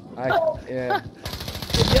dead. Yeah.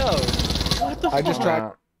 Yo, what the I just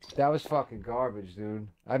tried. That was fucking garbage, dude.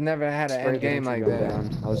 I've never had an Sprayed end game the like sentry gun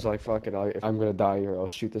that. down. I was like, fuck it. If I'm gonna die here,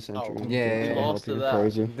 I'll shoot the sentry. Oh, yeah, It'll yeah. help Lost to you. that.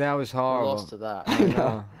 Crazy. That was I horrible. lost to that.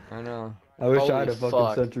 I know. I wish I had a Holy fucking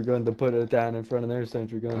fuck. sentry gun to put it down in front of their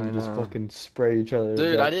sentry gun and just know. fucking spray each other.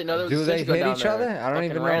 Dude, I didn't know there was Do a they sentry gun hit down each there. other? I don't Fucking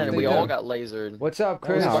even know ran if and they we do. all got lasered. What's up, No,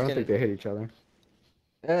 Chris? I don't fucking- think they hit each other.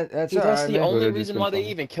 That's Dude, that's alright, the man. only Would've reason just why been they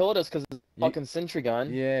fun. even killed us, because of the fucking sentry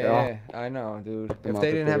gun. Yeah, I know, dude. them If up they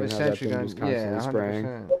if didn't they have a didn't have that sentry thing gun, just yeah, constantly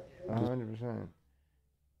spraying. 100%.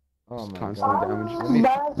 Oh my Constantly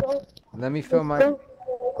god. damage. Let me fill my.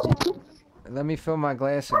 Let me fill my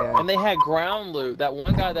glass again. And they had ground loot. That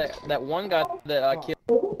one guy that I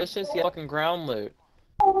killed, it's just fucking ground loot.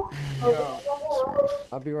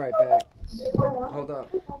 I'll be right back. Hold up.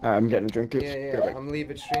 I'm getting a drink. Yeah. I'm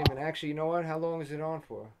leaving streaming. Actually, you know what? How long is it on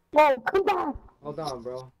for? No, come back. Hold on,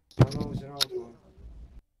 bro. How long is it on for?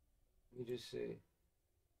 Let me just see.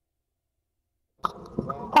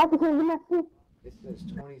 Well, it says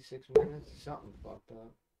 26 minutes. Something fucked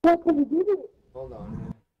up. What can you do? Hold on,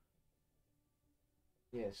 man.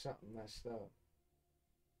 Yeah, something messed up.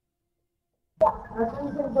 I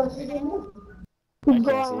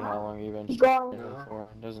can't see how long you've been streaming for.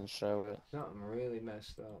 It doesn't show it. Something really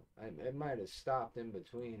messed up. It might have stopped in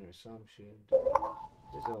between or some shit.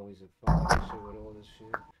 There's always a fucking issue with all this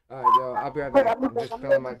shit. Alright, yo, I'll be right back. I'm just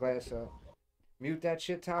filling my glass up. Mute that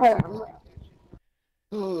shit, Toxic.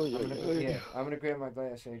 I'm gonna grab my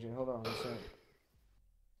glass, Adrian. Hold on one second.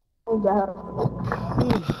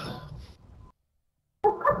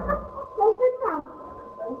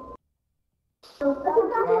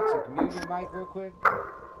 Toxic, mute your mic real quick.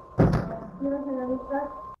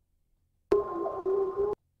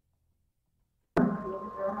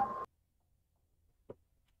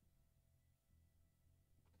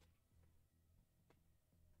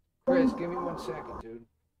 Chris, give me 1 second, dude.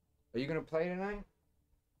 Are you gonna play tonight?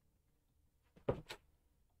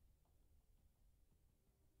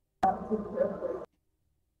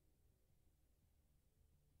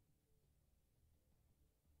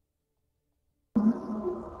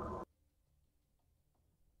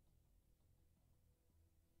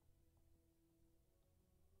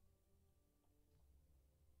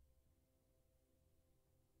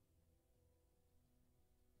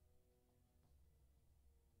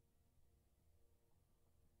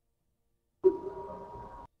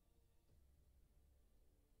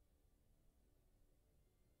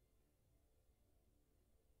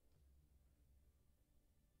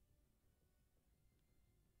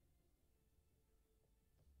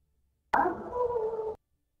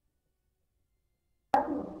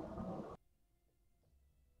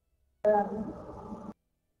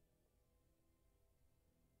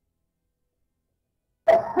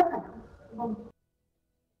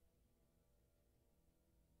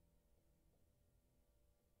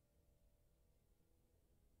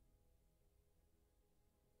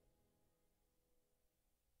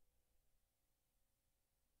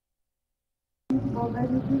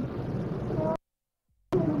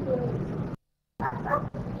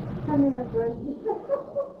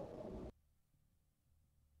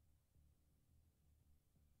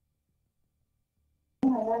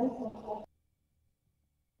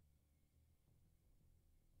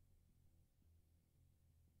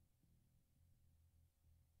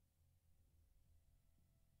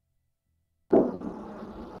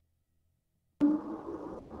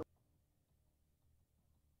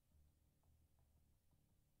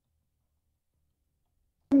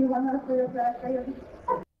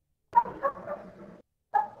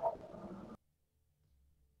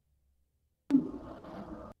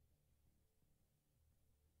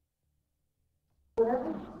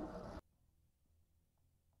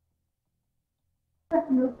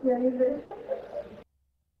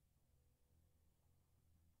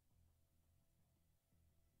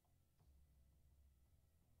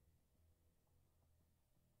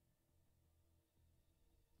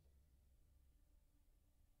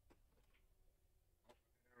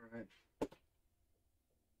 Alright.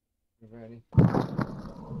 You ready?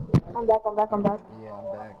 I'm back. Yeah, I'm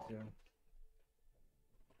back too.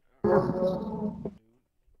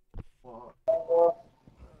 Fuck.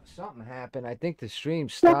 Something happened. I think the stream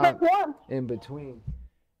stopped in between.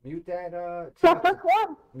 Mute that, Toxic.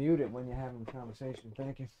 Mute it when you're having a conversation.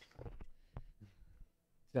 Thank you.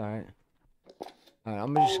 It's alright. Alright,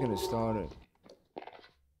 I'm just gonna start it.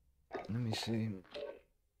 Let me see.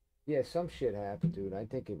 Yeah, some shit happened, dude. I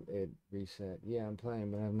think it reset. Yeah, I'm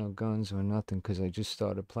playing, but I have no guns or nothing because I just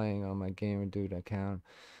started playing on my Gamer Dude account.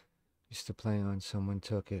 Used to play on, someone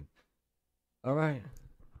took it. Alright,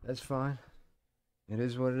 that's fine. It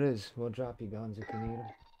is what it is. We'll drop you guns if you need them.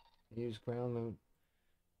 Use ground loot.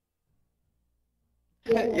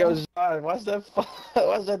 Yo, John, watch that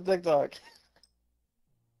TikTok.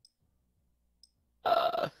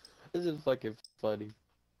 This is fucking funny.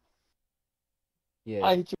 Yeah.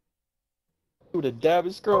 I hit you with a dab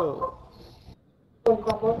and scroll.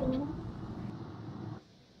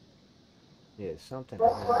 Yeah, something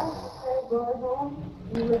happened.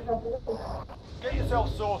 Get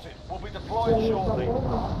yourself sorted. We'll be deploying shortly.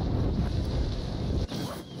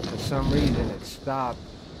 For some reason, it stopped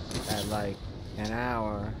at like an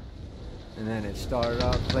hour, and then it started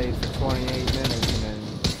up, played for 28 minutes, and then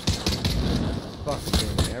Fucking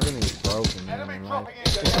thing, everything's broken, man. Enemy in dropping life.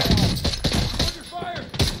 into the AO. Under fire!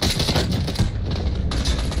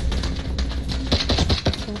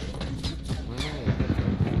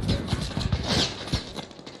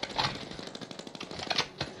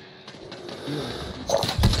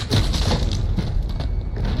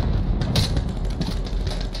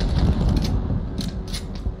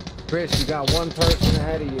 Chris, you got one person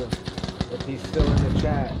ahead of you. If he's still in the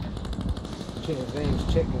chat, his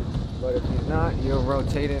name's Chicken. But if he's not, you'll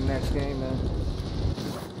rotate in next game, man.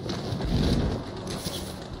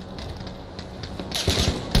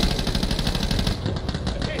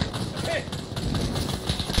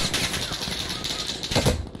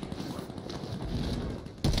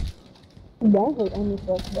 Don't hurt any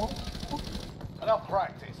folks, that. Enough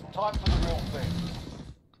practice. Time for the real thing.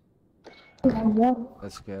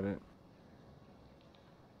 Let's get it.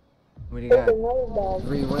 What do you got? 3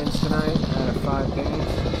 wins tonight out of 5 games.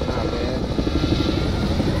 Not bad.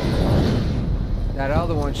 That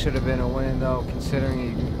other one should have been a win though,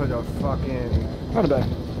 considering he put a fucking. Not bad.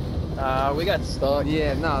 We got stuck.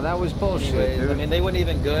 Yeah, no, that was bullshit, Anyways, dude. I mean, they weren't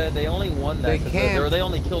even good. They only won that. They 'cause camped. they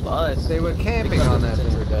only killed us. They were camping because on of that the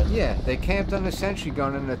sentry gun. thing. Yeah, they camped on the sentry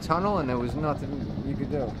gun in the tunnel, and there was nothing you could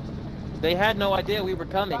do. They had no idea we were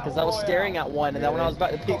coming because I was staring at one, and then when I was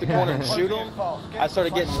about to peek the corner and shoot him, I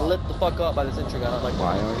started getting lit the fuck up by the sentry gun. I'm like,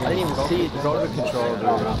 Why? I didn't even see it. Go to control, dude.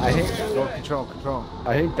 I hate Go control.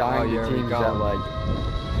 I hate dying Oh, to here we teams go. that like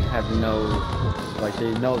have no, like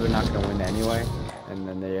they know they're not gonna win anyway, and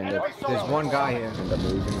then they end up There's one guy here.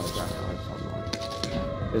 losing.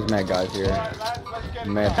 There's mad guys here.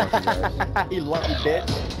 Mad fucking guys. You lucky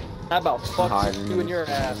bitch. How about fuck Hiding you in your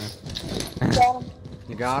ass?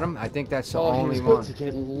 You got him? I think that's the Oh, he only was one. to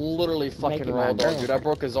get literally fucking Making rolled my up, dude. I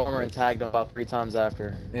broke his armor and tagged him about 3 times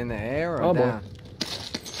after. In the air or Oh, boy. down?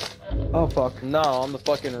 Oh fuck. No, on the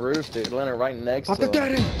fucking roof, dude. Landed right next to him.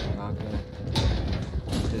 Okay.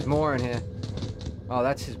 There's more in here. Oh,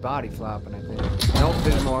 that's his body flopping, I think. Nope,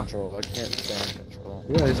 there's more. Control. I can't stand control.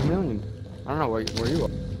 Yeah, there's a million. I don't know where you are.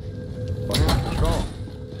 We're in control.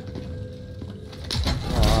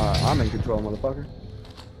 I'm in control, motherfucker.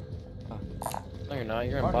 No, you're not.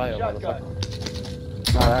 You're in bio, motherfucker.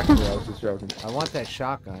 No, actually, I was just joking. I want that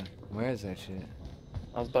shotgun. Where is that shit?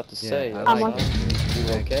 I was about to Yeah, say, I like, like it. you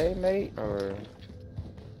okay, mate? Or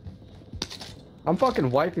I'm fucking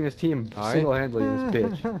wiping this team Alright. single-handedly in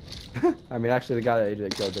this bitch. I mean, actually, the guy that AJ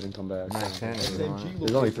killed didn't come back. Nice hand, if you want.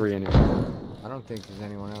 There's only 3 in here. I don't think there's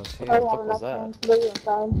anyone else here. What the fuck was that? We're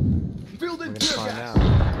gonna find out.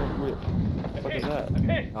 What the fuck is that?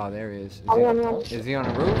 Oh, there he is. Is he on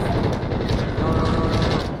the roof? No.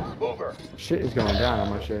 Mover. Shit is going down on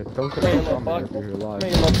my shit. Don't come Hey, in little from me fuck. if you're here live.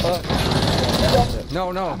 Hey, little fuck.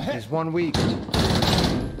 No. He's 1 week. Ooh,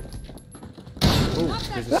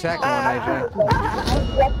 there's a second one,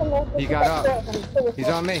 AJ. He got up. He's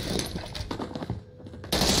on me.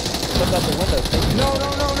 Look out the window. No.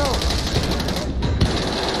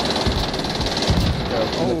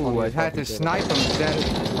 Oh, I had to snipe him. Dead.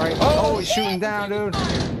 Right. Oh, he's shooting down, dude.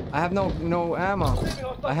 I have no ammo.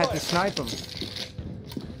 I had to snipe him.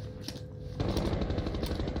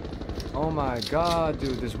 Oh my god,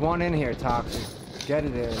 dude. There's one in here, Toxic. Get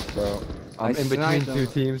it in. Bro, I'm in between 2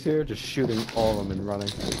 teams here, just shooting all of them and running.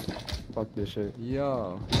 Fuck this shit.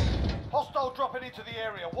 Yo. Hostile dropping into the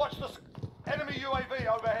area. Watch the enemy UAV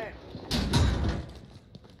overhead.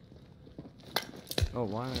 Oh,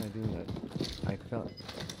 why did I do that? I felt.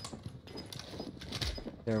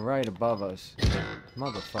 They're right above us.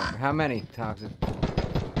 Motherfucker. How many, Toxic?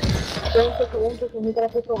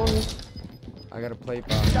 I got a plate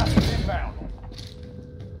box. Gas is inbound.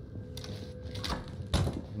 I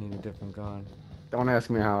need a different gun. Don't ask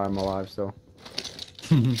me how I'm alive still.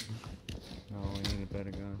 No, I need a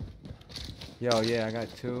better gun. Yo, yeah, I got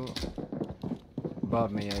 2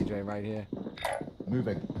 above me, AJ, right here.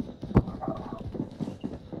 Moving.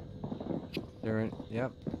 They're in.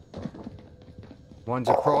 Yep. One's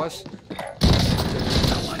across.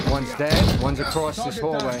 One's dead. One's across this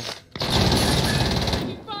hallway.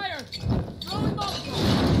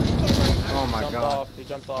 Oh my Jumped god. off. He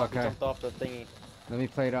jumped off. Okay. He jumped off the thingy. Let me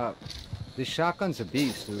play it up. This shotgun's a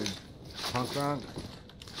beast, dude. Punk rock.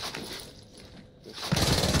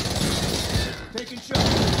 Taking shots.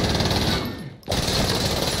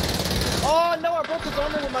 Oh no! I broke his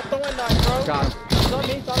armor with my throwing knife, bro. Got him. It's on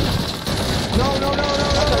me. It's on me. No.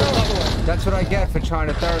 That's what I get for trying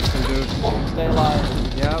to thirst him, dude. Stay alive.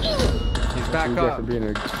 Yep. He's back You get up. for being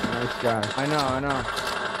a nice guy. I know.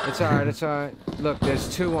 It's alright. Look, there's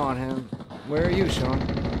 2 on him. Where are you, Sean?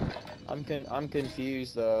 I'm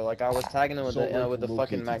confused though. Like I was tagging him with the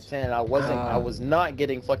fucking Mac 10. And I was not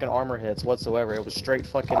getting fucking armor hits whatsoever. It was straight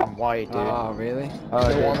fucking white, dude. Oh, really? No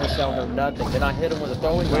armor cell, no nothing. Then I hit him with a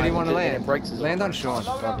throwing knife. Where do you want to and land? it breaks his Land armor. on Sean.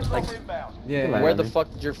 Fuck it. Like, Yeah. where the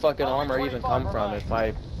fuck did your fucking armor even come from? If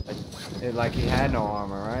I Like he had no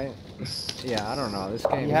armor, right? Yeah, I don't know. This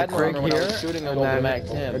game. he had no Craig armor when I here, was shooting him and with the then Mac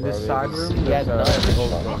 10, in bro. this side room, He had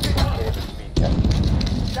there's, none.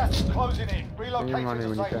 Gas is closing in. Relocate money to when the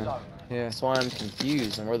you safe can. zone. Yeah. That's why I'm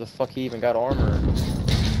confused. And where the fuck he even got armor?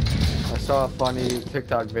 I saw a funny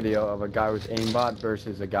TikTok video of a guy with aimbot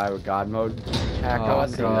versus a guy with God mode. Hack Oh,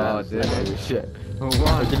 on God, dude. shit. Who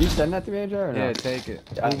won? Did you send that to me, AJ, or no? Yeah, take it.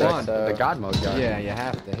 I Who think won? so. The God mode guy. Yeah, you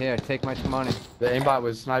have to. Here, take my money. The aimbot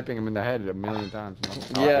was sniping him in the head 1,000,000 times.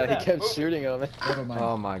 Yeah, he kept shooting him. Never mind.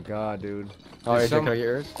 Oh my god, dude. Oh, There's AJ, can I get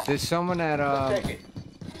yours? There's someone at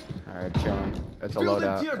Alright, chilling. That's a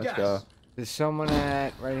loadout. Let's go. There's someone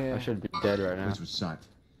at right here. I should be dead right now. This was sacked.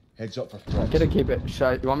 Heads up for I'm threats. gonna keep it.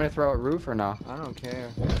 You want me to throw it roof or no? I don't care.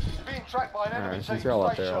 Being tracked by an enemy Alright, team. since you're all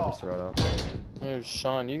up Stay there, I'll sharp. just throw it up. Hey,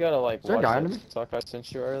 Sean, you gotta like there a watch guy that under me? talk I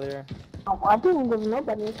sent you earlier. I didn't give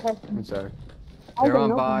nobody a question. I'm sorry. They're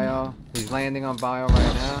on bio. He's landing on bio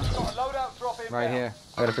right now. Got a loadout drop in. Right here.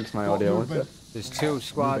 I gotta fix my audio. What's it? There's 2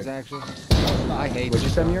 squads actually. I hate What'd you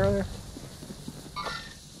this send me stuff. earlier?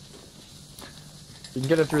 You can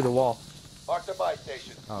get it through the wall. Mark the buy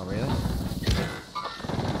station. Oh really?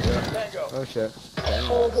 Tango. Oh shit.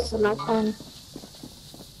 Oh, this is my phone.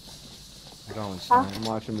 Going son. I'm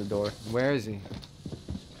watching the door. Where is he?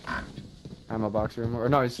 I'm a box room. Or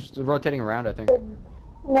no, he's just rotating around, I think.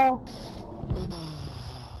 No.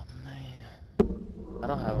 I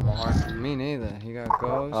don't have him on. Me neither. You got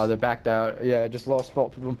ghosts? Oh, they're backed out. Yeah, I just lost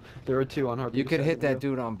both of them. There were 2 on hard. You could hit that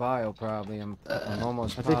dude on bio probably. I'm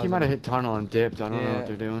almost I think he might have positive. hit tunnel and dipped. I don't know Yeah. what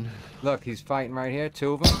they're doing. Look, he's fighting right here.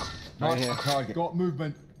 2 of them. Right Mark here. the target. Got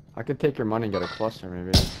movement. I could take your money and get a cluster,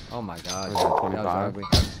 maybe. Oh my god. Was it That was 25? ugly.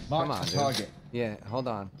 Mark Come on, the dude. target. Yeah, hold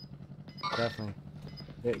on. Definitely.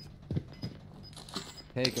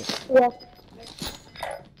 Take it. Yes.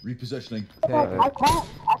 Repositioning. Take it. I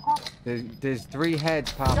can't. There's 3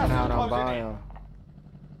 heads popping out on bio.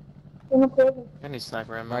 In the prison. I need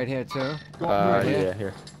sniper ammo. Right here too. Got movement. Yeah,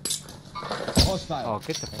 here. Hostile. Oh,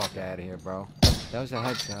 get the fuck out of here, bro. That was a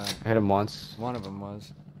headshot. I hit him once. One of them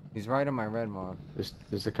was. He's right on my red mark.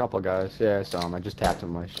 There's a couple guys. Yeah, I saw him. I just tapped him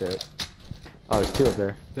my shit. Oh, there's 2 up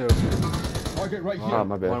there. Dude. Target right Oh, here. Oh,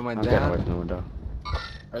 my bad. One went I'm getting down. away from the window.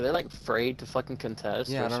 Are they like afraid to fucking contest?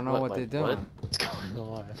 Yeah, or I don't know what like, they're doing. What's going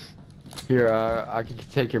on? Here, I can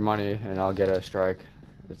take your money and I'll get a strike.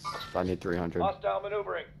 I need 300. Hostile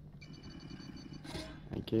maneuvering.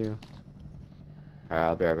 Thank you. Alright,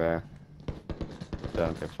 I'll be right back.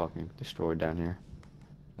 Don't get fucking destroyed down here.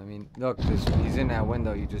 I mean, look, he's in that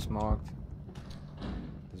window you just marked.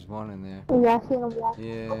 There's one in there. Yeah, I see him.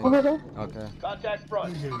 Yeah. Over there. Okay. Contact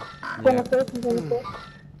front. In Yeah. the prison. In the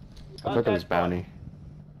prison. Look at his bounty.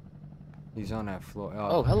 He's on that floor.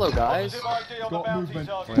 Oh, hello guys. Positive ID on the Got bounty movement.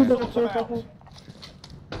 target. Where? Sort them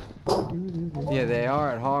out. Yeah, they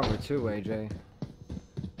are at harbor too, AJ.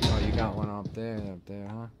 Oh, you got one up there,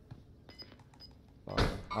 huh?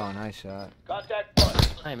 Oh, nice shot. Contact front.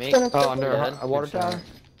 Hi mate. Oh, under Dead. a water Good shot. tower,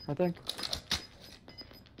 I think.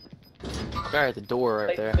 Guy at the door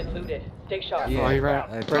right there. Yeah. Oh, he ran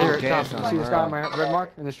I right put here. gas Tom, on see him this guy on earlier. my red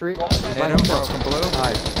mark in the street? Hit him, broken blue.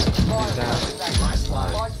 Nice. He's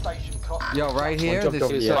down. Buy station cost. Yo, right here, jumped this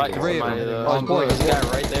over He was the is fighting 3 of somebody, them. though. On blue. This guy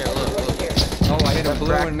right there. Look, look. Oh, I hit him blue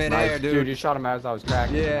Crack. in midair, Nice. dude. You shot him as I was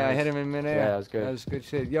cracking. Yeah, I Nice. hit him in midair. Yeah, that was good. That was good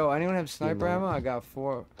shit. Yo, anyone have sniper man. ammo? I got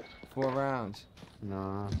four rounds.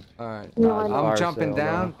 No. Alright. No, Nah, I no. I'm Fire jumping sale,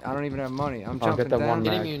 down. I don't even have money. I'm I'll jumping get that down. one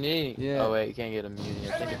Get mag. immunity. Yeah. Oh wait, you can't get immunity.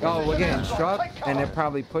 I think Oh, we're getting struck, and they're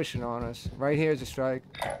probably pushing on us. Right here's a strike.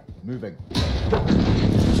 Moving.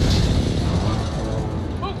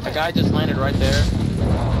 a guy just landed right there.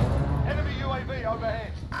 Enemy UAV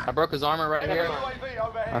overhead. I broke his armor right Enemy here. UAV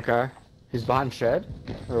overhead. Okay. He's behind shed?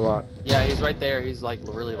 Or what? Yeah, he's right there. He's like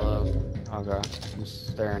really low. Okay. I'm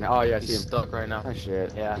staring. Oh, yeah, I see He's him. stuck right now. Oh,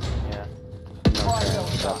 shit. Yeah, yeah.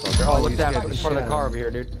 Oh, look you that scared in the front of shit the car out of over here,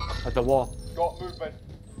 dude. At the wall. Got movement.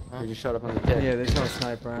 He just shut up on the tip. Yeah, there's no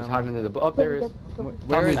sniper He's ammo. hiding in the... Up there he is.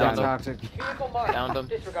 Where is down that there. toxic? Downed him.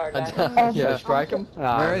 Should I strike him?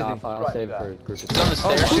 Nah, Where is nah, he? fine, I'll save it for a group of He's on the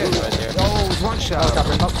Oh, stairs shit. right there. Oh, it's one shot. Got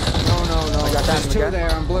him up. No. I got that There's one 2 again.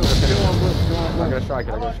 there on blue. 2 on blue. 2 on I'm blue. gonna strike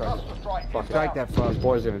it, I'm gonna strike it. Fuck Strike that fuck. These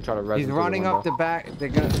boys are gonna try to res He's him through running the up the window. back.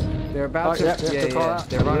 They're about Oh, to. yeah, they're calling out.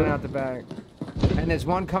 They're running out the back. And there's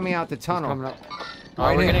one coming out the tunnel. Coming up. Oh,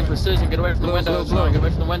 Right we're here. getting precision. Get away from the Blue, window. blue, Sean, blue. Get away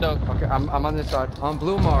from the window. Okay, I'm on this side. On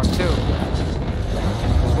blue mark too.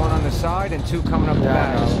 There's one on the side and two coming up the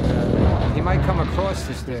back. Yeah. He might come across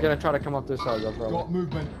this He's thing. gonna try to come up this side though, probably. Got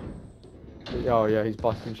movement. Oh yeah, he's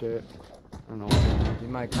busting shit. I don't know. He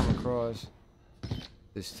might come across.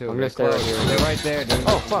 There's two. I'm They're gonna stay right close. here. They're right there, dude.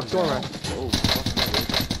 Oh fuck, doorman.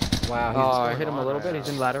 Wow. Oh, I hit him a little bit. He's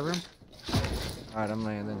in ladder room. Alright, I'm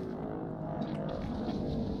landing.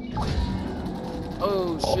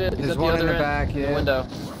 Oh shit, he's There's at the one other in the end. back, In yeah. the window.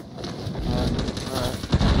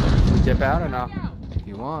 Alright. Dip out or no? If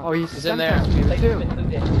you want. Oh, he's in there. Too.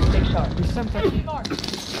 He's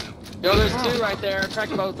semtex. Yo, there's two right there. Crack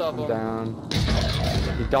both of I'm them. down.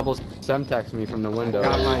 He double semtex me from the window.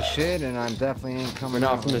 Got my shit and I definitely ain't But coming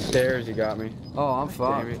not out. from the stairs, he got me. Oh, I'm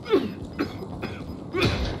fucked.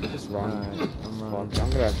 Just run. Alright, I'm running. Fuck, I'm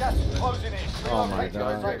gonna. Gas is closing in. Oh my Relocate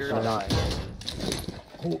God. to the safe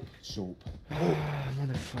zone. Hope soap.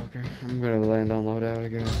 Motherfucker. I'm gonna land on loadout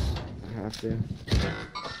again. I have to.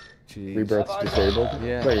 Jeez. Rebirth's disabled?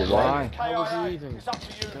 Yeah. Wait, why? KIA. even It's up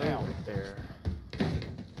to you now. There.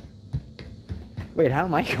 Wait, how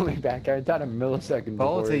am I coming back? I died a millisecond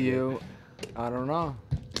Both before of you. I don't know.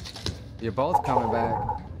 You're both coming back.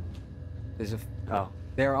 There's a. Oh.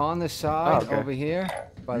 They're on the side okay. over here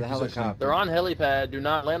by the Reposition. helicopter. They're on helipad. Do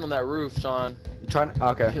not land on that roof, Sean. You trying to?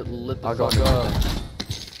 Okay. Get lit the I'll go fuck on up.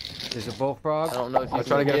 There's a bullfrog. I don't know if you I'll can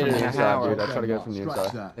try to get it from it. the in a inside, tower. dude. I'll try to get it from the Scratch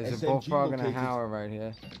inside. that. There's a SMG bullfrog and a located. hower right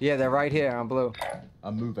here. Yeah, they're right here on blue.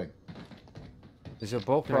 I'm moving. There's a Can I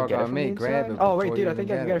bullfrog get it on from me. the Grab inside? it. Oh wait, before dude, you I think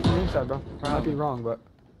even I can get it from the inside, bro. I might be wrong, but.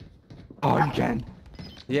 Oh, you can.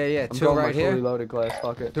 Yeah, yeah. I'm Two going right my fully here. loaded glass.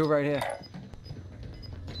 Fuck it. Two right here.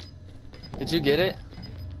 Did you get it?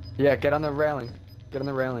 Yeah, get on the railing. Get on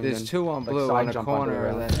the railing. There's then, two on like, blue side on the jump onto corner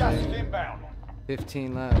of railing. that Gas is thing. inbound.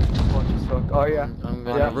 15 left. Fuck as fuck. Oh yeah. I'm On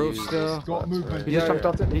gonna the roof use still. this. Got movement. He just jumped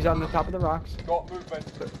off. He's on the top of the rocks. Got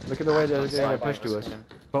movement. Look at the way they're Slide gonna by push for to a us. second.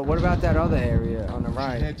 But what about that other area on the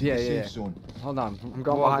right? Head to Yeah, the yeah. safe zone. Hold on. I'm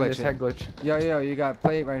going Wall behind this glitching. head glitch. Yo, you got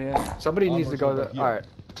plate right here. Somebody needs to go. Almost over here. All right,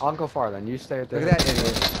 I'll go far then. You stay at the. Look at that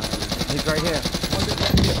idiot. He's right here.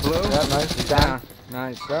 Blue. Yeah, nice. He's down.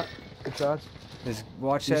 Nice. Yeah, good shots. Just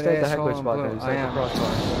watch You that stay at the head asshole glitch on spot blue. then. You I stay at the am.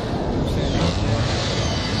 crossbar.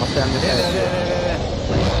 I'll stay on this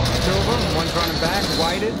edge. Two of them. One's running back.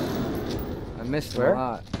 Whited. I missed him Where? a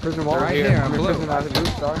lot. Prison wall. Right here, I'm in blue. prison out of the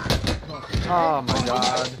roof, sorry. Oh my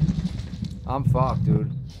god. I'm fucked,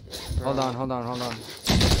 dude. Hold on.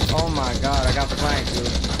 Oh my god, I got flanked, dude.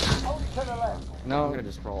 Only 10 are left. I'm No, gonna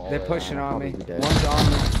just roll all they're the way pushing around. on I'll me. probably be dead. One's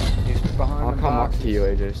on me. He's behind I'll the come up boxes. to you,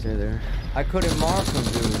 AJ. Stay there. I couldn't mark them,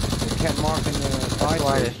 dude. It kept marking the buy That's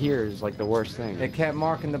why station. here is like the worst thing. It kept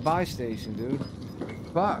marking the buy station, dude.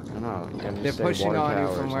 Fuck. I know. You gotta just They're stay pushing water on you tower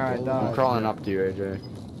or from where I something. died. I'm crawling up to you, AJ.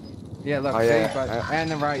 Yeah, look, Oh, see, yeah. but and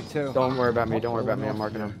the right too. Don't worry about me. Don't worry about me. I'm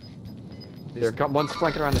marking them. They're one's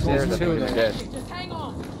flanking around the stairs. I There's two think he's there. dead. Just hang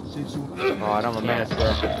on. Safe zone. Oh, I don't have a mask,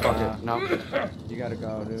 bro. Fuck it. No. You gotta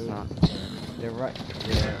go, It's dude. not. They're right.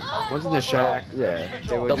 Yeah. One's in the shack. Yeah.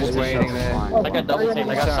 They were Double just team. waiting there. I got double teamed.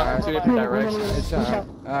 I got shot from 2 different directions. It's alright.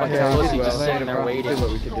 Alright, Okay, Tom. pussy just Later, sitting there bro. waiting. Did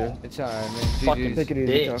what we could do. It's alright, man. Fucking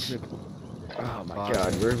GG's. bitch. Oh my Fuck.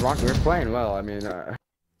 god, we're playing well. I mean,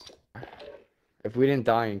 if we didn't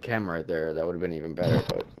die in chem right there, that would have been even better.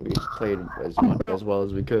 But we played as well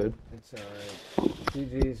as we could. It's alright.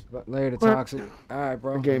 GG's. But later, Toxic. Alright,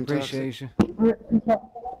 bro. Game, Appreciate you.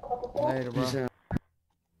 Later, bro.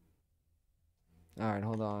 Alright,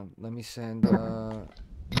 hold on. Let me send,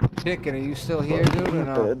 Chicken, are you still here, dude, or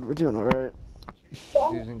no? Good, we're doing alright.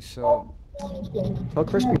 Using soap. How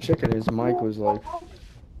crispy chicken is? Mike was like,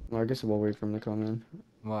 well, I guess we'll wait for him to come in.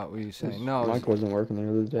 What were you saying? No, Mike wasn't working the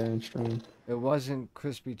other day in stream. it wasn't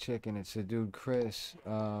Crispy Chicken. It's a dude, Chris,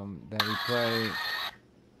 that we play.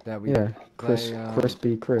 That we Yeah, Chris, play,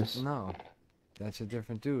 crispy Chris. No, that's a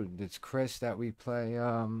different dude. It's Chris that we play,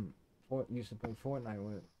 used to play Fortnite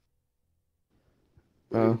with.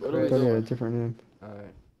 Oh, What are we I thought he had a doing? different name.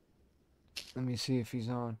 Alright. Let me see if he's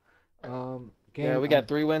on. Yeah, we got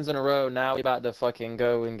 3 wins in a row. Now we about to fucking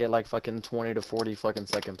go and get like fucking 20 to 40 fucking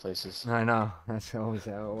second places. I know. That's always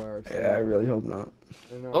how it works. Yeah, I really hope not.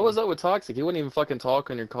 I know. What was up with Toxic? He wouldn't even fucking talk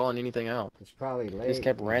when you're calling anything out. It's probably late. He just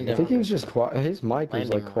kept I random. think he was just quiet. His mic was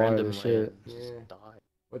like quiet as shit. Yeah. Die.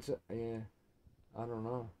 What's it? Yeah. I don't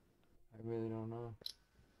know. I really don't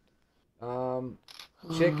know.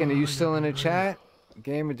 Chicken, are you still in the chat?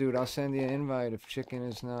 Gamer dude, I'll send you an invite if Chicken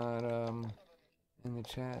is not in the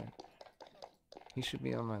chat. He should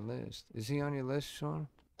be on my list. Is he on your list, Sean?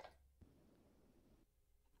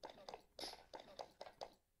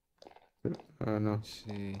 I don't know. Let's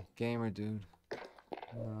see. Gamer dude.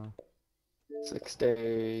 No. 6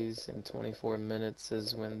 days and 24 minutes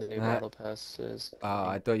is when the new battle pass is. Oh,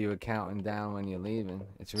 I thought you were counting down when you're leaving.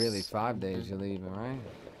 It's really 5 days you're leaving, right?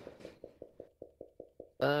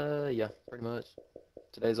 Yeah, pretty much.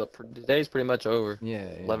 Today's pretty much over.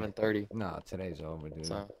 Yeah. 11:30. No, today's over, dude.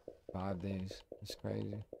 So 5 days. It's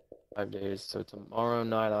crazy. 5 days. So tomorrow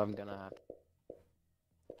night I'm gonna have.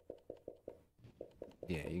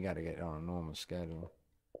 Yeah, you gotta get on a normal schedule.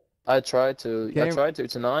 I tried to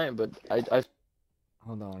tonight, but I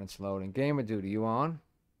Hold on, it's loading. Gamer Dude, you on?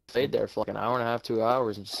 stayed there for like an hour and a half, 2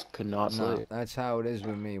 hours, and just could not No, sleep. that's how it is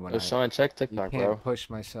with me when I was trying to check TikTok, you can't bro. push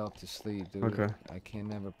myself to sleep, dude. Okay. I can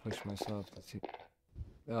never push myself to sleep.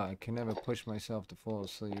 I can never push myself to fall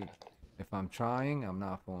asleep. If I'm trying, I'm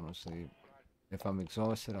not falling asleep. If I'm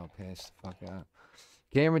exhausted, I'll pass the fuck out.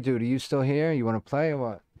 Gamer Dude, are you still here? You want to play or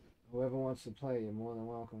what? Whoever wants to play, you're more than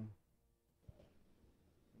welcome.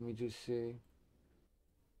 Let me just see.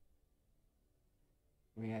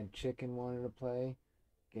 We had Chicken wanted to play.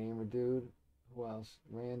 Gamer Dude. Who else?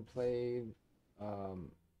 Rand played.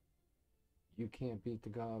 You Can't Beat the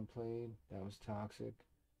God played. That was toxic.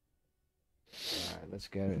 Alright, let's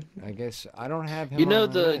get it. I guess I don't have him You know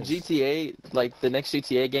on the list. GTA, like the next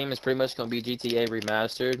GTA game is pretty much gonna be GTA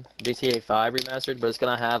remastered, GTA 5 remastered, but it's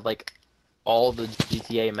gonna have like all the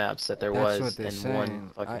GTA maps that there That's what was they're in saying. one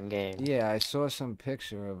fucking game. Yeah, I saw some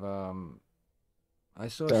picture of I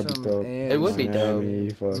saw That'd be some dope. ads. It would be dope. Miami,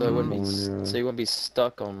 So it wouldn't be, California. so you wouldn't be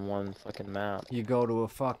stuck on one fucking map. You go to a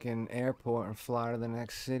fucking airport and fly to the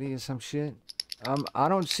next city or some shit. I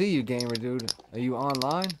don't see you, Gamer Dude. Are you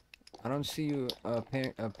online? I don't see you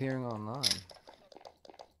appearing online.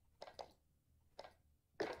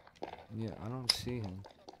 Yeah, I don't see him.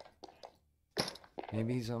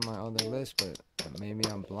 Maybe he's on my other list, but maybe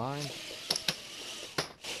I'm blind.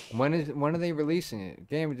 When are they releasing it?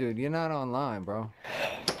 Gamer Dude, you're not online, bro.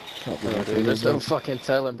 Dude, there's no fucking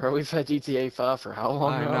telling, bro. We've had GTA 5 for how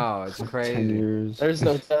long I now? know, it's 10 crazy. years. There's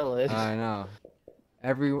no telling. I know.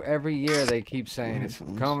 Every year they keep saying it's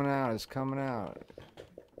coming out, it's coming out.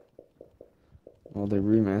 Well, they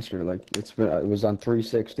remastered it. Like it was on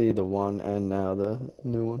 360, the one, and now the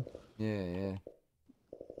new one. Yeah.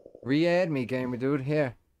 Re-add me, Gamer Dude.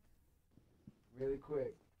 Here. Really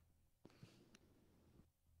quick.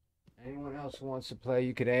 Anyone else who wants to play,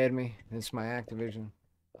 you could add me. It's my Activision.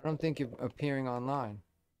 I don't think you're appearing online.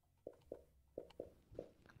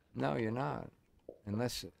 No, you're not.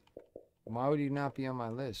 Unless, why would you not be on my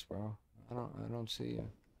list, bro? I don't see you.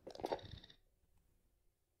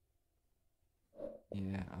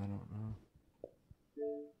 Yeah, I don't know.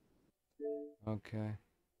 Okay,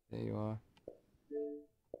 there you are.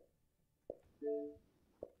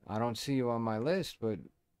 I don't see you on my list, but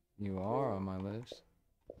you are on my list.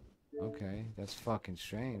 Okay, that's fucking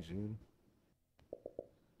strange, dude.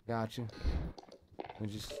 Gotcha. We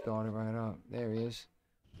just started right up. There he is.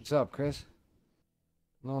 What's up, Chris?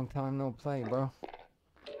 Long time no play, bro. Alright,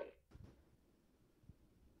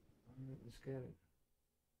 let's get it.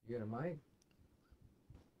 You got a mic?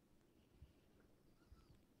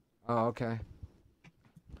 Oh, okay.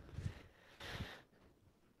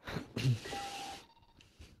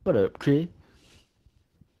 What up, Chris?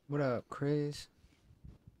 What up, Chris?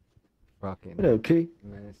 Fucking What up, Chris?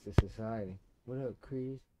 Menace to Society. What up,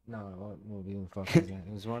 Chris? No, what movie the fuck is that?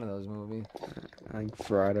 It was one of those movies. I think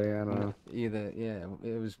Friday, I don't know. Either, yeah,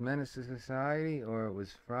 it was Menace to Society, or it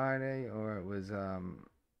was Friday, or it was,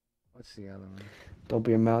 what's the other one? Don't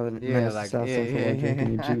be a mouth. Yeah, like, yeah.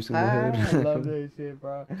 Drinking your juice in the I hood. love that shit,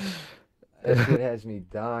 bro. That shit has me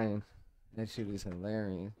dying. That shit is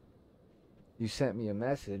hilarious. You sent me a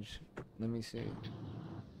message. Let me see.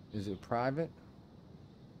 Is it private?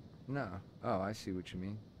 No. Oh, I see what you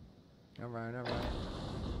mean. Alright.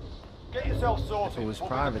 Get yourself sorted. If it was We'll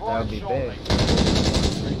private, deploying that would be shortly.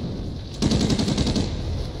 big.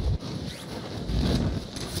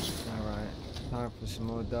 Alright. Time for some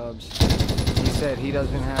more dubs. He said he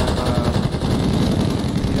doesn't have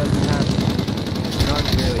his guns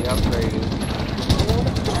really upgraded.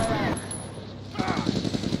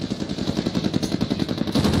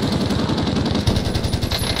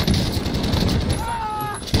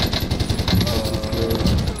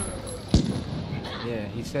 Yeah,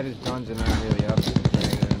 he said his guns are not really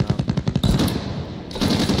upgraded enough.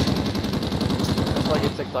 That's why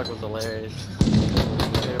your TikTok was hilarious.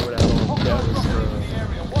 Yeah, whatever. Yeah, it was, The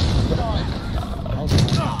area. Watch the side.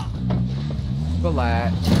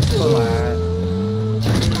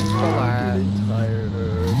 I'm tired.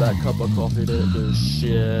 That cup of coffee didn't do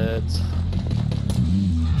shit.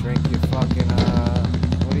 Drink your fucking,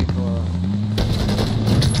 what do you call it?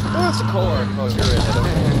 Oh, it's a car. Oh, you're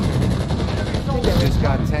in. just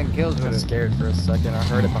got 10 kills I with got it. scared for a second. I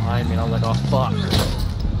heard it behind me and I was like, oh fuck.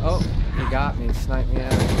 Oh, he got me, sniped me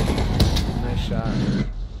out. Nice shot.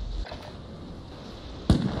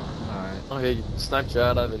 Alright. Oh, he sniped you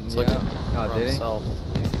out of it and took Yeah. it Oh, for did he? himself.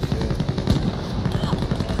 Piece of shit.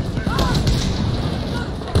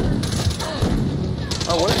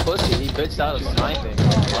 Oh, what a pussy. He bitched out of sniping.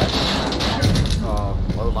 Oh,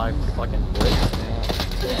 Low life fucking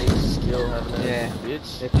bitch. Skill having a yeah.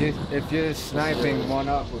 bitch. If you're sniping one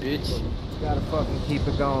up with Bitch. people, you gotta fucking keep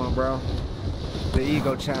it going, bro. The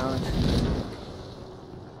ego challenge.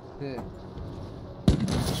 Yeah.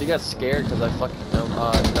 She got scared because I fucking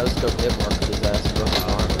no-scope hit marked his ass and broke his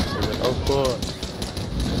arm. So she's like, oh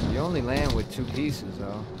fuck. You only land with 2 pieces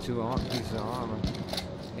though. 2 pieces of armor.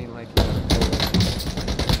 Ain't like you gotta pay.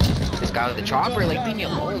 This guy with the chopper, like, leave me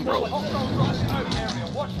alone, bro.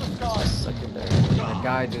 Secondary. That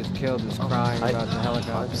guy just killed his crying about the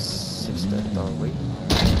helicopter. 6-step, don't wait.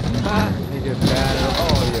 You get bad.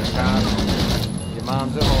 Oh, you're a cop. Your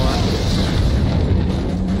mom's a whore.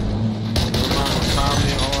 Your mom's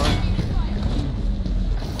probably a whore.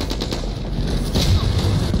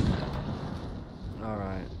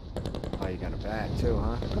 Alright. Oh, you got a bat too,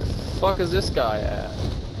 huh? Fuck is this guy at?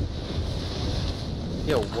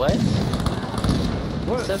 Yo, what?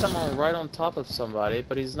 It says I'm right on top of somebody,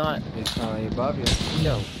 but he's not. He's probably above you.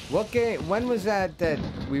 Yo. What game? When was that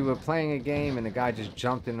we were playing a game and the guy just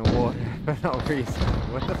jumped in the water for no reason?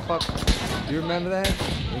 What the fuck? Do you remember that?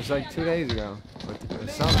 It was like 2 days ago. Or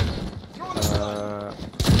something.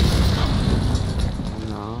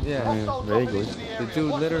 No. Yeah. I mean, vaguely. The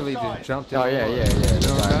dude literally just jumped in Oh the yeah, water. yeah, yeah. You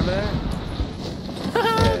don't remember that?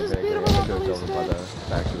 Yeah, vaguely. I think it was over by the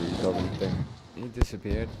factory building thing. He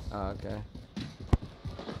disappeared. Oh, okay.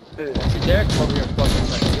 Derek over here fucking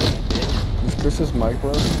like Is Chris's mic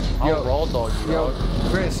broke? I'll raw dog you, Yo,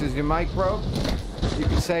 dog. Chris, is your mic broke? You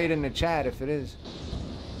can say it in the chat if it is.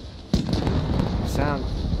 Sound.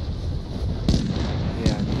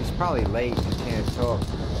 Yeah, he's probably late. He can't talk.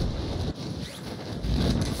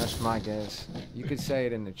 That's my guess. You could say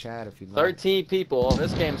it in the chat if you'd like. 13 people. Oh,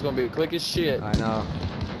 this game's gonna be quick as shit. I know.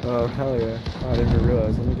 Oh, hell yeah. Oh, I didn't even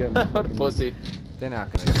realize. Let me get my What a pussy. They're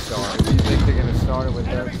not gonna start. You think they're gonna start it with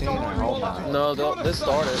 13? I hope not. No, this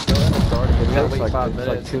started. They'll start it. We gotta It's wait like- 5 it's like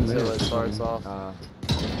minutes 2 until minutes. it starts off.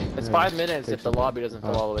 It's yeah. 5 minutes if the lobby doesn't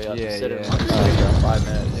fill all the way up. Yeah, Just sit in yeah. like 5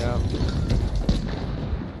 minutes. Yep.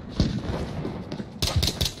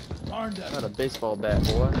 Not a baseball bat,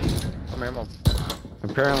 boy. Come here, mom.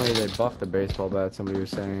 Apparently they buffed the baseball bat, somebody was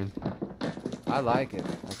saying. I like it.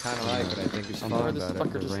 I kind of like it. I think it's Something fun. this about fucker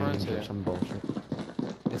it, the just range runs or here? some bullshit.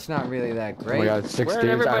 It's not really that Oh great. my god, 6 Where'd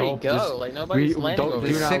dudes. everybody I hope go? this- Like, nobody's landing don't, over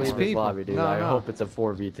do here. not Six leave this people. lobby, dude. No, I no. hope it's a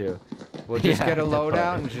 4v2. We'll just Yeah, get a loadout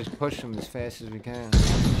definitely. and just push them as fast as we can.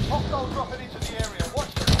 Hostile dropping into the area.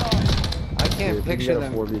 Watch the sky. I Dude, can't if we picture get a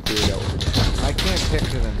them. 4v2, that would be I can't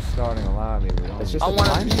picture them starting a lobby with only. It's just I a want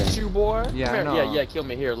time to beat thing. you, boy. Yeah, Come I here. know. Yeah, kill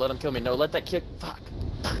me here. Let him kill me. No, let that kick. Fuck.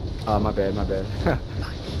 My bad, my bad.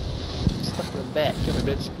 Stuck in the back. Kill me,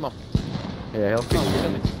 bitch. Come on. Yeah, he'll Come on,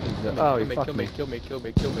 kill me. Oh, he kill fucked me, me. kill me.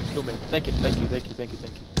 Thank you.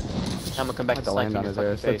 I'm gonna come back I to have to land snipe on you his in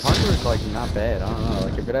the ass. The fucking face. Thunder's like not bad. I don't know.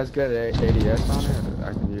 Like if it has good ADS on it,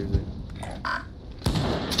 I can use it.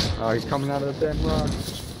 Oh, he's coming out of the damn rock.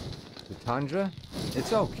 The Tundra?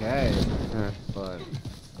 It's okay, Yeah. but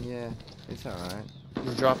yeah, it's alright.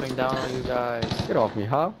 I'm dropping down on you guys. Get off me,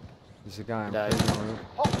 huh? There's a guy on Nice. prison roof.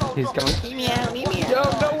 Hostile He's dropping coming. Yo,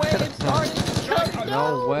 no way. It's starting.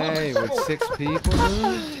 No way, with 6 people,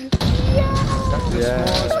 dude? That's the Yeah.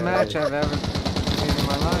 smallest match I've ever seen in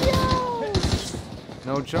my life.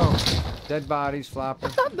 No joke. Dead bodies flopping.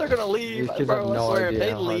 They're gonna leave, These kids bro. have I no swear, if idea they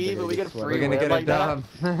how hard leave they're and we gonna get a get free We're gonna win get a like that.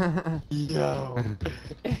 dub.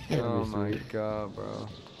 Yo. Oh my god, bro.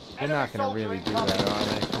 They're not gonna really do that, are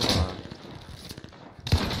they? Come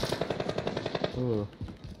on. Ooh.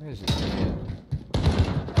 Where's this man?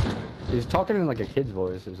 He's talking in like a kid's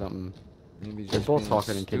voice or something. Maybe They're just both being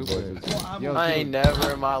talking in kid stupid. voices. Yo, I dude, ain't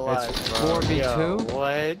never in my life, bro. 4v2? Yo,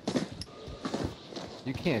 what?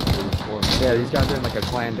 you can't do it for me. Yeah, these guys are in like a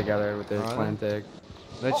clan together with their Are clan tag.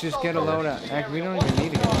 Let's just get a loadout. Heck, we don't even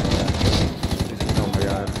need to get a loadout. Oh my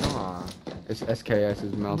god. Come on. It's SKS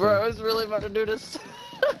is melting. Bro, I was really about to do this.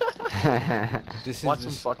 This is Watch them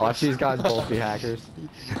just- fucking. Watch these guys both be hackers.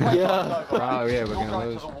 Yeah. Oh yeah, we're gonna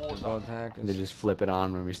lose. We're both And they hackers. just flip it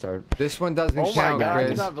on when we start. This one doesn't Oh my count, god, I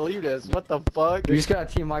Chris. cannot believe this. What the fuck? You just gotta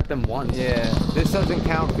team wipe them once. Yeah, this doesn't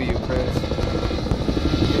count for you, Chris.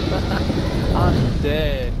 I'm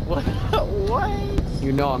dead. What? What?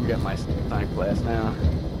 You know I'm getting my snipe class now.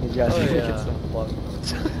 You guys Oh, are yeah. get some blood.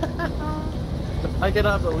 I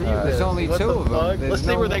cannot believe this. There's only What 2 the of them. fuck? There's Let's see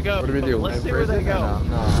no- where they go. What do we do? Let's see Embrace where they it or go. no?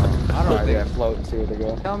 No, I don't Alright, yeah, think. float and see where they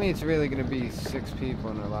go. Tell me it's really gonna be 6 people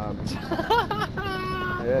in the lobby.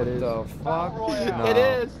 Yeah, it is. The fuck? No. It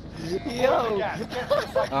is. Yo.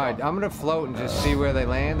 Alright, I'm gonna float and just see where they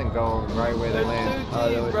land and go right where they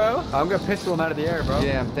land. Bro. I'm gonna pistol him out of the air, bro.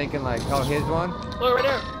 Yeah, I'm thinking like, oh, here's one. Look right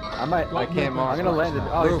there. I might. I can't mark. I'm gonna land it.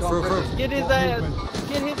 Oh, Roof, he's going roof, for roof. it. Get his ass.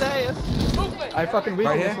 Get his ass. I fucking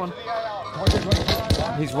weakened Right this here? one.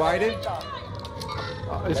 He's whited.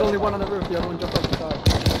 There's only one on the roof. The other one jumped off the side.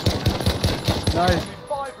 Nice.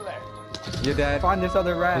 5 left. You're dead. Find this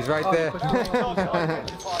other rat. He's right Oh, there. push me.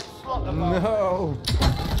 Identified. Slot them up. No.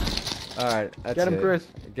 Alright, that's Get him, it. Chris.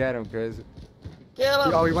 Get him, Chris. Get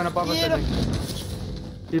him. Oh, he went above us. Get I him.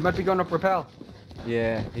 think. He might be going up rappel.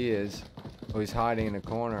 Yeah, he is. Oh, he's hiding in the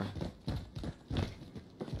corner.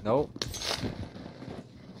 Nope.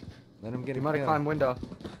 Let him get He a might have kill. climbed window.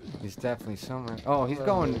 He's definitely somewhere. Oh, he's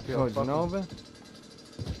going towards fuck him. Nova?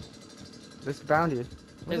 This bounty.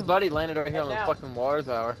 His buddy landed right here on the fucking water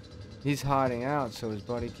tower. He's hiding out, so his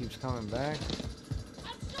buddy keeps coming back.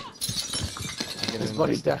 His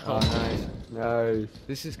buddy's down. Oh, nice. Nice.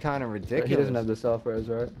 This is kind of He ridiculous. doesn't have the self-res,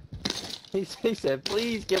 right? He said,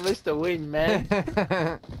 please give us the win, man.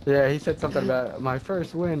 Yeah, he said something about my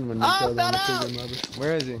first win when we Oh, killed him in the no, no. freaking lobby.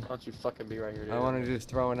 Where is he? Don't you fucking be right here, dude. I want to just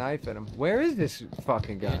throw a knife at him. Where is this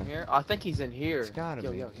fucking He guy? in here? I think he's in here. It's gotta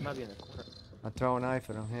yo, be. Yo, he might be in the corner. I'll throw a knife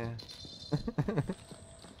at him, yeah.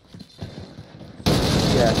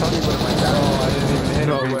 Yeah, Tony would have went down. Oh, I didn't even hit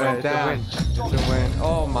No him. He way, went it's a down. win. It's a win.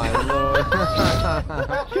 Oh my lord.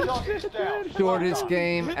 Bounty target's down. Shortest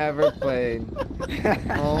game ever played.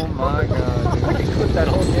 Oh my god. I can clip that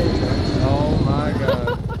whole game, man. Oh my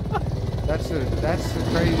god. That's the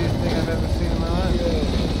craziest thing I've ever seen in my life.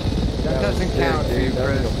 That doesn't count for you, That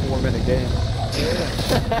was Chris. a 4-minute game.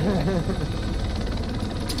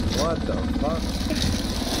 What the fuck?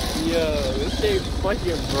 Yo, this game's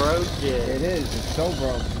fucking broken. It is. It's so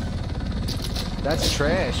broken. That's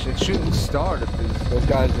trash. It shouldn't start if it's... Those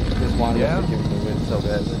guys just wanted Yeah. to give him the win so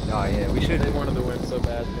bad. Oh yeah, we should. They wanted to win so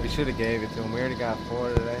bad. We should have gave it to him. We already got 4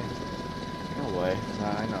 today. No way.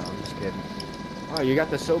 Nah, I know. I'm just kidding. Oh, you got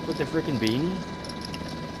the soap with the freaking beanie?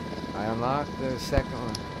 I unlocked the second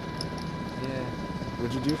one. Yeah.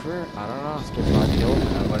 What'd you do for it? I don't know. Just get my kill.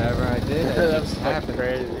 Whatever I did, it That's just fucking happened.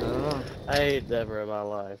 crazy. I don't know. I hate never in my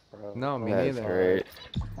life, bro. No, me That's neither. great.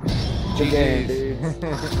 GG's.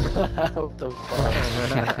 What the fuck?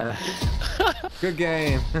 Good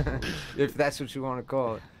game. If that's what you want to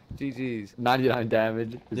call it. GG's. 99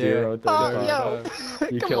 damage, Yeah. 0 to Oh, 35. yo.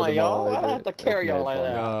 You Come killed on, them all. y'all. I did. have to carry y'all like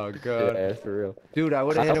that. Oh, God. Yeah, for real. Dude, I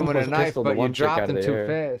would have hit him with a almost knife, pistoled the but you one chick dropped out him of the too air.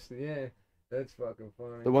 fast. Yeah. That's fucking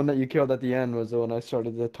funny. The one that you killed at the end was the one I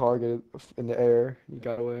started to target in the air. You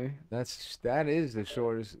got away. That is the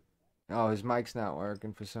shortest. Oh, his mic's not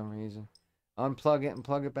working for some reason. Unplug it and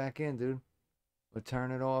plug it back in, dude. Or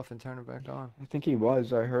turn it off and turn it back on. I think he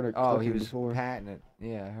was. I heard it Oh, he clicking was before. patting it.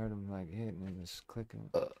 Yeah, I heard him like hitting it, just clicking.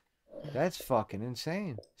 That's fucking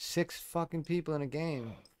insane. 6 fucking people in a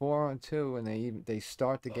game, 4 on 2, and they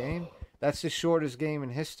start the game. That's the shortest game in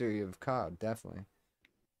history of COD, definitely.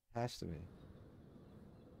 Has to be.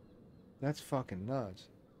 That's fucking nuts.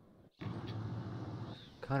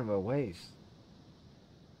 Kind of a waste.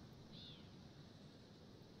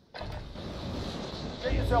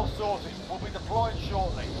 Get yourself sorted. We'll be deploying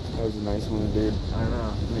shortly. That was a nice one, dude. I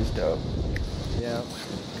know. Nice dope. Yeah.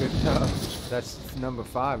 Good job. That's number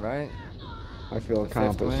 5, right? I feel The 5th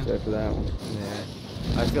accomplished win? after that one.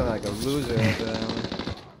 Yeah. I feel like a loser after that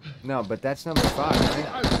one. No, but that's number 5, right?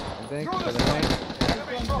 I think for the night.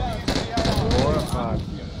 Enemy dropping into the AO. 4 or 5.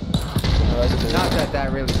 Not that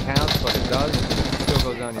that really counts, but it does. It still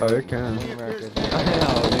goes on your Oh, it can. win record. I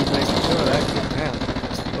know, you making sure that shit counts.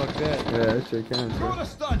 Fuck that. Yeah, that shit counts. Throw Bro. the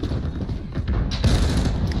stun.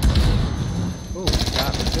 Ooh,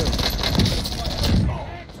 got me too.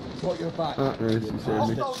 Got your back. Nice, you saved me.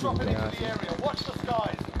 Hostile dropping into the area. Watch the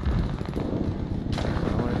skies. I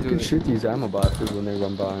want to You do can this. shoot these ammo boxes when they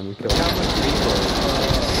run by and kill Look how them. much people.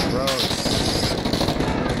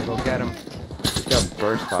 Bro. Go get him. Got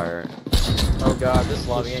burst fire. Oh god, this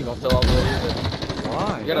lobby ain't gonna fill all the way either.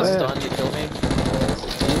 Why? You got a stun to kill me?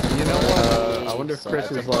 You know what? I wonder if So Chris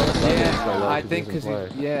that's is like. Yeah, I think because he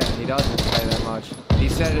doesn't play that much. He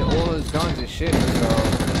said it, all his guns are shitty, so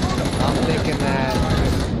I'm thinking that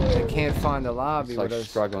they can't find the lobby It's like with us.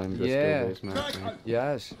 struggling with Yeah. this match. Right?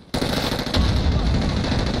 Yes.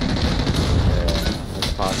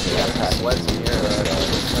 That's possible. You got sleds in here.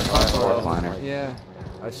 Or climber. Yeah.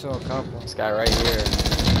 I saw a couple. This guy right here.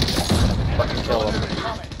 Fucking kill him.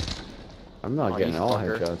 I'm not Oh, getting you all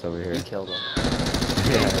fucker. headshots over here. You killed him.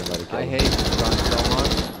 Yeah, everybody I killed him. hate this gun so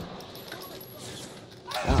much.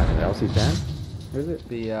 Ah, the LC-10? Is it?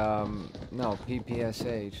 The no,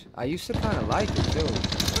 PPSH. I used to kind of like it too.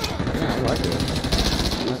 Yeah, I like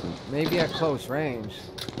it. Maybe at close range,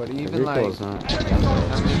 but even You're like close, huh?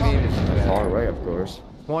 how many meters? Is that? Far away, of course.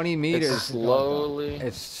 20 meters. It's slowly.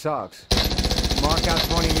 It sucks. Mark out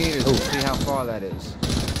 20 meters and see how far that is.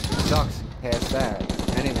 It sucks past that.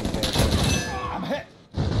 Anything past that. I'm hit.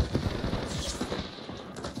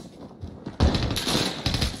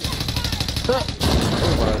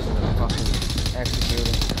 Fucking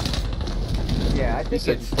executing. Yeah, I He think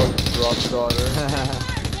said it's. fucking drop starter.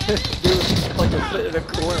 Dude, fucking sit in a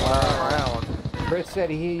corner around. Chris said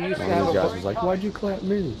he used to One have of a these guys was like, why'd you clap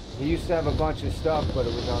me? he used to have a bunch of stuff, but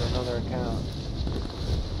it was on another account.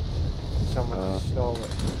 Someone stole it.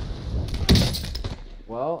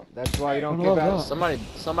 Well, that's why you don't give out.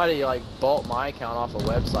 Somebody like bought my account off a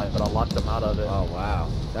website, but I locked them out of it. Oh wow,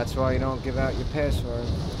 that's why you don't give out your password.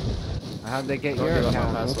 How'd they get Don't your give out my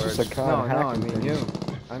account? password. It's just a No, COD no, I hacking mean thing. you.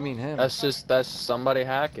 I mean him. That's somebody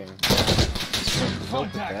hacking. So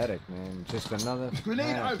pathetic, man. Just another. Grenade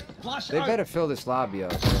man. out. Flash They out. better fill this lobby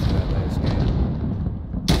up. After that last game.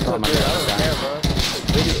 Oh, dude, I don't care, bro.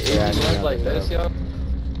 Yeah, I Videos know, like this, yo.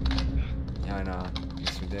 Yeah, I know.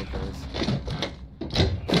 It's ridiculous.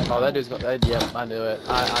 Oh, that dude's going. Yeah, I knew it.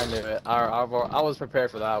 I knew it. I was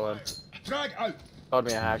prepared for that one. Drag out. Called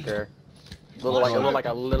me a hacker. It literally looked like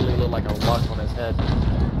a lock on his head.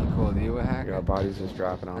 He called you a hacker? Our bodies just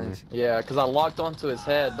dropping on me. Nice. Yeah, cause I locked onto his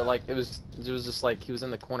head, but like it was just like he was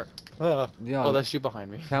in the corner. Yo, Oh, that's you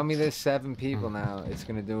behind me. tell me there's 7 people now. It's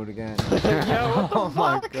gonna do it again. Yo, what the Oh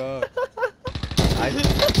my fuck? god.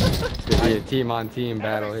 It's gonna be a team-on-team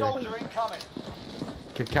battle Enemy here. soldier incoming.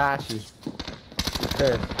 Kakashi.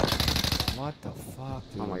 There. What the fuck,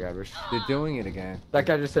 dude? Oh my god, They're doing it again. that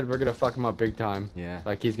guy just said we're gonna fuck him up big time. Yeah.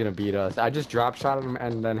 Like he's gonna beat us. I just drop shot him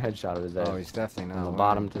and then headshot his head. Oh, he's definitely not. From the winning.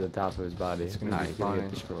 bottom to the top of his body. It's gonna Nah, be he's gonna fine.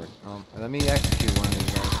 get destroyed. Let me execute one of these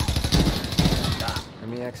guys. Let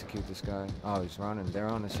me execute this guy. Oh, he's running. They're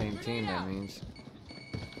on the same team, that means.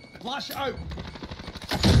 Flash out.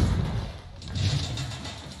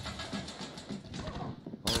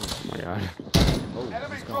 Oh my god. Oh,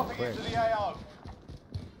 Enemy he's going dropping quick. into the AO.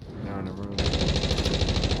 They're on the roof.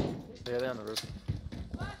 Yeah, they're on the roof.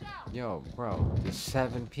 Yo, bro, there's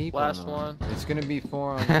 7 people. Last now. one. It's gonna be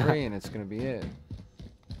 4 on 3, and it's gonna be it.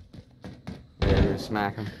 Yeah, dude,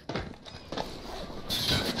 smack him.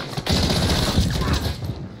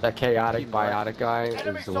 That chaotic, biotic guy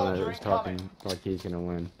is the one that was talking like he's gonna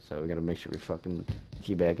win. So we gotta make sure we fucking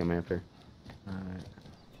teabag him after. Alright.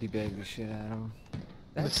 Teabag the shit out of him.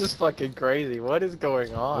 This is fucking crazy. What is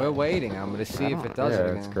going on? We're waiting. I'm gonna see if it does Yeah,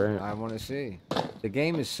 it it's again. great. I wanna see. The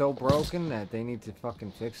game is so broken that they need to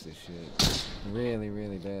fucking fix this shit. Really,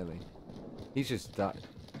 really badly. He's just diving.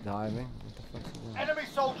 What the fuck's he doing? Enemy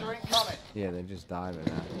soldier incoming. Yeah, they're just diving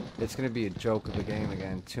now. It's gonna be a joke of a game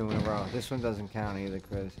again. 2 in a row. This one doesn't count either,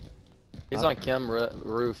 Chris. He's on Kim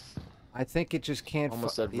roof. I think it just can't.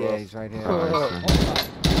 Almost said yeah, roof. he's right here. Oh,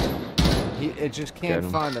 It just can't Get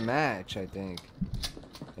him. find a match. I think.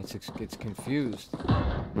 It's confused.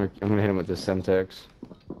 I'm gonna hit him with this Semtex.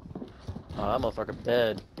 Oh, that motherfucker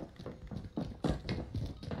dead.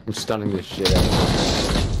 I'm stunning this shit out of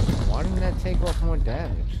him. Why didn't that take off more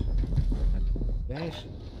damage? Bash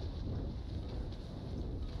it.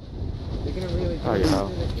 They're gonna really do Oh, this yeah.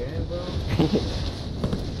 shit again, bro?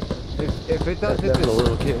 If it does it That's a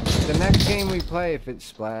little kid. the next game we play, if it's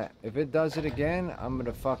splat, if it does it again, I'm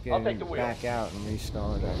gonna fucking I'll take the wheel. back out and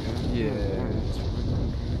restart it. Yeah.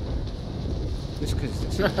 Just cause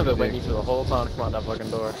it's I've been waiting ridiculous. for the whole time to come out that fucking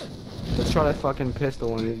door. Let's try that fucking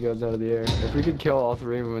pistol when he goes out of the air. If we could kill all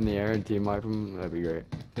 3 of them in the air and team wipe them, that'd be great.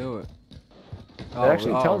 Do it. It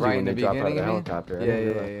actually tells you right when in they the drop out of beginning, the you mean? helicopter. I Yeah,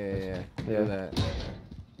 didn't yeah, realize. yeah. Yeah. Do that.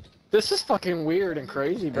 This is fucking weird and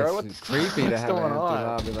crazy, bro. What the It's fuck creepy to is have an going empty on?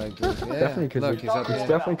 lobby like this. Yeah. Definitely because Look, he's up it's here.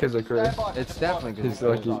 definitely because of Chris. It's definitely because He's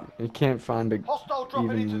like he can't find a Hostile dropping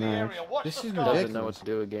even into the match. area. Watch This the is skies. Doesn't know what to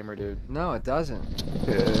do with gamer dude. No, it doesn't.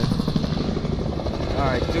 Yeah.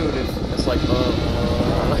 Alright, dude, It's like,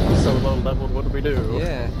 so low leveled. What do we do?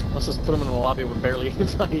 yeah, Let's just put him in a lobby with barely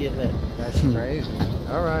anybody in it. that's crazy.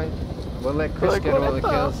 Alright. We'll let Chris Like, get what all the the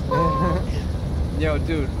kills. Yo,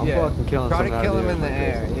 dude, I'm yeah. fucking killing Try to someone kill out him of in the the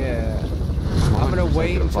air, air. yeah. I'm gonna just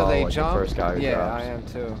wait gonna until follow, they like, the jump. first guy who Yeah, drops. I am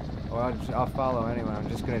too. Well, I'll follow anyone. I'm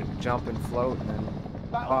just gonna jump and float and then.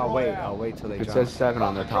 Battle Oh, wait. Royale. I'll wait till they It jump. says 7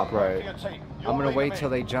 on the top right. For your team. I'm gonna wait till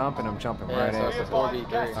they jump, and I'm jumping right so it's after. a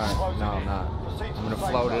 4v3. Alright, no, I'm not. I'm gonna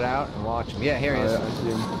float it out and watch him. Yeah, here he is. I see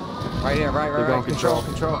him. Right here, right. going Control.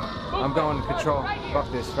 I'm going to control.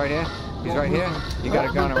 Fuck this. Right here. He's right here. You got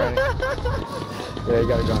a gun already. Yeah, you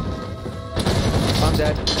got a gun. I'm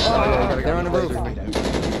dead. Oh, They're on the roof. No,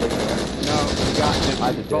 you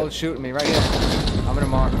got it. Both shooting me right here. I'm gonna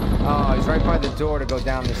mark him. Oh, he's right by the door to go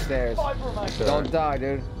down the stairs. Don't die,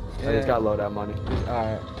 dude. I just got loadout money.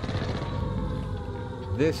 Alright.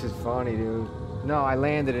 This is funny, dude. No, I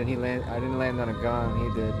landed and he landed. I didn't land on a gun.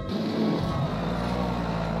 He did.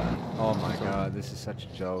 Oh my god, this is such a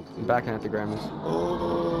joke. I'm backing at the Grammys.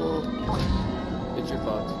 Bitch, you're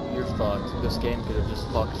fucked. You're fucked. This game could have just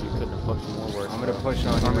fucked you. Couldn't have fucked you more worse. I'm gonna push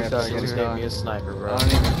on you after I get Just a gave gun. me a sniper, bro. I don't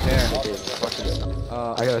even care. Fucking sniper.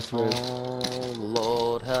 I got a switch. Oh,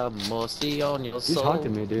 Lord, have mercy on your soul. He's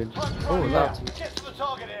haunting me, dude. Oh, look. Get to the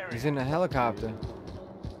target area. He's in a helicopter.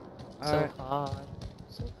 Alright.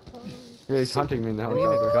 Yeah, he's hunting me in the I need a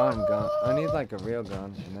helicopter. gun. I need like a real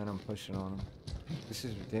gun, and then I'm pushing on him. This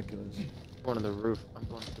is ridiculous. I'm going to the roof. I'm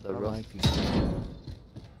going to the I roof. like these things.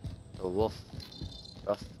 The wolf.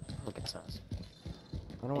 Rough. Look at sounds.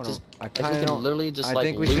 I don't want Just- to. I if we kind of can don't. literally just I like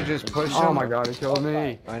think we should loot just and- push him. Oh my god, he killed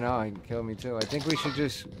me. I know, he killed me too. I think we should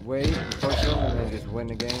just wait, push him, and then just win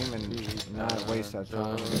the game and not waste our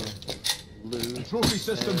time. Loot. Trophy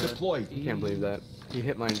system and deployed. I can't believe that. He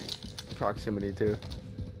hit my proximity too.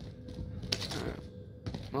 Alright.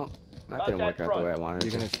 Well, that didn't work out the way I wanted.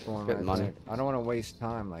 You're gonna spawn Get right money. back. I don't want to waste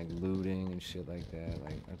time like looting and shit like that.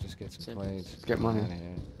 Like, I'll just get some Simple. plates. Get money. Outta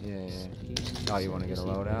here. Yeah. Oh, you want to get a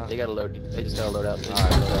loadout? They gotta load. They just gotta load out. They just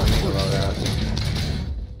Alright, gotta load so we out. need a loadout.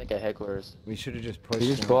 I think at headquarters. We should have just pushed He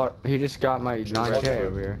just him. bought. He just got my 9K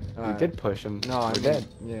over here. We Alright. did push him. No, I we're dead.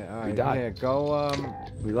 Yeah, alright. We died. Yeah, go,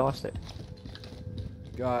 We lost it.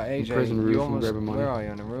 AJ, prison roof you and almost, grabbing money. where are you,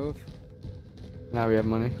 on the roof? Now we have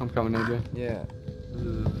money. I'm coming, AJ. Yeah.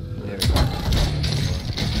 Yeah.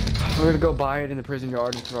 We're gonna go buy it in the prison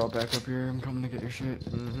yard and throw it back up here. I'm coming to get your shit.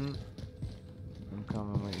 Mm-hmm. I'm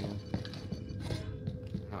coming with you.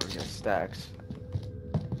 Oh, we got stacks.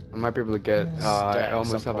 I might be able to get. I Stacks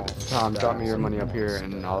almost have a. Tom, drop me your money up here,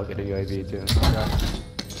 and I'll get a UAV too.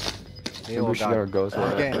 They Maybe all we should got- get our ghost.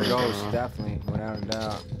 I'm loadout getting first, ghosts, huh? definitely, without a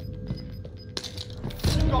doubt.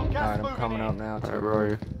 Got gas Alright, I'm moving coming in. up now. To Alright, the where are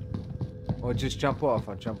you? Or just jump off.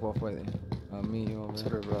 I'll jump off with you. I'll meet you over Sort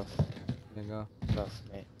there. of rough. There you go. Rough,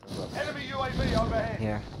 mate. Rough. Enemy UAV overhead.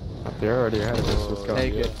 Here. They're already ahead of us. Let's go.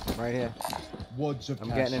 Take it. Right here. Wads of I'm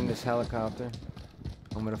getting in casting. this helicopter.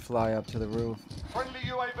 I'm gonna fly up to the roof. Friendly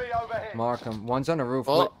UAV overhead. Mark them. One's on the roof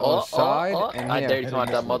Oh, side and I here. dare you to climb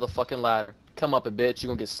that motherfucking ladder. Come up a bitch. You're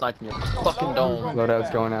gonna get sniped in your fucking dome.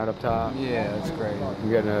 Loadout's going out up top. Yeah, that's great. I'm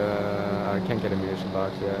getting a. I can't get a munition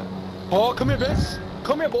box yet. Oh, come here, bitch.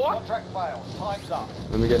 Come here, boy. Contract failed. Time's up.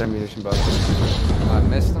 Let me get a munition box. I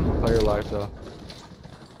missed them. Play your life though.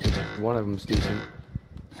 One of them's decent.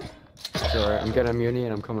 It's alright. I'm getting a muni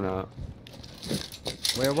and I'm coming out.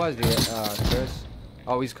 Where was he, Chris?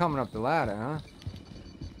 Oh, he's coming up the ladder, huh?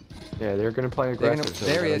 Yeah, they're gonna play They're aggressive.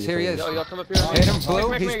 gonna- there he is, here he is. Yo, y'all come up here. Hit him, blue. Come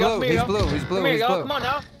here, He's come blue. here, He's yo. blue. He's blue. Come here, He's yo. blue. Come on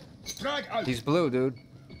now. Drag out. He's blue, dude.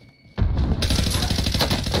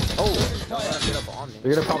 Oh, y'all gotta get up on me.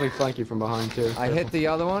 They're gonna probably flank you from behind too. I hit the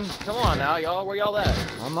other one. Come on now, y'all. Where y'all at?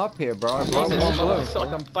 I'm up here, bro. I Jesus, broke one I blue. feel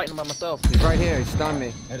like I'm fighting by myself. He's right here. He stunned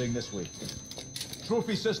me. Heading this way.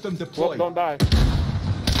 Trophy system Well, deployed. don't die.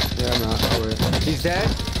 Yeah, I'm not. I'll wait. He's dead.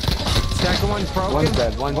 Second one's broken. One's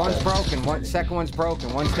dead, one's dead. broken. Second one's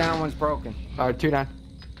broken. One's down. One's broken. Alright, 2 down.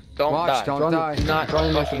 Don't Watch, die. don't die. Do not Throw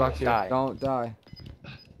in the fucking box here. die. Don't die.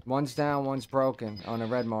 One's down. One's broken on a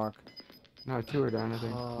red mark. No, 2 are down, I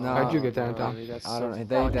think. No. How'd you get down, bro, Tom? you got I don't- so they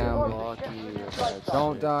fucking down me. lucky.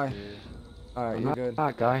 Don't die. All right, I'm you're not, good.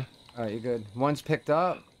 not guy. All right, you're good. One's picked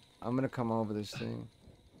up. I'm gonna come over this thing.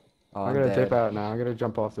 Oh, I I'm gotta dead. dip out now. I gotta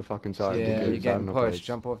jump off the fucking side. Yeah, because you're I getting have no pushed. plates.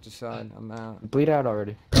 Jump off the side. I'm out. Bleed out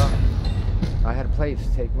already. I had plates.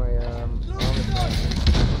 Take my armor.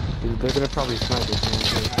 They're gonna probably snipe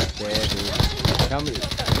us. Yeah, dude. Tell me,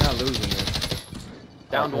 you're not losing this.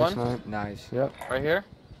 Downed one. Snipe. Nice. Yep, Right here.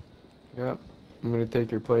 yep. I'm gonna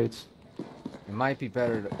take your plates. It might be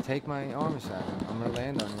better to take my armor sack. I'm gonna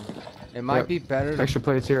land on you. It might Yep. be better to Extra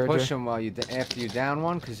plates here, push AJ. them while you after you down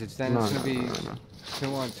one, because it's then No, it's gonna be no.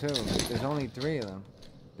 2-on-2. There's only 3 of them.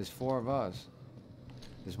 There's 4 of us.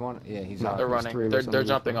 There's one. Yeah, he's No, out. They're there's running. 3 of They're us on they're the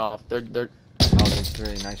jumping roof. off. They're Oh, there's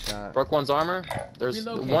 3. Nice shot. broke one's armor. There's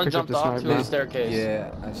I one picked up jumped the off snipe to the now. staircase.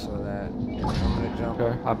 Yeah, I saw that. I'm gonna jump.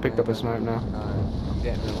 Okay, I picked up a snipe now. Alright, I'm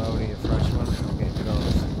getting a loadie, a fresh one. I'm getting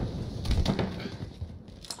those.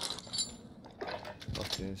 Fuck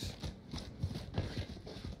this.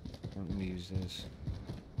 I'm gonna use this?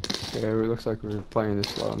 Yeah, it looks like we're playing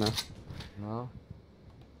this slow now. No?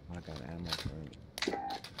 I got ammo for it.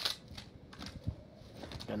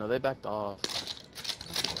 Yeah, no, they backed off.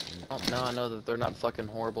 Oh, now I know that they're not fucking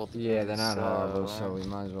horrible. Yeah, they're not horrible, so so we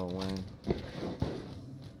might as well win.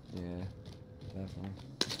 Yeah, definitely.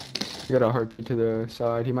 You got a heartbeat to the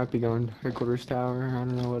side. He might be going headquarters tower. I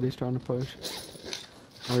don't know what he's trying to push.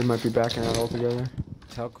 Or he might be backing out altogether.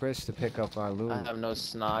 Tell Chris to pick up our loot. I have no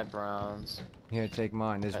snipe rounds. Here, take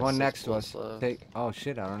mine. There's Got one 6 next to us. bullets left. Take. Oh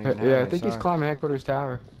shit, I don't even have Yeah, I it, think he's sorry. climbing headquarters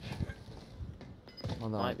tower.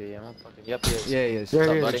 Hold on. Might be. I'm fucking. Yep, he is. Yeah, he is. There he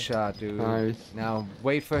Good is. buddy. shot, dude. Nice. Now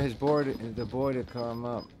wait for his boy, the boy to come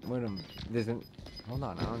up with him. There's an. Hold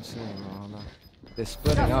on, I don't see him. Hold on. They're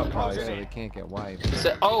splitting up probably, so they can't get wiped.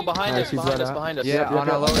 Oh, behind Nice, us, he's behind right us, out. behind us. Yeah, on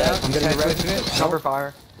our loadout. I'm getting Head ready. glitching it. Cover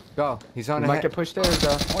fire. Go. He's on You the might head. get pushed stairs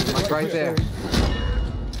though. He's right there.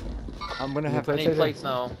 I'm gonna You have. I play- need plates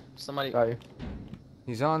now. Somebody. Got you.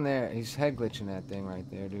 He's on there. He's head glitching that thing right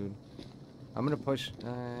there, dude. I'm gonna push.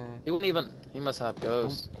 He wouldn't even. He must have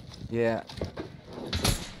ghosts. Yeah.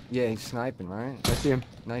 Yeah, he's sniping, right? I see him.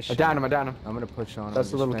 Nice I shot. downed him. I downed him. I'm gonna push on him. That's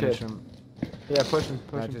the just little finish kid. him. Yeah, push him.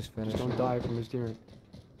 Push I him. just finished don't him. die from his teammate.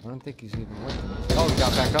 I don't think he's even with him. Oh, he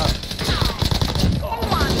got back up. Oh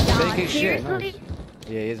my god, Take his shit. seriously?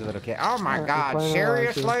 Yeah, he's a little kid. Oh my Alright, god, we're playing along,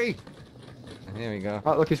 seriously? There we go.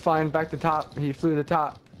 Oh, look, he's flying back to top. He flew to the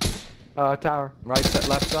top. Tower. Right side,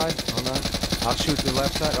 left side. Hold on. I'll shoot the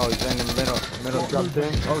left side. Oh, he's in the middle. Dropped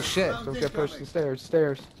in. Oh shit. Don't get pushed to stairs.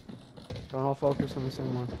 Stairs. Don't all focus on the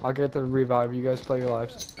same one. I'll get the revive. You guys play your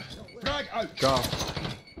lives. Frag out. Go.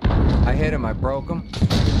 I hit him. I broke him.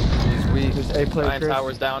 He's weak. Just A play, Ryan Chris.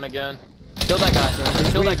 Towers down again. Kill that guy.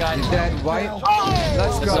 Kill that guy. He's dead. White.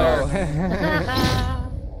 Let's Yes, go.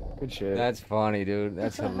 Good shit. That's funny, dude.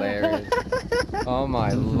 That's hilarious. Oh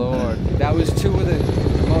my lord. That was two of the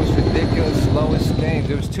most ridiculous, lowest games.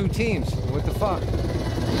 There was 2 teams. What the fuck?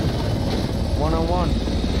 1-on-1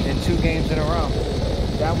 in 2 games in a row.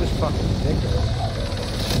 That was fucking ridiculous.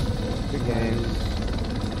 Good game.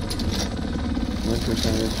 Win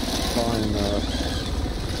percentage. Fine.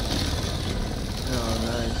 Oh,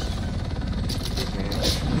 nice. Good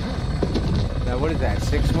game. Now, what is that?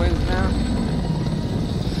 6 wins now?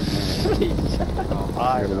 Oh,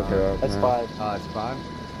 Five. Gotta look it up, That's man. 5. oh, it's 5?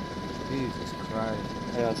 Jesus Christ.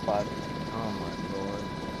 Yeah, that's 5. Oh my lord.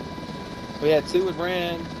 We had 2 with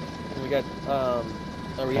Ran. And we got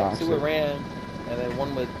or we had 2 with Toxic. Ran, and then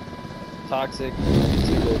 1 with Toxic. And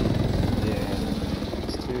 2 with Yeah,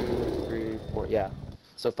 it's 2, 3, 4. Yeah.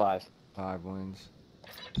 So 5. 5 wins.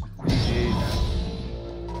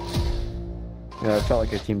 Yeah, it felt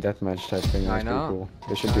like a team deathmatch type thing. I That's know. pretty cool.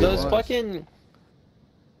 They should do It Those was. that. fucking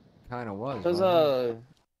Kinda was. those wasn't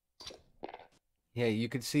it? Yeah, you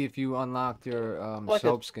could see if you unlocked your Like a-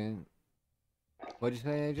 soap skin. What'd you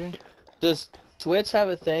say, AJ? does Twitch have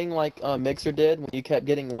a thing like Mixer did when you kept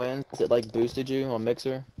getting wins? It like boosted you on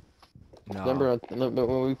Mixer. No. Remember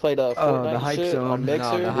when we played Fortnite Oh, the and hype shit zone. on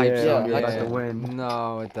Mixer? No, the hype Yeah, zone. you're hype about to zone. win.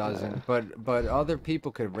 No, it doesn't. But other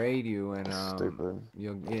people could raid you and Stupid.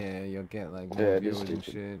 you'll get like Yeah, more it is viewers and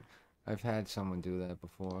stupid. shit. I've had someone do that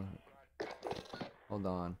before. Hold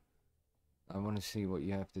on. I want to see what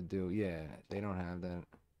you have to do. Yeah, they don't have that.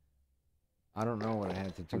 I don't know what I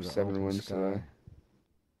had to do I'm to 7 open wins Sky. today.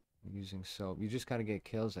 Using soap. You just gotta get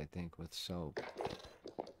kills, I think, with soap.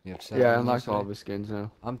 You have 7 Yeah, I wins unlocked today? all the skins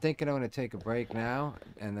now. I'm thinking I'm gonna take a break now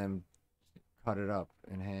and then cut it up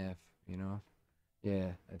in half. You know?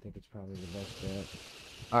 Yeah, I think it's probably the best bet.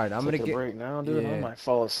 All right, I'm gonna Take a get. break now, dude. I yeah. might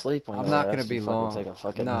fall asleep. When I'm that not gonna has be to fucking long. Take a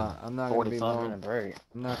fucking Nah, I'm not gonna be 45-minute long. break.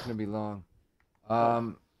 I'm not gonna be long.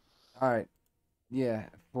 All right. Yeah,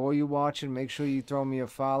 for you watching, make sure you throw me a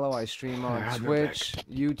follow. I stream on I'll be Twitch,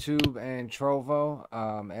 YouTube, and Trovo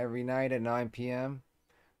every night at 9 p.m.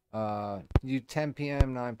 10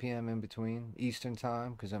 p.m., 9 p.m. in between Eastern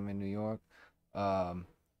time because I'm in New York. I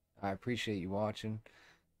appreciate you watching.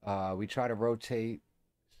 We try to rotate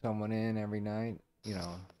someone in every night. You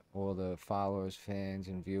know, all the followers, fans,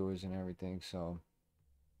 and viewers and everything. So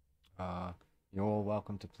you're all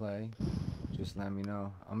welcome to play. Just let me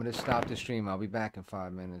know. I'm gonna stop the stream. I'll be back in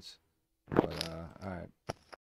 5 minutes. But all right.